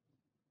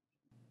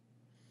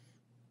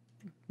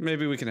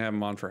 Maybe we can have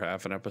him on for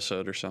half an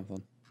episode or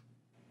something.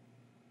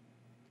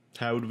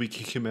 How would we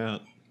kick him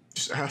out?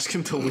 Just ask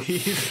him to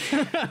leave.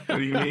 What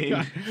do you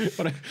mean?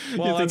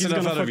 Well, that's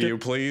enough out of you,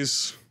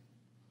 please.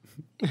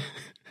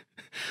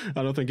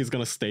 I don't think he's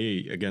gonna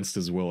stay against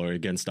his will or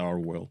against our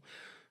will.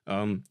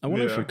 I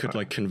wonder if we could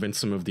like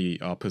convince him of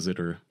the opposite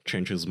or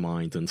change his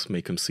mind and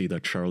make him see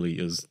that Charlie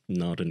is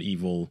not an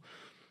evil,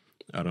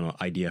 I don't know,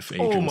 IDF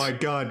agent. Oh my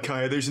god,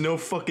 Kaya, there's no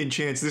fucking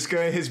chance. This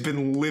guy has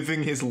been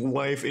living his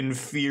life in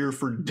fear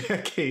for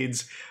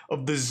decades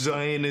of the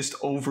Zionist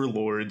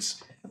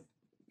overlords.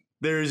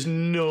 There is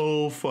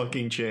no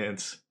fucking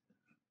chance.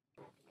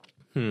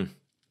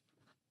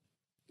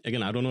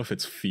 Again, I don't know if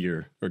it's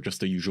fear or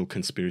just the usual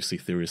conspiracy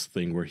theorist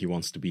thing where he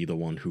wants to be the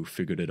one who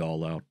figured it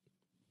all out.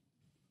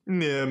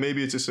 Yeah,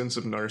 maybe it's a sense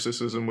of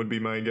narcissism would be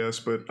my guess,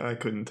 but I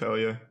couldn't tell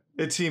you.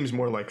 It seems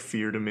more like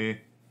fear to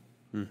me.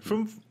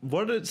 From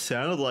what it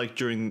sounded like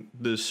during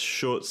the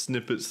short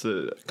snippets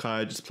that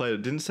Kaya just played,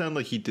 it didn't sound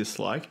like he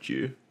disliked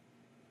you.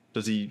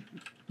 Does he?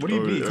 What do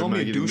you mean? He called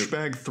me a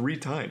douchebag 3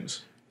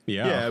 times.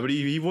 Yeah, but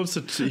he wants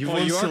to. He Well,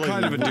 wants you to, are like,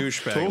 kind of a talk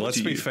douchebag. Let's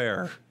to be you.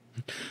 fair.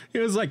 He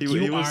was like, He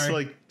you wants are, to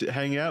like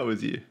hang out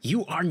with you.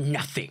 you are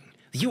nothing.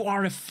 You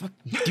are a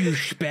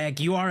douchebag.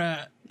 You are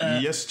a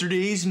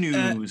Yesterday's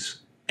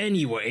news.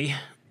 anyway.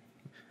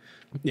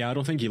 Yeah, I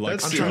don't think he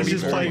likes. That's trying to he's be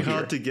just boring playing here.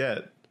 hard to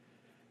get.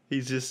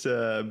 He's just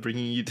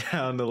bringing you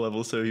down a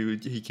level so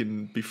he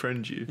can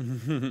befriend you.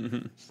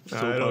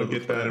 I don't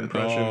get that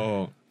impression.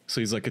 Oh,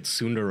 so he's like a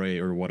tsundere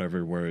or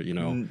whatever, where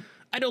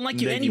I don't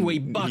like you Negging- anyway,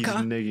 He's Baka.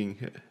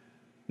 negging.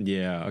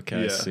 Yeah, okay,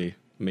 I Yeah. see.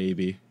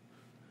 Maybe.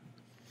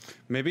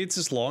 Maybe it's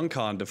his long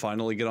con to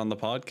finally get on the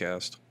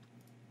podcast.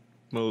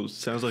 Well,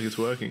 sounds like it's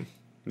working.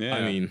 Yeah.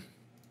 I mean,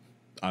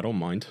 I don't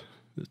mind.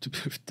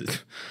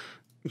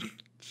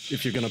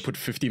 If you're gonna put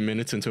 50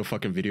 minutes into a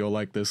fucking video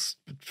like this,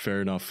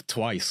 fair enough.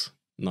 Twice,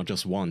 not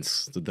just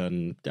once.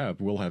 Then, yeah,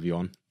 we'll have you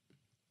on.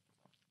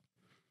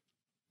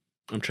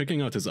 I'm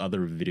checking out his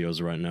other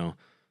videos right now.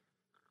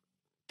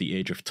 The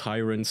Age of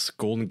Tyrants,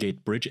 Golden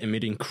Gate Bridge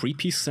emitting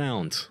creepy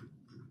sound.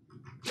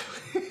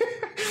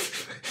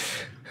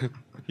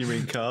 You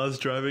mean cars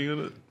driving on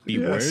it?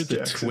 Beware Yes, the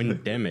Jackson.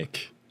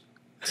 Twindemic.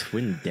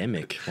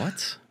 Twindemic?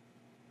 What?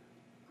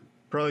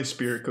 Probably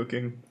spirit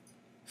cooking.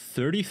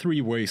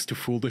 33 ways to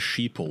fool the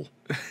sheeple.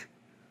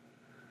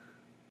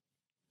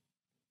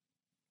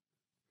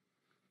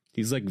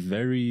 He's like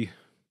very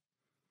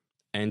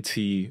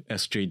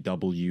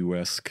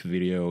anti-SJW-esque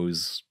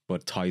videos,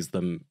 but ties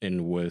them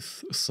in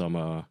with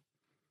some,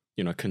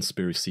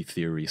 conspiracy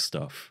theory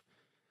stuff.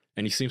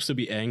 And he seems to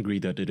be angry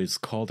that it is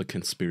called a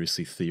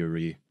conspiracy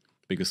theory,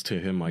 because to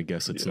him, I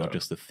guess it's not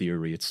just a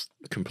theory, it's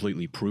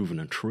completely proven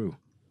and true.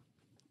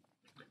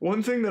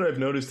 One thing that I've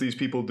noticed these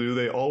people do,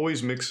 they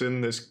always mix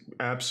in this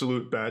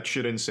absolute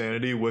batshit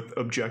insanity with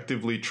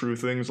objectively true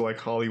things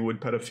like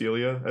Hollywood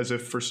pedophilia, as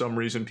if for some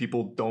reason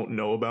people don't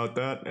know about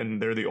that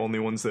and they're the only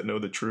ones that know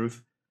the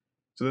truth.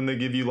 So then they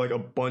give you like a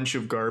bunch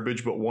of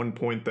garbage, but one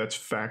point that's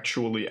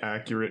factually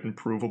accurate and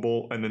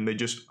provable, and then they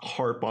just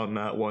harp on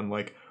that one.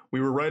 Like, we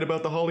were right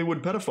about the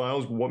Hollywood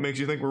pedophiles. What makes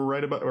you think we're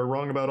right about or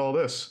wrong about all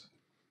this?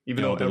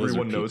 Even though the lizard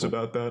everyone knows people.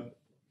 about that.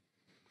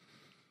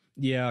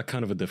 Yeah,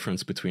 kind of a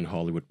difference between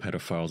Hollywood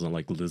pedophiles and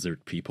like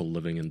lizard people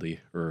living in the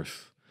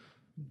earth.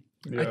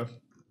 Yeah.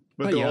 But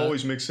but they'll yeah.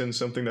 always mix in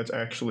something that's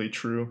actually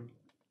true.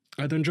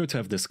 I'd enjoy to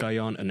have this guy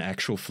on, an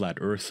actual flat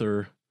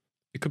earther.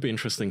 It could be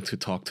interesting to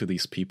talk to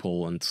these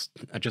people, and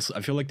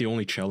I feel like the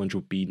only challenge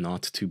would be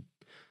not to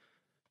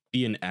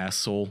be an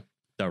asshole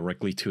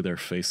directly to their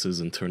faces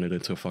and turn it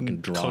into a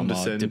fucking drama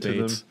Condescend to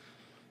debate. them.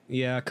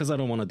 Yeah, because I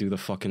don't want to do the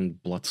fucking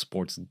blood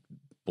sports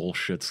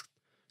bullshit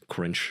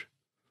cringe.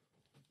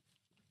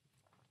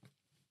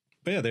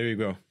 But yeah, there you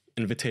go.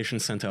 Invitation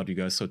sent out, you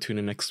guys. So tune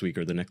in next week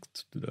or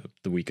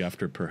the week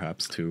after,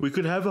 perhaps, too. We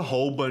could have a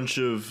whole bunch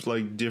of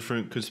like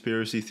different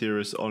conspiracy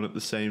theorists on at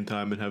the same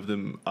time and have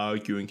them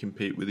argue and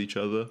compete with each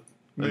other.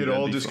 They'd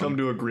all just come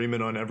to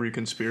agreement on every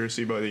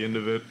conspiracy by the end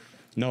of it.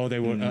 No, they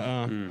would.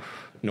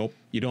 Nope.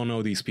 You don't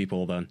know these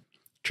people then.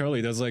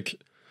 Charlie, there's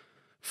like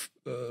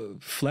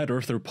flat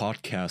earther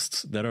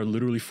podcasts that are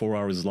literally 4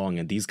 hours long,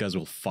 and these guys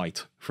will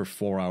fight for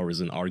 4 hours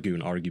and argue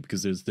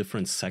because there's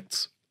different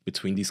sects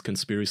between these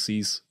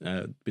conspiracies,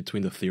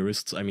 between the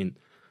theorists. I mean,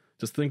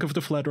 just think of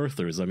the flat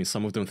earthers. I mean,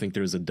 some of them think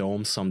there's a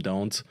dome, some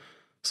don't.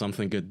 Some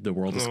think the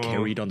world is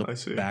carried on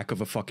the back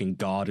of a fucking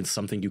god and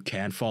something you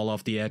can fall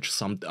off the edge.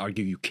 Some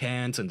argue you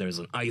can't, and there's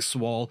an ice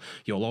wall.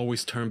 You'll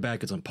always turn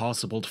back. It's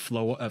impossible to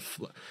fall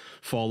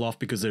off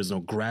because there's no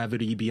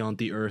gravity beyond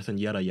the earth, and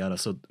yada yada.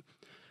 So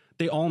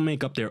they all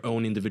make up their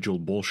own individual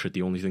bullshit.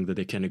 The only thing that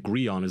they can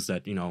agree on is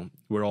that,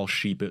 we're all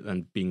sheep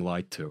and being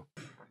lied to.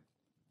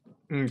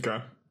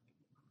 Okay.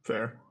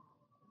 Fair.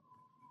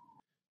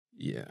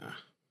 Yeah.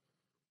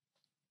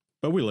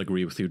 But we'll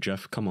agree with you,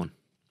 Jeff. Come on.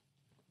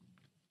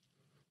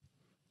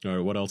 All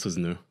right, what else is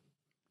new?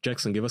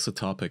 Jackson, give us a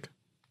topic.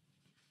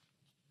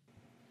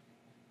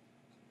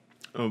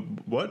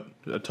 What?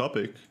 A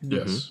topic?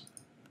 Yes.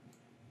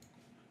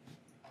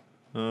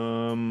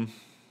 All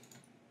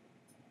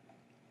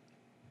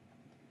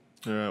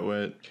right,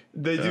 wait.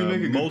 They do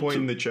make a good point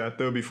in the chat,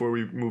 though, before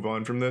we move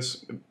on from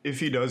this.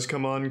 If he does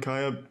come on,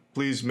 Kaya,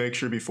 please make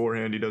sure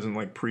beforehand he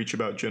doesn't, preach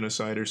about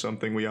genocide or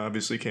something. We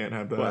obviously can't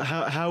have that. Well,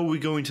 how are we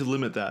going to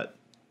limit that?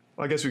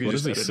 I guess we could What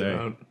just does he edit it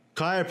say? out.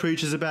 Kaya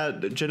preaches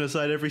about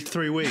genocide every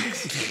 3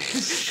 weeks.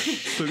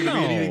 It's not going to be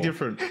anything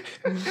different.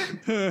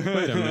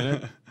 Wait a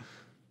minute.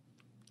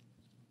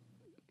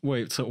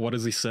 Wait, so what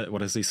has he said?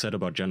 What has he said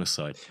about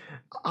genocide?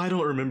 I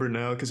don't remember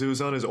now, because it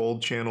was on his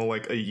old channel,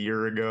 a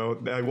year ago.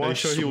 I Are you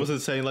watched sure he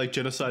wasn't saying,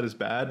 genocide is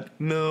bad?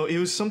 No, it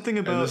was something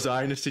And the about...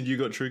 Zionist in you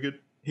got triggered?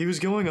 He was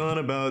going on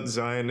about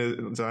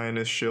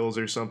Zionist shills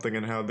or something,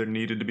 and how there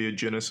needed to be a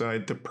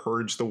genocide to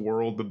purge the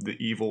world of the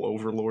evil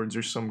overlords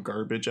or some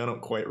garbage. I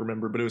don't quite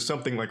remember, but it was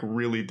something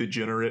really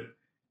degenerate.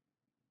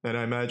 And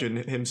I imagine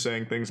him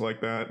saying things like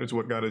that is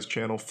what got his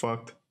channel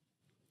fucked.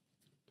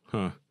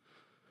 Huh.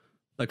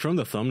 From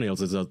the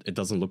thumbnails, it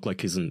doesn't look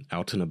like he's an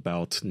out and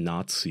about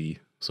Nazi.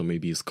 So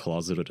maybe he's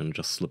closeted and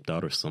just slipped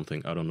out or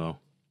something. I don't know.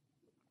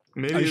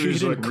 Maybe Are you it sure he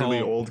was didn't really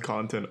call- old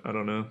content. I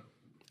don't know.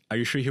 Are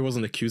you sure he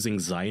wasn't accusing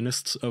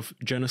Zionists of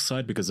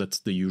genocide? Because that's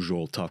the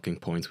usual talking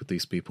point with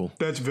these people.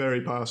 That's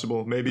very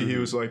possible. Maybe he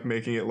was like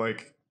making it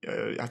like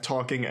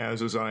talking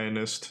as a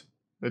Zionist.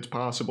 It's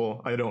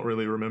possible. I don't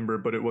really remember,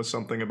 but it was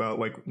something about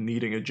like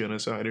needing a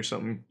genocide or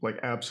something like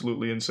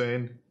absolutely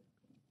insane.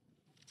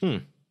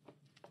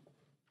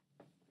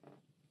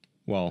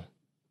 Well,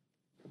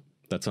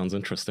 that sounds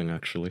interesting,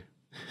 actually.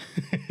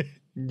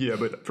 Yeah,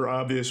 but for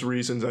obvious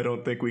reasons, I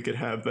don't think we could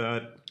have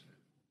that.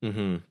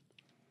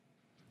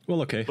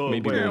 Well, okay.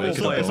 Maybe Wait, we'll make it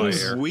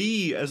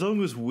as up.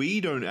 long as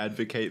we don't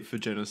advocate for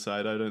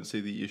genocide, I don't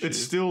see the issue. It's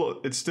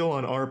still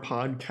on our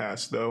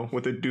podcast though,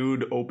 with a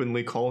dude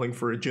openly calling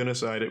for a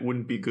genocide. It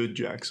wouldn't be good,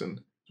 Jackson.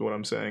 Is what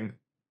I'm saying.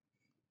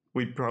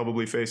 We'd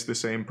probably face the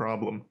same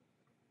problem.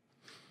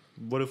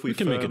 What if we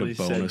can make it a firmly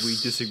said bonus. we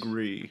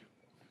disagree?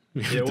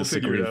 Yeah, we'll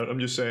figure it out. I'm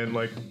just saying,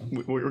 like,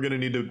 we're gonna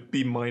need to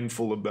be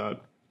mindful of that.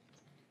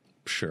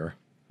 Sure.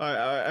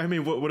 I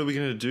mean, what are we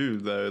gonna do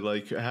though?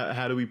 Like,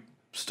 how do we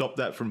stop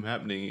that from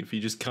happening? If he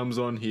just comes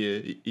on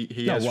here,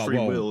 he has free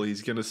will.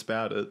 He's gonna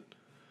spout it.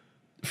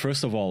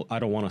 First of all, I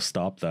don't want to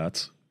stop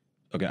that.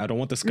 Okay, I don't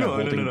want this guy No,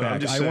 holding I'm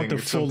back. just I want saying the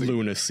if full something-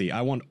 lunacy.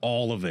 I want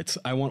all of it.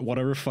 I want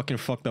whatever fucking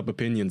fucked up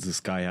opinions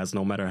this guy has,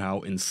 no matter how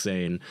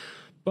insane.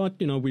 But,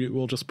 you know,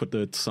 we'll just put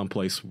it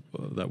someplace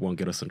that won't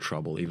get us in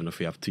trouble, even if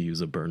we have to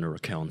use a burner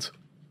account.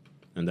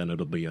 And then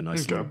it'll be a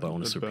nice little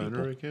bonus for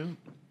people. Account?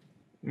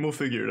 We'll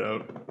figure it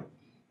out.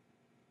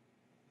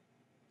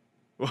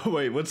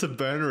 Wait, what's a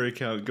burner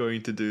account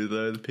going to do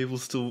though? The people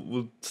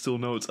will still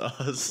know it's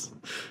us.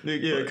 Yeah,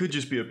 it could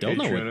just be a They'll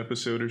know Patreon it.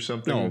 episode or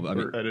something. No, I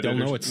mean, or edited they'll or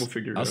know something. it's We'll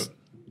figure it us, out.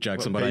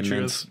 Jackson, but I meant...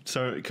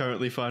 Patreon's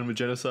currently fine with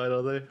genocide,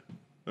 are they?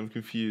 I'm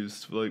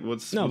confused. Like,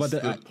 what's the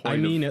point I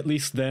mean, of... at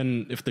least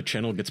then, if the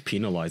channel gets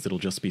penalized, it'll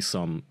just be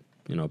some,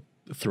 you know,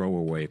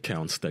 throwaway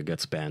accounts that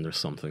gets banned or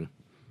something.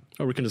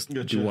 Or we can just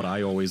do what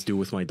I always do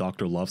with my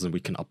Dr. Loves, and we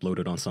can upload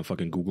it on some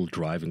fucking Google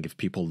Drive and give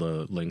people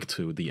the link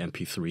to the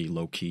MP3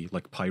 low-key,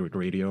 like pirate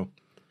radio.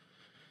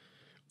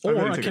 I'm Or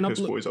gonna I take can a piss,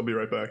 upload... boys. I'll be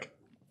right back.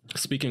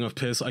 Speaking of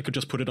piss, I could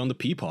just put it on the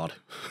Peapod.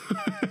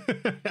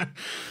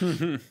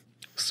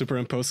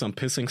 Superimpose some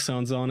pissing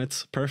sounds on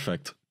it.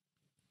 Perfect.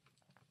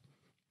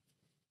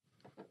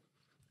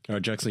 All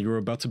right, Jackson, you were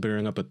about to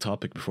bring up a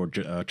topic before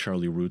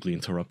Charlie rudely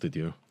interrupted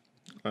you.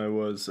 I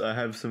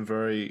have some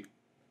very,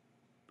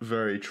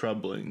 very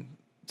troubling,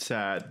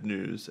 sad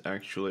news,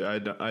 actually. I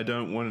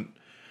didn't want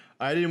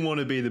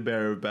to be the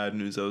bearer of bad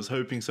news. I was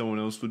hoping someone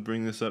else would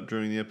bring this up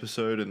during the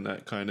episode, and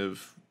that kind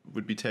of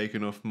would be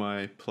taken off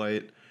my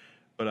plate.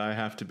 But I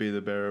have to be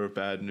the bearer of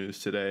bad news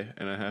today,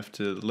 and I have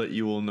to let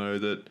you all know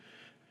that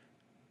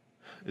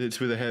it's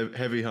with a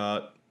heavy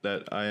heart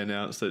that I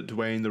announced that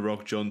Dwayne "The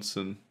Rock"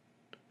 Johnson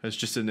has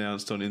just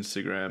announced on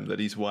Instagram that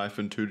his wife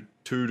and two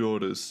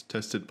daughters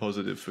tested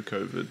positive for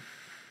COVID.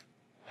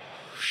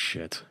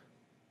 Shit.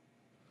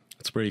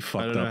 It's pretty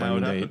fucked I don't know up. how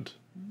it happened.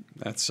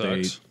 That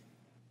sucks.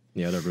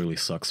 Yeah, that really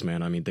sucks,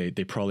 man. I mean, they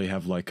probably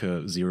have like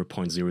a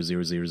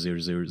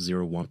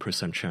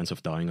 0.0000001% chance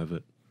of dying of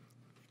it.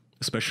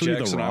 Especially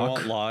Jackson, The Rock. I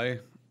won't lie.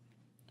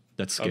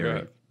 That's scary.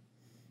 Okay.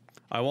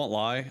 I won't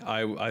lie.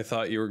 I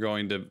thought you were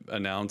going to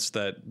announce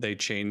that they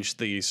changed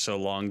the "So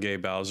Long Gay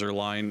Bowser"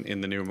 line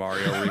in the new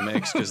Mario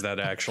remakes, because that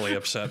actually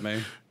upset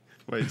me.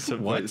 Wait, so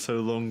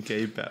long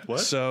gay bat. What?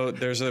 So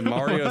there's a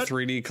Mario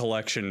 3D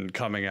collection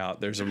coming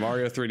out. There's a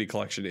Mario 3D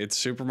collection. It's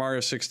Super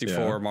Mario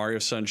 64, Mario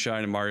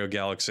Sunshine, and Mario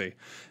Galaxy.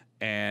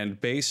 And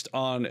based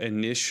on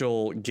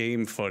initial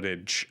game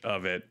footage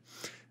of it,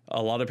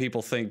 a lot of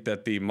people think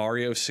that the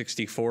Mario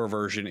 64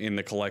 version in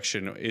the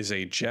collection is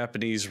a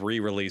Japanese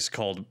re-release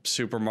called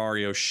Super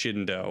Mario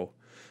Shindo,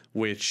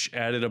 which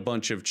added a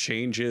bunch of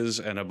changes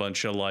and a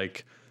bunch of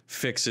like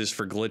fixes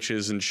for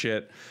glitches and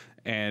shit.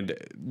 And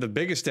the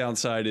biggest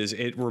downside is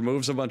it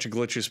removes a bunch of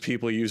glitches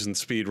people use in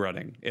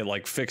speedrunning. It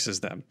like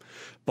fixes them.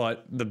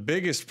 But the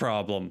biggest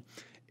problem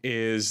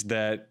is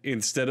that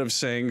instead of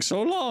saying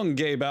 "So long,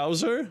 gay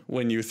Bowser,"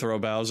 when you throw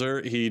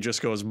Bowser, he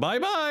just goes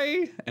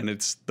 "bye-bye," and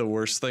it's the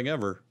worst thing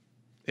ever.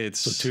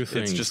 It's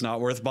just not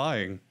worth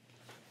buying.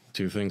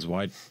 Two things.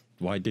 Why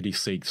did he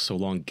say "So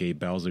long, gay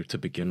Bowser" to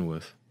begin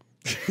with?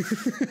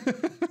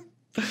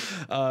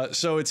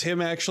 So it's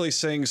him actually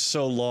saying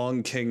 "So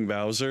long, King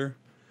Bowser,"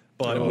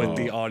 but with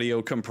the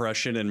audio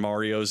compression and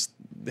Mario's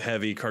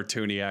heavy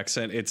cartoony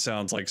accent, it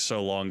sounds like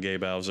 "So long, gay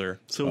Bowser."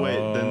 So wait,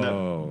 then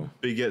that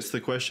begets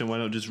the question: why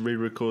not just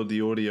re-record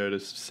the audio to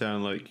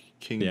sound like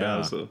King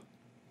Bowser?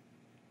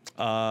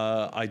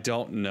 I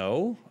don't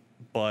know,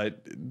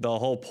 but the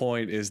whole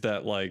point is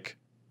that like,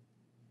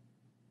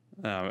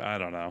 I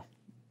don't know.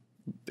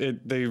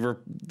 They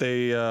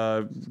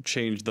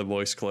changed the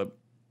voice clip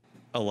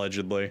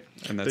allegedly,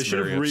 and that's they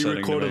should very have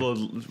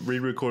upsetting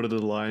re-recorded the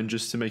line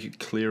just to make it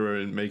clearer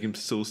and make him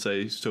still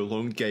say "So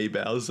long, gay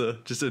Bowser."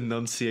 Just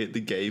enunciate the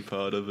gay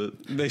part of it.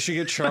 They should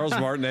get Charles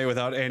Martinet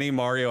without any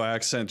Mario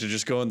accent to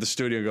just go in the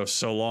studio and go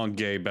 "So long,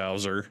 gay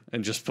Bowser,"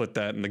 and just put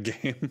that in the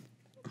game.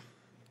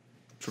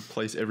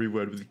 Replace every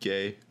word with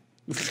 "gay."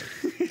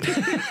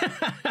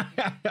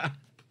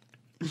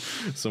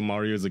 So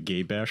Mario's a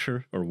gay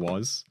basher, or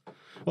was?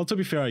 Well, to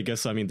be fair, I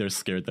guess, I mean, they're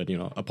scared that,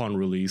 upon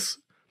release,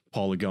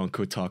 Polygon,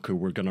 Kotaku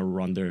were going to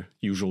run their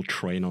usual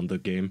train on the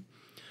game.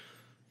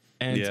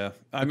 And yeah,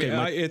 I mean,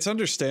 it's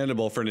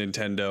understandable for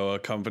Nintendo, a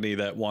company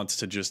that wants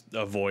to just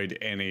avoid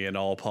any and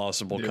all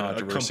possible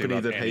controversy a company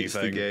about that anything. hates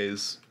the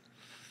gays.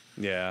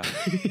 Yeah.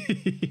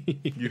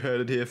 You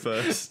heard it here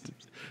first.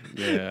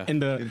 Yeah. when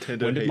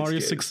Nintendo did Mario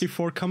hates gays.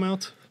 64 come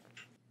out?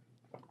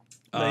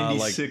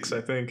 96,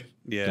 I think.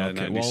 Yeah,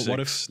 Okay, 96, well, what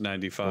if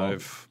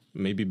 95.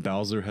 Well, maybe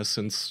Bowser has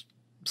since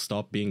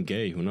stopped being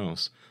gay. Who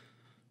knows?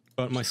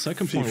 But my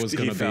second point was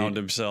going to be... He found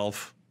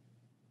himself.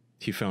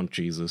 He found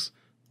Jesus.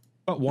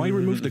 But why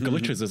remove the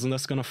glitches? Isn't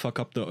that going to fuck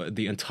up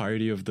the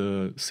entirety of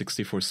the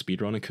 64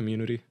 speedrunning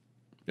community?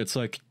 It's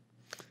like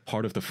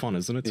part of the fun,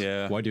 isn't it?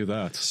 Yeah. Why do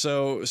that?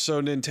 So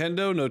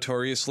Nintendo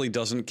notoriously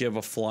doesn't give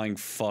a flying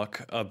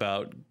fuck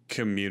about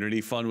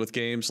community fun with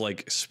games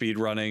like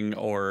speedrunning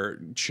or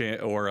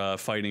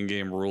fighting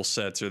game rule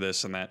sets or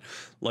this and that.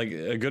 Like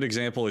a good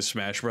example is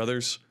Smash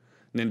Brothers.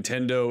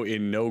 Nintendo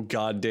in no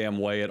goddamn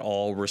way at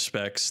all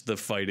respects the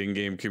fighting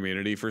game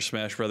community for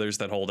Smash Brothers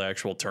that hold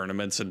actual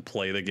tournaments and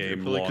play the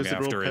game long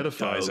after it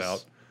dies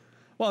out.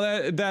 Well,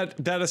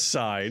 that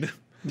aside,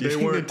 They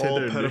weren't all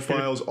Nintendo,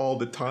 pedophiles all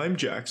the time,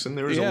 Jackson.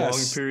 There was a long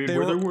Yes, period they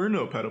where were- there were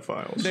no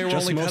pedophiles. they were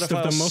Just only most of them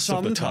pedophiles most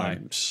of the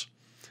time. sometimes.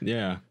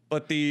 Yeah.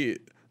 But the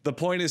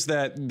point is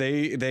that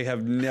they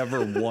have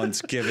never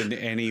once given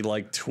any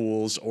like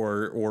tools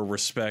or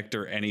respect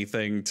or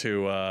anything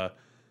to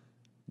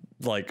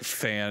like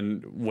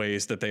fan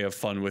ways that they have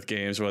fun with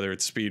games, whether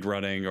it's speed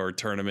running or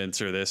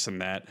tournaments or this and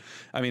that.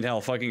 I mean,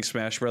 hell, fucking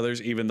Smash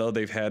Brothers, even though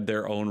they've had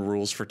their own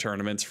rules for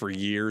tournaments for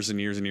years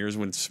and years and years,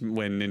 when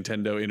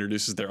Nintendo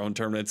introduces their own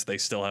tournaments, they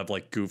still have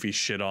like goofy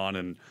shit on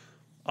and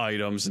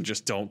items and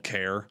just don't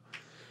care.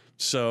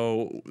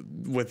 So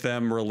with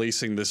them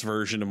releasing this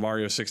version of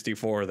Mario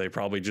 64, they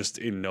probably just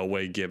in no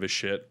way give a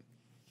shit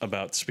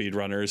about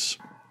speedrunners.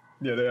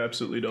 Yeah, they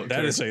absolutely don't That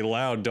care. is a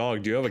loud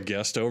dog. Do you have a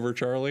guest over,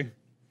 Charlie?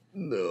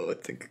 No, I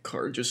think a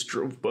car just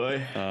drove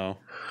by. Oh.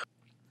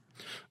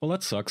 Well,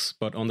 that sucks.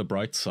 But on the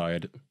bright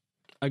side,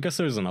 I guess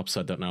there's an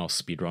upside that now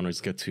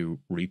speedrunners get to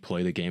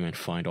replay the game and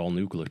find all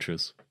new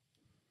glitches.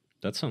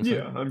 That sounds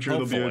Yeah, I'm sure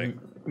there'll Hopefully.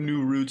 be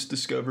new routes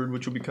discovered,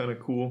 which will be kind of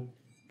cool.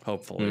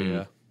 Hopefully,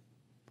 yeah.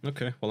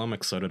 Okay, well, I'm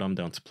excited. I'm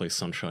down to play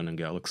Sunshine and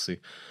Galaxy.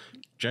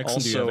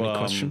 Jackson, do you have Also, any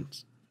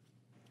questions?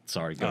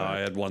 Sorry, go I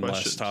ahead. had one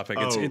Questions. last topic.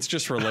 Oh, It's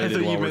just I related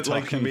thought while you we're meant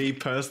like talking. me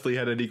personally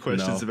had any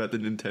questions No. about the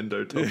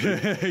Nintendo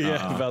topic.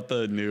 Yeah, about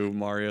the new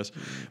Marios.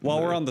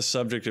 While we're on the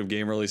subject of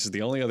game releases,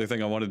 the only other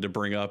thing I wanted to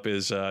bring up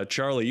is,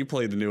 Charlie, you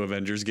played the new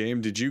Avengers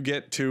game. Did you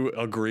get to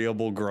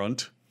Agreeable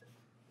Grunt?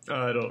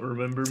 I don't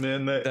remember,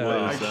 man.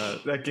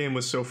 That game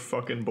was so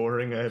fucking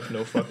boring. I have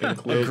no fucking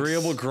clue.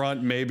 Agreeable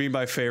Grunt may be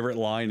my favorite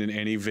line in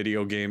any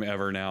video game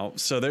ever now.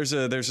 So there's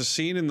a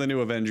scene in the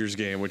new Avengers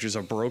game, which is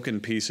a broken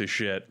piece of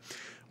shit,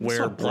 where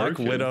not Black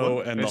broken. Widow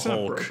What? and the It's not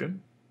Hulk.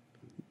 broken.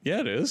 Yeah,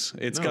 it is.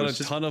 It's No, got it's a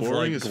just ton of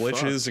boring like as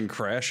glitches fuck. and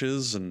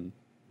crashes and.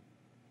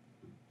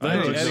 I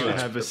don't Anyway.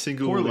 have a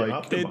single Poorly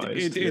like.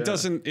 optimized.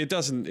 It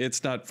doesn't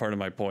it's not part of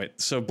my point.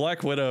 So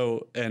Black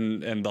Widow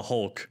and the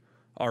Hulk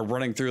are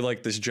running through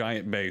like this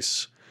giant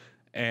base,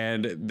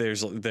 and they're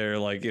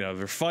like,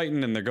 they're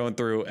fighting and they're going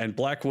through, and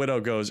Black Widow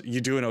goes,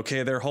 "You doing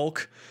okay there,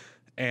 Hulk?"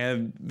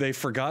 And they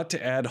forgot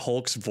to add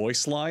Hulk's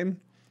voice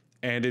line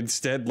and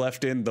instead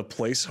left in the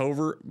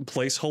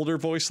placeholder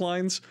voice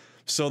lines.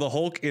 So the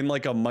Hulk in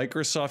like a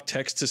Microsoft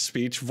text to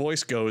speech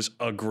voice goes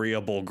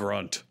Agreeable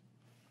Grunt.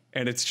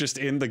 And it's just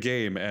in the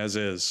game as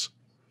is.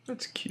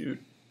 That's cute.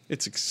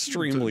 It's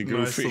extremely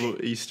Nice goofy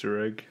little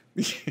Easter egg.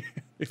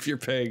 if you're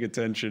paying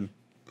attention.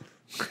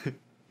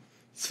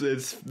 So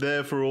it's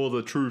there for all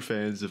the true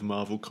fans of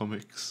Marvel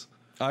Comics.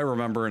 I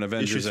remember in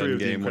Avengers 3 of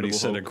the Endgame when he Incredible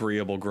said Hulk.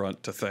 Agreeable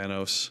Grunt to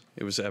Thanos.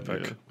 It was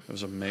epic. Yeah. It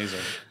was amazing.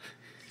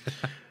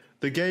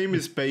 The game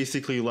is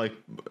basically like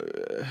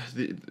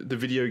the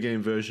video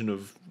game version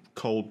of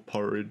cold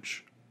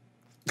porridge.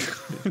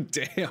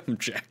 Damn,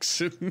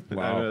 Jackson. I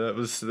know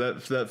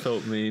that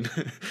felt mean,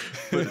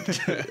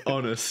 but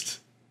honest,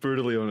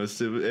 brutally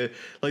honest.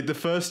 Like the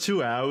first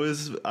 2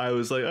 hours, I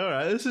was like, all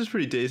right, this is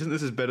pretty decent.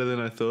 This is better than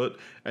I thought,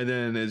 and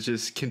then it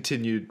just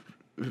continued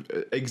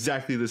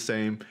exactly the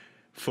same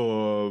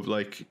for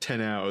like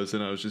 10 hours,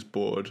 and I was just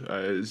bored.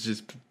 It's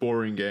just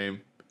boring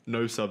game,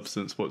 no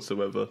substance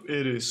whatsoever.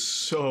 It is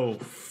so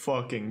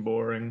fucking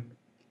boring.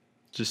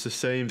 Just the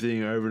same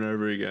thing over and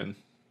over again.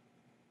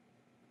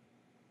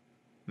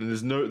 And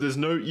there's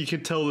no you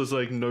can tell there's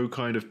like no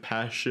kind of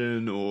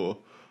passion or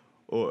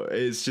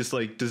it's just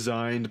like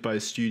designed by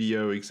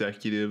studio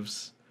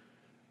executives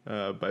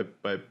by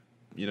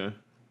yeah.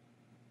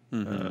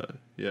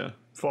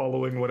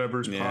 Following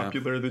whatever's Yeah.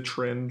 popular, the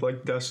trend,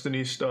 like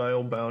Destiny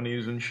style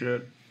bounties and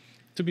shit.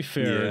 To be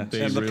fair, Yeah.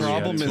 they And the really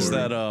problem had is to-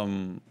 that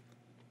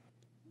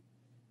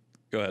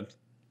go ahead.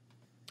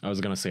 I was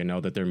gonna say, now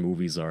that their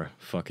movies are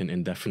fucking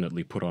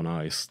indefinitely put on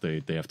ice,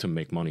 they have to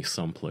make money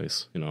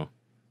someplace,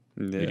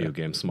 Video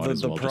games might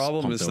as well The just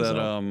problem pump is those that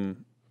out.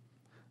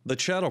 the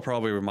chat will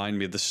probably remind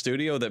me the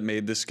studio that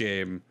made this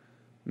game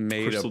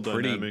made Crystal a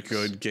pretty Dynamics.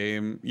 good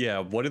game. Yeah,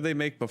 what did they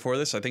make before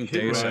this? I think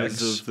Deus Rise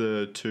Ex. of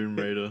the Tomb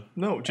Raider.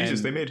 No, Jesus,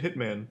 And- they made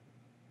Hitman.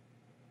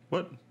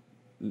 What?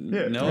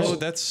 Yeah, No,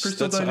 that's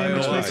Crystal that's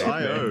Dynamics IOI. makes That's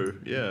Hitman. IO.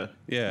 Yeah.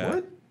 Yeah.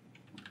 What?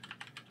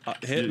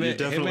 You're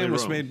definitely Hitman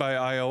was wrong. made by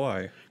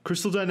IOI.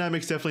 Crystal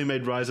Dynamics definitely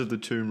made Rise of the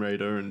Tomb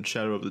Raider and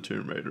Shadow of the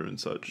Tomb Raider and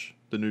such.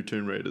 The new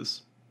Tomb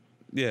Raiders.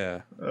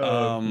 Yeah.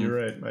 You're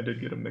right. I did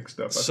get them mixed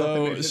up. I thought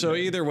they made So Hitman.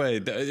 either way,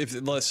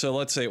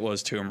 let's say it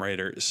was Tomb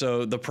Raider.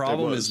 So the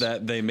problem is was.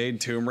 that they made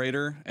Tomb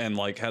Raider and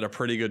like had a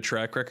pretty good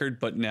track record,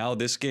 but now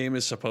this game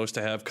is supposed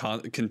to have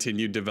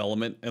continued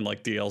development and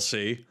like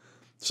DLC.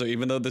 So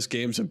even though this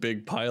game's a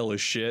big pile of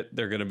shit,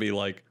 they're gonna be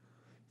like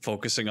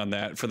focusing on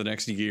that for the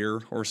next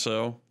year or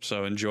so.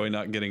 So enjoy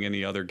not getting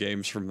any other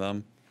games from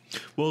them.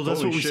 Well, that's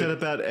Holy what we shit. said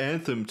about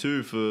Anthem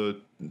too. For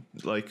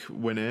like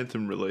when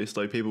Anthem released,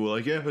 like people were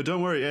like, "Yeah, but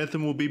don't worry,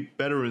 Anthem will be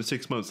better in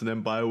 6 months." And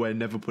then BioWare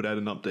never put out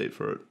an update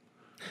for it.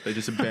 They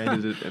just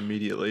abandoned it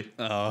immediately.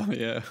 Oh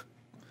yeah.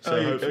 So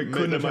It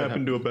couldn't have might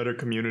happened to a better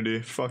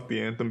community. Fuck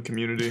the Anthem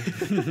community.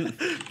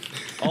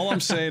 All I'm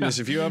saying is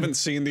if you haven't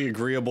seen the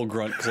Agreeable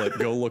Grunt clip,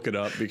 go look it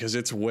up because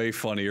it's way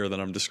funnier than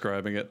I'm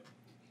describing it.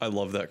 I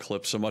love that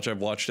clip so much. I've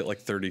watched it like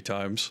 30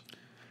 times.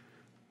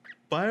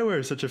 BioWare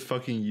is such a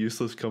fucking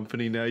useless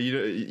company now. You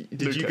know,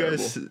 They're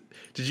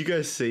did you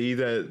guys see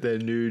that their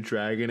new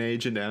Dragon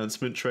Age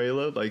announcement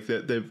trailer? Like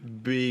that their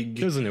big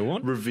There's a new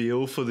one?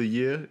 reveal for the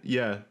year.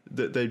 Yeah,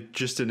 that they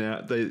just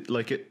announced. They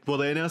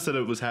they announced that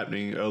it was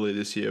happening earlier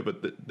this year,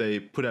 but they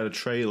put out a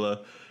trailer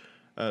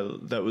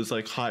that was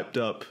like hyped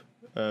up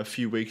a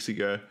few weeks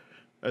ago.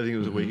 I think it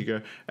was a week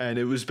ago, and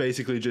it was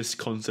basically just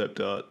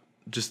concept art.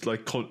 Just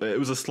like it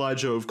was a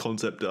slideshow of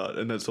concept art,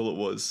 and that's all it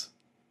was.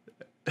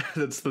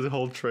 That's the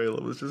whole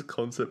trailer was just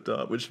concept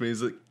art, which means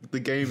that the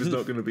game is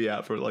not going to be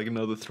out for like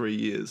another 3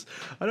 years.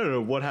 I don't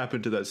know what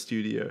happened to that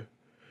studio.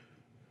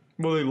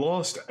 Well, they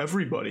lost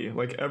everybody.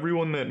 Like,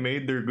 everyone that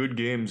made their good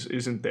games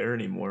isn't there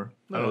anymore.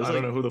 No, I it was don't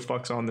like- know who the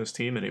fuck's on this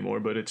team anymore,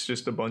 but it's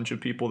just a bunch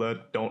of people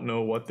that don't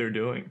know what they're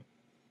doing.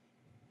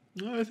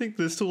 No, I think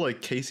there's still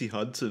like Casey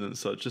Hudson and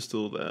such are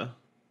still there.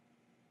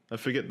 I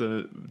forget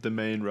the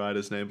main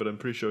writer's name, but I'm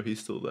pretty sure he's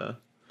still there.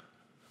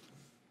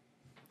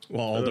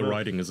 Well, all don't the know.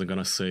 writing isn't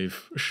gonna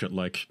save shit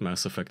like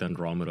Mass Effect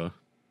Andromeda.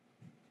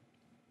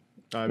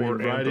 I mean,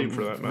 Or Anthem,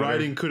 for that matter.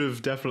 writing could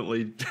have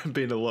definitely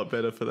been a lot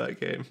better for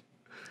that game.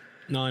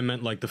 No, I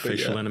meant like the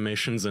facial yeah.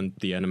 animations and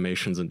the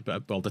animations and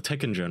well, the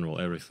tech in general,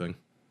 everything.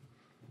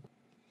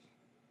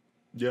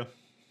 Yeah.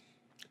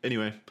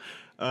 Anyway,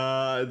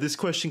 this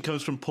question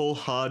comes from Paul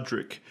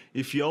Hardrick.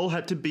 If y'all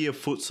had to be a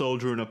foot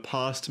soldier in a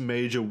past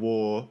major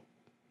war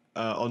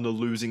on the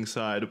losing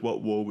side,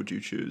 what war would you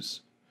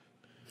choose?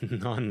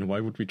 None.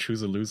 Why would we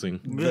choose a losing?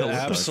 The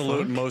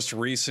absolute most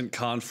recent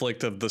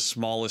conflict of the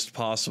smallest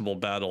possible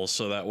battle,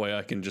 so that way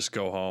I can just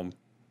go home.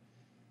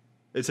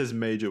 It says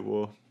major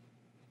war.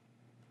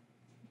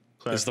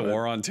 Is the Clarified.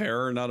 war on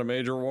terror not a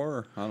major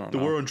war? I don't The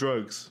know. war on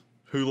drugs.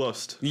 Who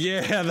lost?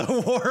 Yeah,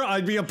 the war.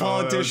 I'd be a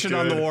politician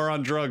on the good. war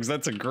on drugs.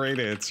 That's a great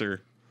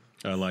answer.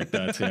 I like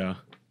that, yeah.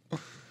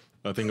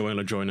 I think I'm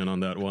gonna join in on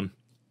that one.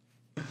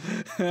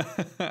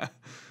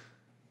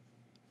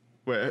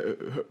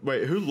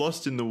 Wait, who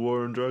lost in the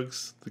war on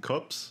drugs? The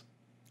cops?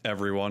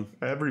 Everyone.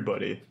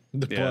 Everybody.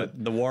 Yeah,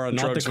 the war on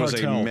not drugs the was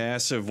a cartel.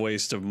 massive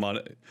waste of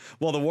money.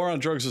 Well, the war on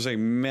drugs was a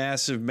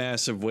massive,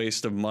 massive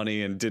waste of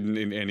money and didn't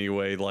in any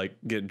way like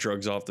get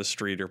drugs off the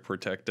street or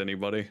protect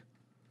anybody.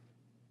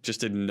 Just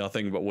did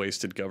nothing but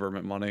wasted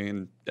government money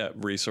and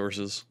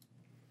resources.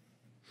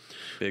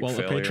 Big Well,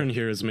 failure. a patron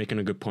here is making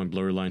a good point.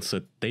 Blurry Line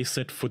said they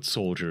said foot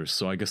soldiers,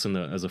 so I guess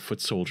as a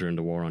foot soldier in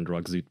the war on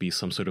drugs, you'd be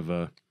some sort of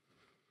a,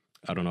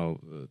 I don't know,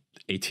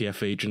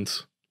 ATF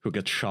agent who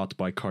gets shot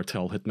by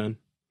cartel hitmen.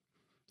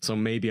 So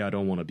maybe I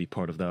don't want to be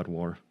part of that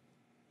war.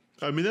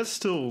 I mean, that's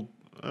still.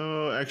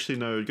 Oh, actually,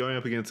 no. Going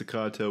up against a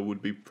cartel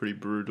would be pretty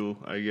brutal,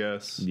 I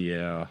guess.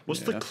 Yeah.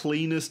 What's the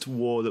cleanest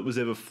war that was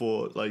ever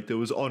fought? Like, there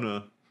was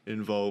honor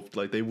involved.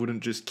 Like, they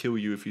wouldn't just kill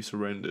you if you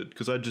surrendered.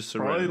 Because I just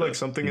surrendered. Probably like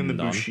something in the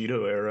None.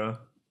 Bushido era.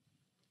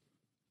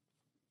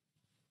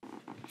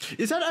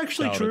 Is that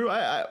actually Doubt true?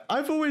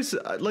 I've always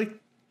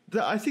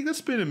I think that's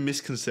been a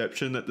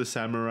misconception that the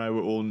samurai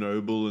were all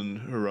noble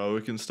and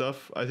heroic and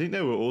stuff. I think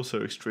they were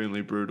also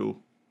extremely brutal.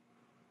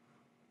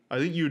 I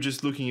think you were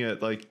just looking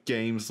at like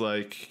games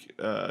like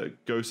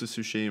Ghost of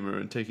Tsushima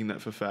and taking that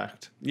for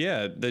fact.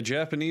 Yeah, the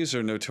Japanese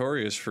are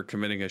notorious for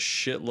committing a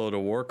shitload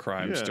of war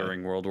crimes Yeah.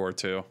 during World War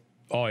II.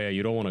 Oh yeah,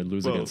 you don't want to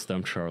lose Well- against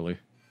them, Charlie.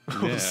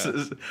 Yeah,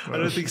 I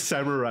don't think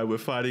samurai were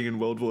fighting in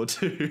World War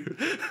II.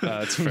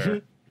 that's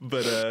fair.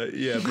 But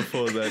yeah,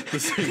 before that, the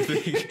same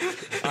thing.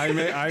 I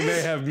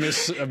may have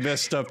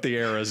messed up the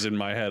eras in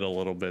my head a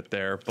little bit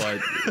there, but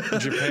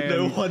Japan.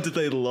 No wonder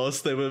they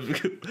lost. They were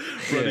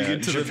running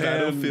into the Japan-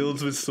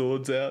 battlefields with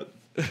swords out.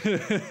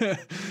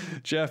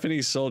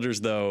 Japanese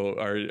soldiers, though,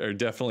 are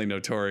definitely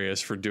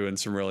notorious for doing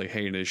some really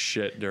heinous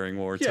shit during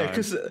wartime. Yeah,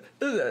 because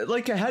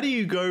like, how do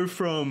you go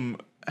from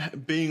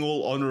being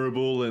all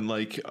honorable and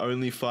like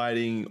only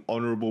fighting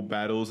honorable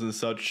battles and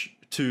such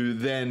to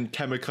then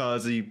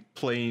kamikaze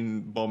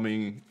plane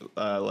bombing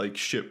like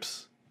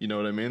ships. You know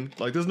what I mean?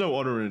 Like, there's no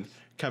honor in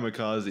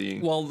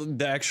kamikazeing. Well,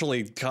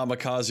 actually,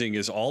 kamikazing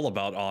is all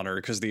about honor,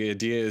 because the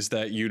idea is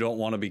that you don't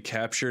want to be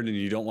captured and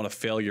you don't want to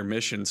fail your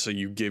mission, so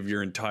you give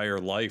your entire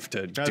life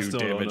to That's do not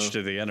damage honor.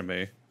 to the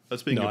enemy.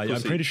 That's being No, a pussy.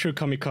 I'm pretty sure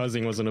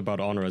kamikazing wasn't about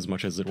honor as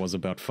much as it was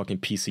about fucking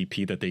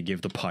PCP that they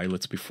gave the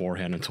pilots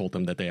beforehand and told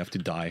them that they have to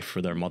die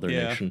for their mother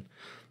nation.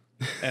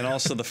 And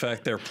also the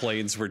fact their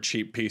planes were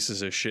cheap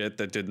pieces of shit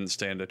that didn't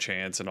stand a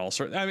chance and all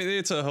sorts. I mean,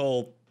 it's a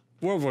whole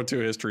World War II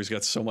history's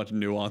got so much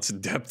nuance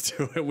and depth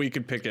to it. We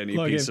could pick any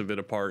piece of it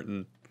apart.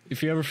 And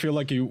if you ever feel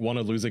like you want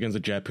to lose against the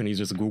Japanese,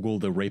 just Google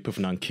the rape of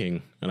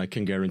Nanking, and I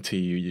can guarantee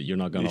you're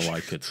not gonna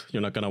like it.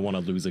 You're not gonna want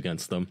to lose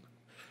against them.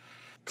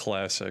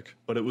 classic.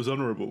 But it was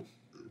honorable.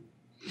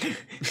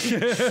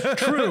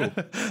 True.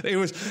 It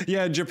was,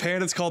 yeah, in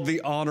Japan it's called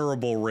the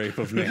honorable rape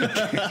of Nanking.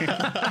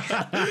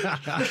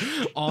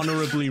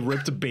 Honorably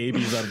ripped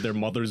babies out of their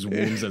mother's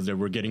wombs as they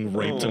were getting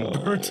raped and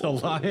burnt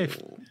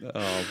alive.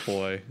 Oh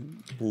boy.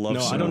 Love No,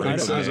 I some don't- rape I of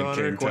don't- Says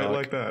Nanking honor quite talk.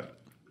 like that.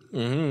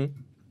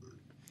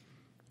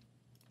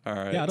 All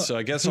right, Yeah, I don't- so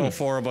I guess all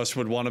four of us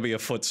would want to be a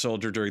foot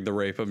soldier during the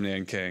rape of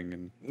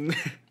Nanking. And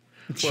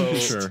Well,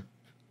 Sure.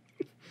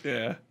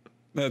 yeah,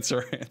 that's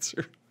our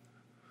answer.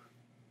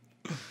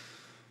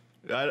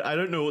 I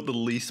don't know what the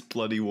least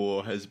bloody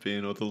war has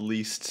been, or the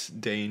least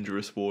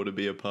dangerous war to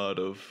be a part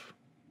of.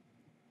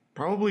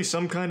 Probably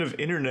some kind of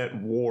internet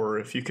war,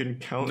 if you can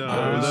count No,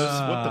 those.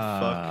 that's, what the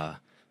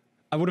fuck?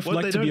 I would have What,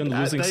 liked to be on the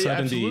losing they side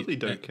in absolutely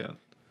the. don't count.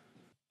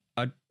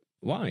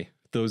 Why?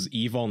 Those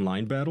EVE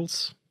Online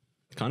battles?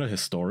 Kind of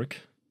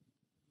historic.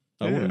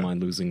 I wouldn't Yeah.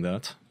 mind losing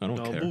that. I don't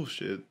No, care.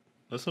 bullshit.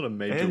 That's not a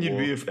major And you'd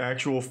war. be an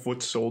actual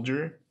foot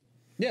soldier.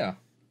 Yeah.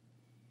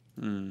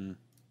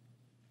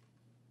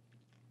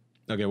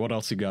 Okay, what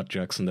else you got,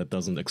 Jackson, that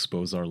doesn't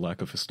expose our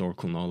lack of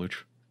historical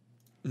knowledge?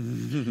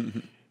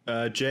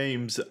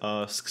 James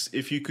asks,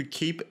 if you could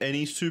keep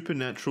any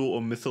supernatural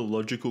or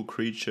mythological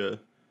creature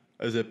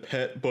as a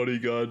pet,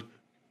 bodyguard,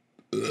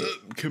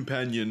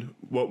 companion,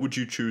 what would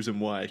you choose and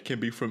why? It can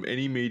be from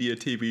any media,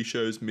 TV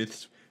shows,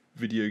 myths,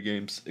 video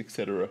games,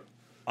 etc.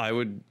 I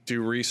would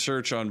do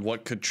research on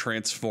what could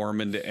transform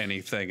into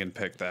anything and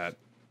pick that.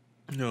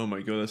 Oh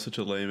my god, that's such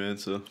a lame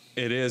answer.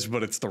 It is,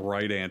 but it's the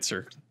right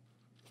answer.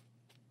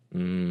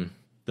 The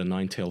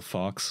nine-tailed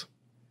fox.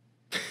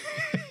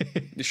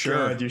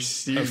 Sure. God,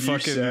 you're a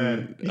fucking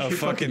sad. a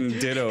fucking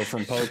Ditto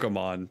from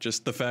Pokemon.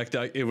 Just the fact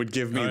that it would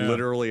give me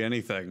literally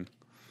anything.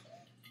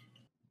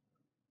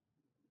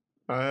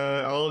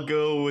 I'll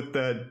go with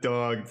that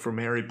dog from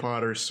Harry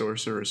Potter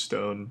Sorcerer's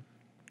Stone.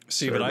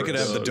 See, but I could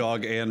have the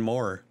dog and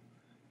more.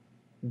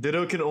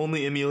 Ditto can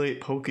only emulate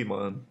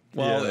Pokemon.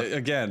 Well, Yeah.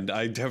 again,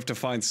 I'd have to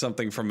find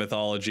something from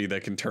mythology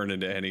that can turn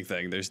into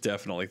anything. There's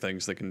definitely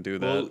things that can do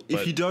that. Well, if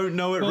but you don't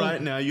know it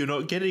right now, you're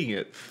not getting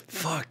it.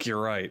 fuck,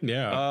 you're right.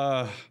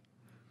 Yeah.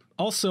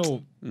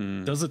 Also,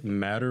 does it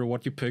matter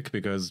what you pick?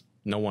 Because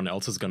no one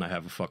else is gonna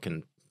have a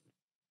fucking,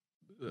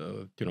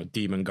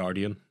 demon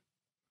guardian.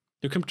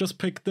 You can just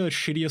pick the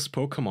shittiest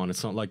Pokemon.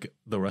 It's not like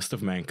the rest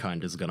of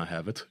mankind is gonna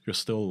have it. You're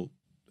still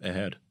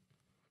ahead.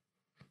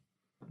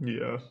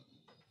 Yeah.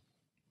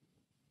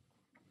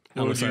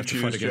 What would Unless I you have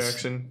to fight choose, against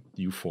Jackson?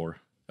 U4,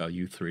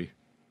 U3.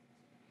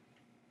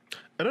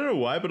 I don't know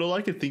why, but all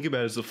I can think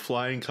about is the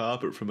flying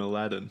carpet from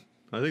Aladdin.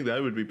 I think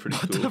that would be pretty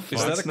cool. Is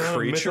that That's a not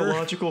creature? a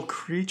mythological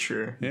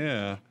creature.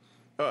 Yeah.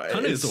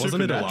 Kinda It's is,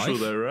 wasn't it supernatural alive?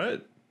 though,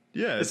 right?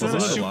 Yeah, It's not a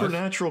Wasn't it alive?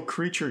 supernatural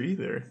creature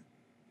either.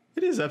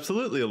 It is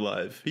absolutely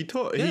alive.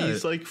 Yeah.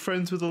 He's like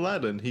friends with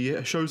Aladdin.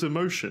 He shows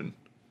emotion.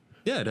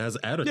 Yeah, it has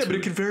attitude. Yeah, but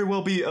it could very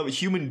well be a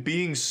human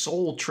being's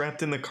soul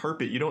trapped in the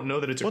carpet. You don't know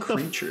that it's a What the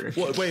creature.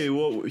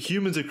 Wait,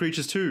 humans are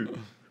creatures too.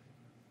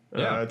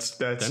 Yeah, that's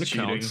then it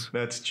cheating. counts.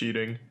 That's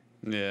cheating.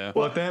 Yeah.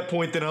 Well, at that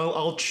point, then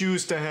I'll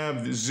choose to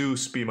have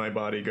Zeus be my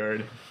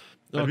bodyguard.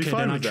 I'd be Okay, fine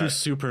then I with choose that.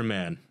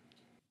 Superman.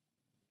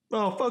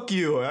 Oh, fuck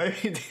you!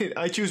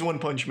 I choose One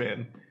Punch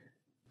Man.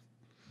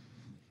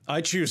 I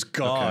choose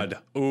God.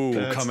 Ooh,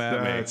 come at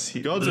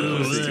me. God's a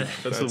pussy.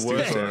 That's the too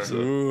worst far. answer.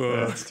 Ooh.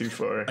 That's too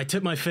far. I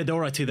tip my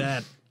fedora to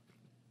that.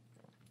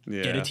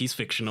 Yeah. Get it? He's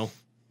fictional.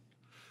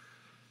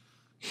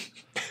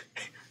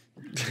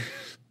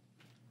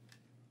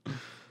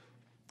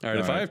 All right,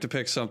 if I have to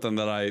pick something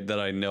that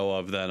I know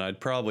of, then I'd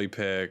probably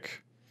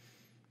pick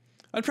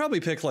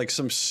like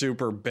some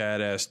super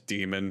badass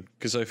demon,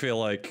 because I feel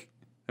like,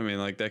 I mean,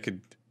 like that could,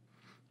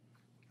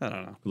 I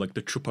don't know, Like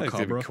the I think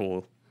that'd be Chupacabra.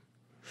 cool.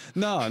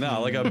 No,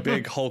 like a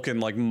big hulking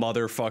like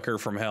motherfucker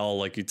from hell,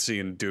 like you'd see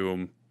in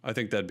Doom. I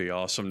think that'd be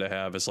awesome to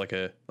have as like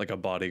a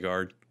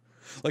bodyguard.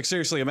 Like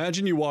seriously,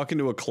 imagine you walk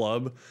into a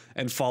club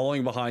and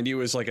following behind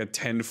you is like a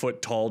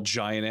 10-foot tall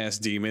giant ass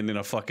demon in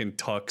a fucking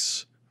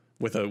tux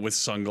with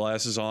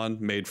sunglasses on,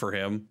 made for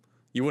him.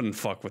 You wouldn't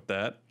fuck with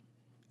that.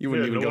 You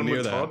wouldn't even no go one near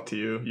would that. talk to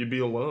you. You'd be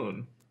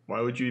alone. Why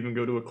would you even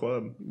go to a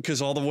club?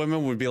 Because all the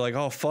women would be like,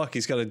 "Oh fuck,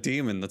 he's got a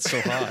demon that's so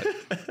hot."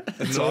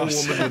 No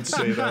woman would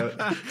say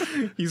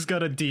that. He's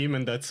got a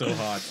demon that's so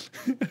hot.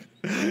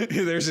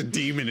 There's a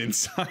demon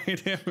inside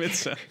him.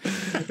 It's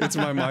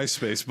my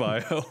MySpace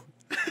bio.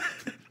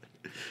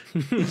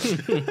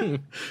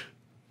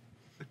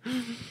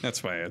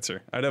 That's my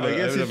answer. I'd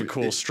have a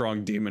cool,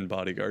 strong demon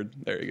bodyguard.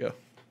 There you go.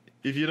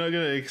 If you're not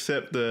going to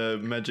accept the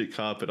magic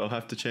carpet, I'll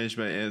have to change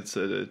my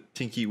answer to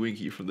Tinky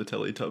Winky from the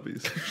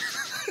Teletubbies.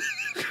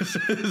 Because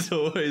it's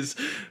always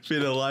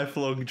been a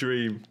lifelong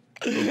dream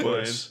of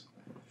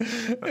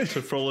mine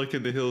to frolic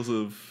in the hills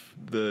of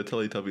the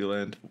Teletubby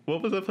land.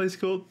 What was that place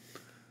called?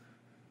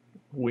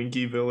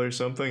 Winkyville or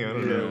something? I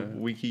don't know.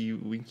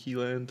 Winky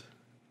Land.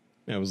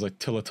 Yeah, it was like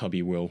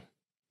Teletubby Will.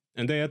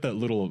 And they had that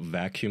little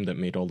vacuum that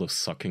made all the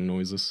sucking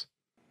noises.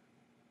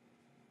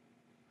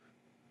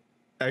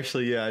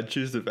 Actually, yeah, I'd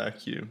choose the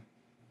vacuum.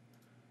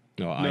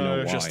 No, I know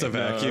why. just a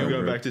vacuum. I'm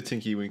going back to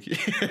Tinky Winky.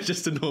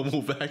 Just a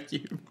normal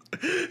vacuum.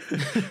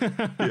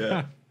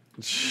 Yeah.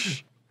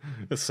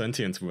 A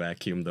sentient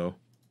vacuum, though.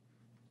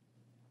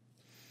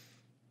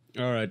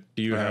 All right,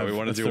 do you have We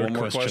want to do one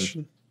more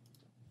question?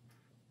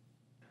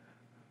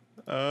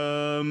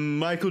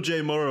 Michael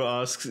J. Morrow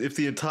asks, if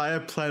the entire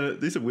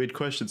planet... These are weird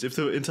questions. If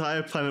the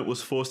entire planet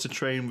was forced to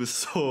train with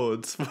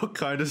swords, what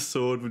kind of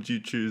sword would you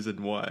choose and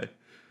why?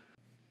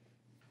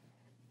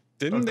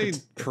 Didn't they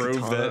prove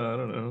katana, that? I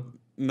don't know.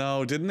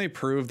 No, didn't they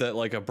prove that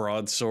like a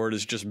broadsword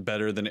is just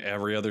better than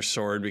every other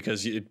sword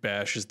because it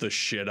bashes the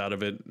shit out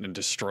of it and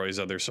destroys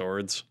other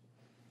swords?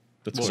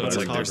 That's So what it's I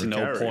like remember. there's no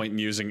carry. point in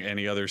using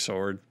any other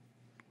sword.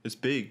 It's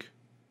big.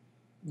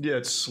 Yeah,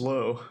 it's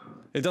slow.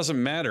 It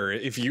doesn't matter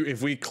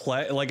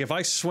if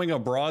I swing a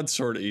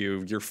broadsword at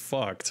you, you're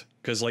fucked.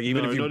 Because like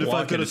even No, if you not if I've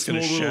block got it, a it's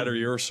gonna small little- shatter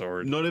your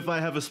sword. Not if I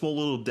have a small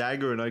little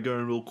dagger and I go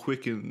in real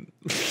quick and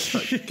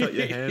cut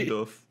your hand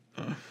off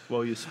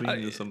while you're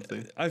swinging or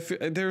something.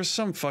 There's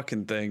some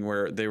fucking thing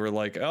where they were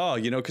like, oh,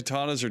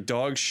 katanas are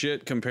dog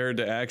shit compared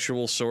to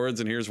actual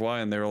swords, and here's why.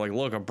 And they were like,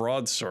 look, a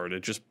broadsword,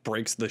 it just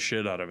breaks the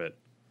shit out of it.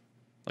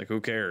 Like,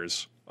 who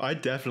cares? I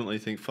definitely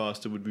think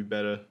faster would be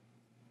better.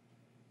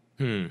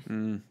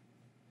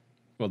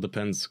 Well,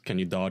 depends. Can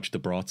you dodge the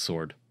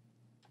broadsword?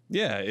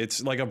 Yeah,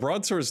 it's like a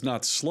broadsword is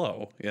not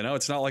slow.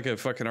 It's not like a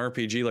fucking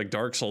RPG like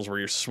Dark Souls where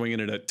you're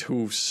swinging it at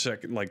 2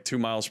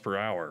 miles per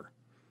hour.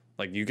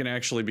 Like you can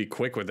actually be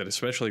quick with it,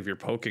 especially if you're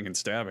poking and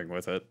stabbing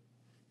with it.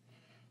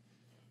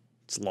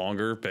 It's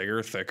longer,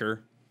 bigger,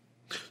 thicker.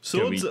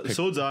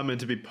 Swords are meant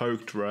to be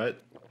poked, right?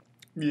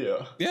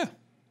 Yeah. Yeah.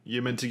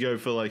 You're meant to go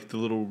for like the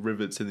little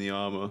rivets in the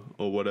armor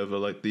or whatever,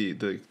 like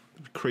the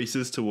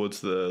creases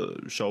towards the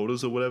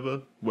shoulders or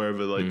whatever,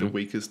 wherever like the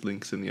weakest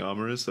links in the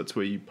armor is. That's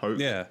where you poke.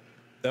 Yeah.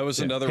 That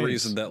was another pins.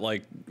 reason that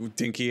like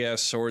dinky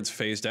ass swords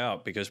phased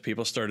out because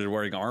people started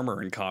wearing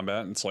armor in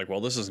combat, and it's like, well,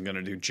 this isn't going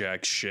to do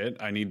jack shit.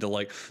 I need to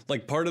like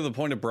part of the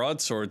point of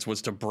broadswords was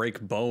to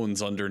break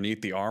bones underneath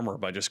the armor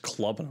by just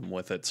clubbing them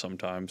with it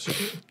sometimes.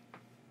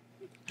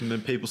 And then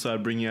people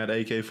started bringing out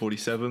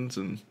AK-47s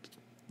and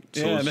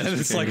Yeah, and swords then just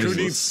it's became like, who useless.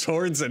 needs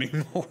swords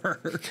anymore?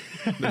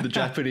 Then the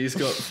Japanese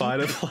got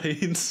fighter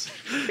planes.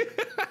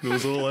 It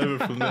was all over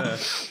from there.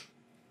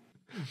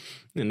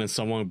 And then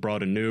someone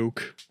brought a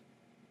nuke.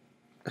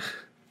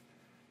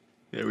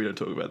 Yeah, we don't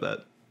talk about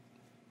that.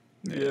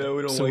 Yeah,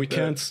 we don't So like we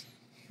that.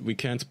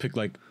 can't pick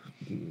like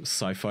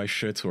sci-fi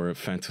shit or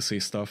fantasy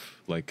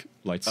stuff like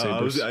I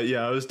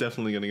lightsabers. was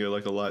definitely going to go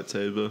like a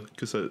lightsaber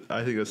because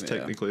I think that's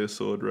technically a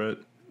sword, right?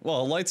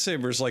 Well, a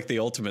lightsaber's like the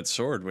ultimate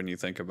sword when you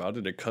think about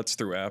it. It cuts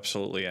through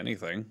absolutely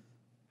anything.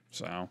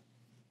 So,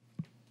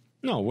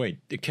 No, wait,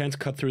 it can't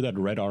cut through that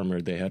red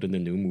armor they had in the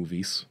new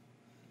movies.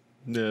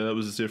 Yeah, that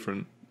was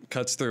different.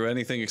 cuts through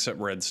anything except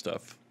red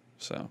stuff.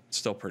 So, it's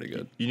still pretty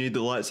good. You need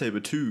the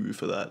lightsaber 2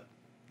 for that.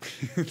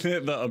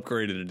 The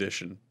upgraded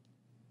edition.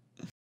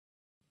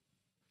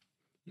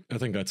 I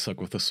think I'd suck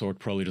with the sword,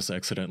 probably just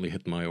accidentally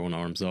hit my own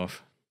arms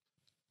off.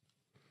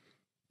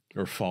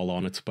 Or fall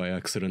on it by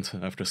accident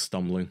after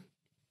stumbling.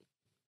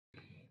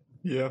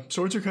 Yeah,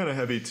 swords are kind of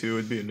heavy too.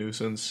 It'd be a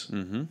nuisance.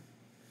 Mm-hmm.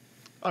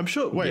 I'm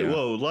sure. Wait, Yeah.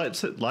 whoa!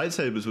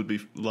 Lightsabers would be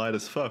light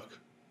as fuck.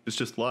 It's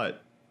just light.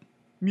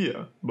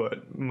 Yeah,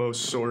 but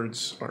most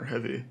swords are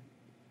heavy.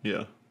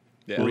 Yeah.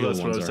 Yeah. Well, Real that's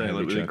what I ones was are saying.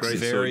 Like with a heavy great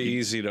checks. sword, Very you'd-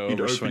 easy to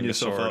you'd open overswing a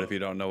yourself sword up. if you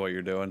don't know what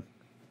you're doing.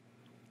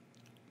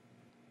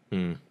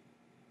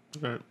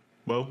 Right.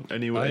 Well,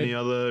 any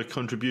other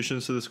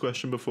contributions to this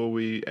question before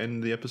we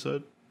end the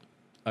episode?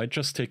 I'd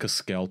just take a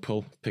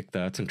scalpel, pick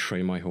that, and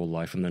train my whole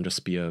life, and then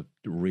just be a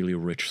really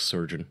rich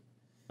surgeon.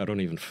 I don't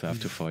even have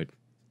to fight.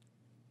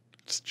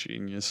 It's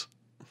genius.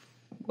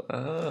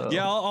 Wow.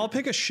 Yeah, I'll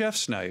pick a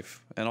chef's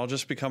knife and I'll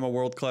just become a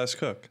world-class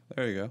cook.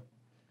 There you go.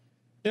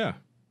 Yeah.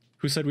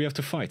 Who said we have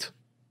to fight?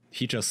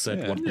 He just said,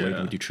 Yeah. what blade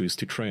Yeah. would you choose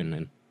to train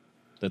in?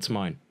 That's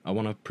mine. I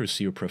want to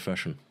pursue a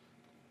profession.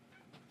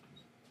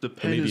 The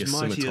pen maybe is a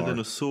mightier scimitar. than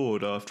a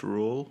sword, after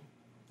all.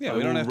 Yeah, I we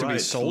don't will have to be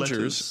write soldiers.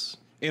 letters.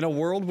 In a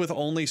world with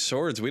only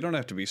swords, we don't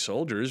have to be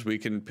soldiers. We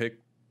can pick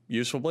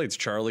useful blades.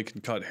 Charlie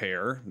can cut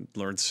hair,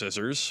 learn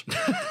scissors.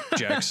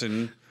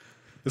 Jackson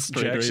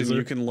Straight Jackson, razor.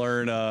 you can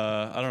learn,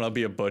 I don't know,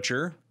 be a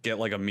butcher, get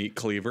like a meat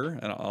cleaver,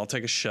 and I'll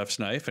take a chef's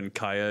knife, and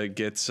Kaya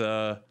gets, what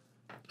was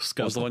the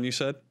Scalpel. one you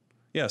said?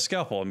 Yeah,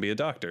 scalpel, and be a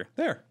doctor.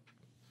 There.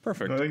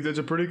 Perfect. I think that's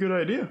a pretty good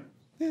idea.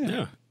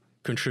 Yeah.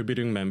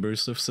 Contributing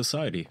members of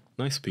society.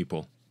 Nice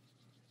people.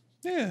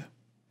 Yeah.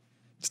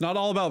 It's not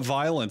all about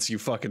violence, you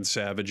fucking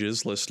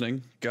savages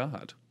listening.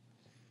 God.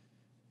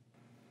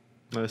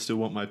 I still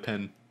want my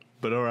pen.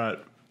 But all right,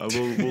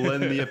 we'll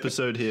end the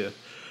episode here.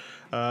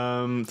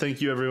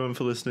 Thank you, everyone,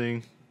 for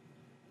listening.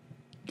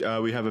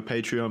 We have a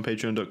Patreon,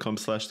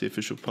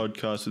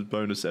 patreon.com/theofficialpodcast with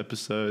bonus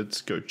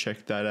episodes. Go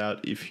check that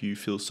out if you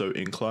feel so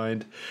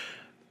inclined.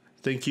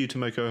 Thank you to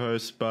my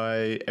co-hosts.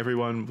 Bye,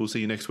 everyone. We'll see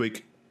you next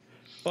week.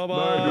 Bye-bye.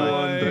 Bye,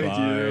 everyone. Thank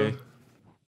Bye. you.